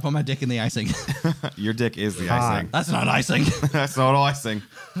anus. I'll put my dick in the icing. Your dick is the Hot. icing. That's not icing. That's not all icing.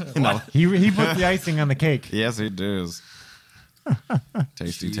 No. He put the icing on the cake. Yes, it does.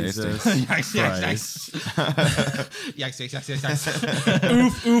 Tasty, Jesus tasty. Yikes, Christ. yikes, yikes, yikes, yikes.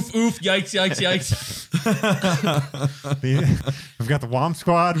 Oof, oof, oof, yikes, yikes, yikes. We've got the Womp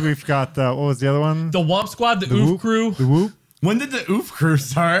Squad. We've got what was the other one? The Womp Squad, the Oof Whoop. Crew, The Whoop. When did the oof crew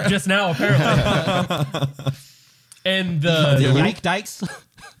start? just now apparently. And The the yike dikes.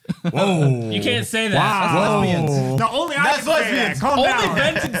 Whoa. you can't say that. Lesbians. No, only I can say that. Calm Only down.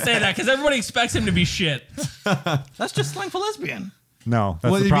 Ben can say that because everybody expects him to be shit. That's just slang for lesbian. No,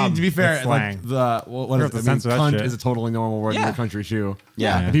 that's Well, the I problem. mean, to be fair, It's slang. like the what You is have to it? I mean, censor that cunt shit. is a totally normal word in Yeah. your country too.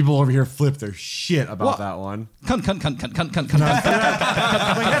 Yeah. And people over here flip their shit about What? that one. Cunt, cunt, cunt, cunt, cunt, cunt, cunt, cunt,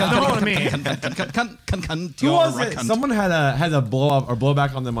 That's no to me. cunt, cunt, cunt, cunt, cunt, cunt, Who you're was a it? cunt. Someone had a blow up or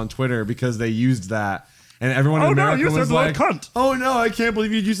blowback on them on Twitter because they used that, and everyone in Oh, no, America you said was the like, word cunt. "Oh no, I can't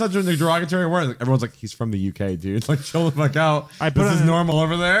believe you used such a derogatory word." Like, everyone's like, "He's from the UK, dude. Like, chill the fuck out. I put This is on- normal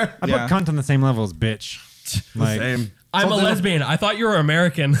over there." I Yeah. put cunt on the same level as bitch. Like, Same. I'm a lesbian. I thought you were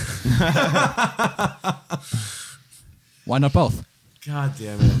American. Why not both? God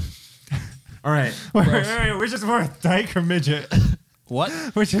damn it. All right. wait, which is more dyke or midget? What?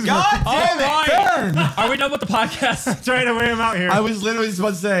 Which is All right. Are we done with the podcast? trying to weigh him out here. I was literally just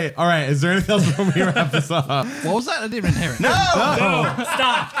about to say, all right, is there anything else before we wrap this up? What was that? I didn't even hear it. No,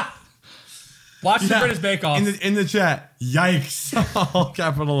 stop. Watch the British Bake Off. In the chat, yikes! All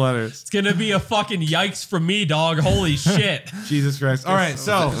capital letters. It's gonna be a fucking yikes from me, dog. Holy shit. Jesus Christ! All right,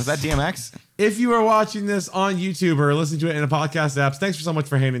 so Was that DMX? if you are watching this on YouTube or listening to it in a podcast apps, thanks so much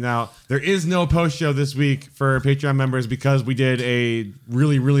for hanging out. There is no post show this week for Patreon members because we did a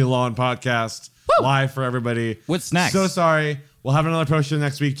really, really long podcast live for everybody. With snacks. So sorry. We'll have another post show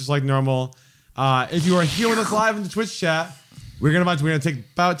next week, just like normal. If you are here with us live in the Twitch chat, we're gonna take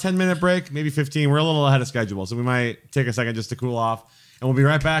about 10-minute break, maybe 15. We're a little ahead of schedule, so we might take a second just to cool off, and we'll be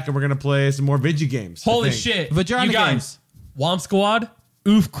right back. And we're gonna play some more Vigi games. I Holy think. shit. Vagina you guys. games. Womp Squad,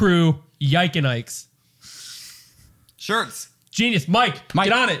 Oof Crew, Yike and Ikes. Shirts. Genius. Mike,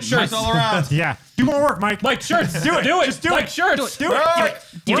 get on it. Shirts. Shirts all around. Yeah. Do more work, Mike. Mike, shirts. Do it. Do it. Just do Mike, shirts. Do it.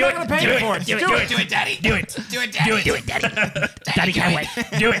 We're not going to pay you for it. Do it, Daddy. Do it. Do it, Daddy. Do it, Daddy. Daddy, can't wait.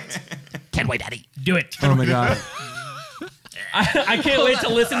 Do it. Can't wait, Daddy. Do it. Oh my god. I can't wait to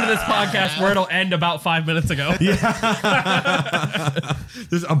listen to this podcast where it'll end about 5 minutes ago.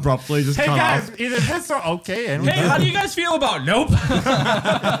 Just abruptly just Hey, cut guys, off. either this or okay. And Hey, how do you guys feel about nope?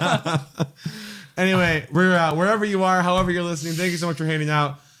 Anyway, we're wherever you are, however you're listening, thank you so much for hanging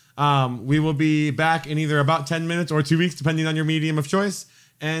out. We will be back in either about 10 minutes or 2 weeks, depending on your medium of choice.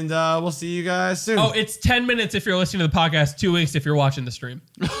 And we'll see you guys soon. Oh, it's 10 minutes if you're listening to the podcast, 2 weeks if you're watching the stream.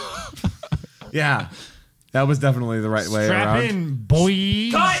 Yeah. That was definitely the right way strap around. in,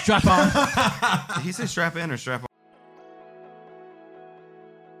 boy. Strap on. Did he say strap in or strap on?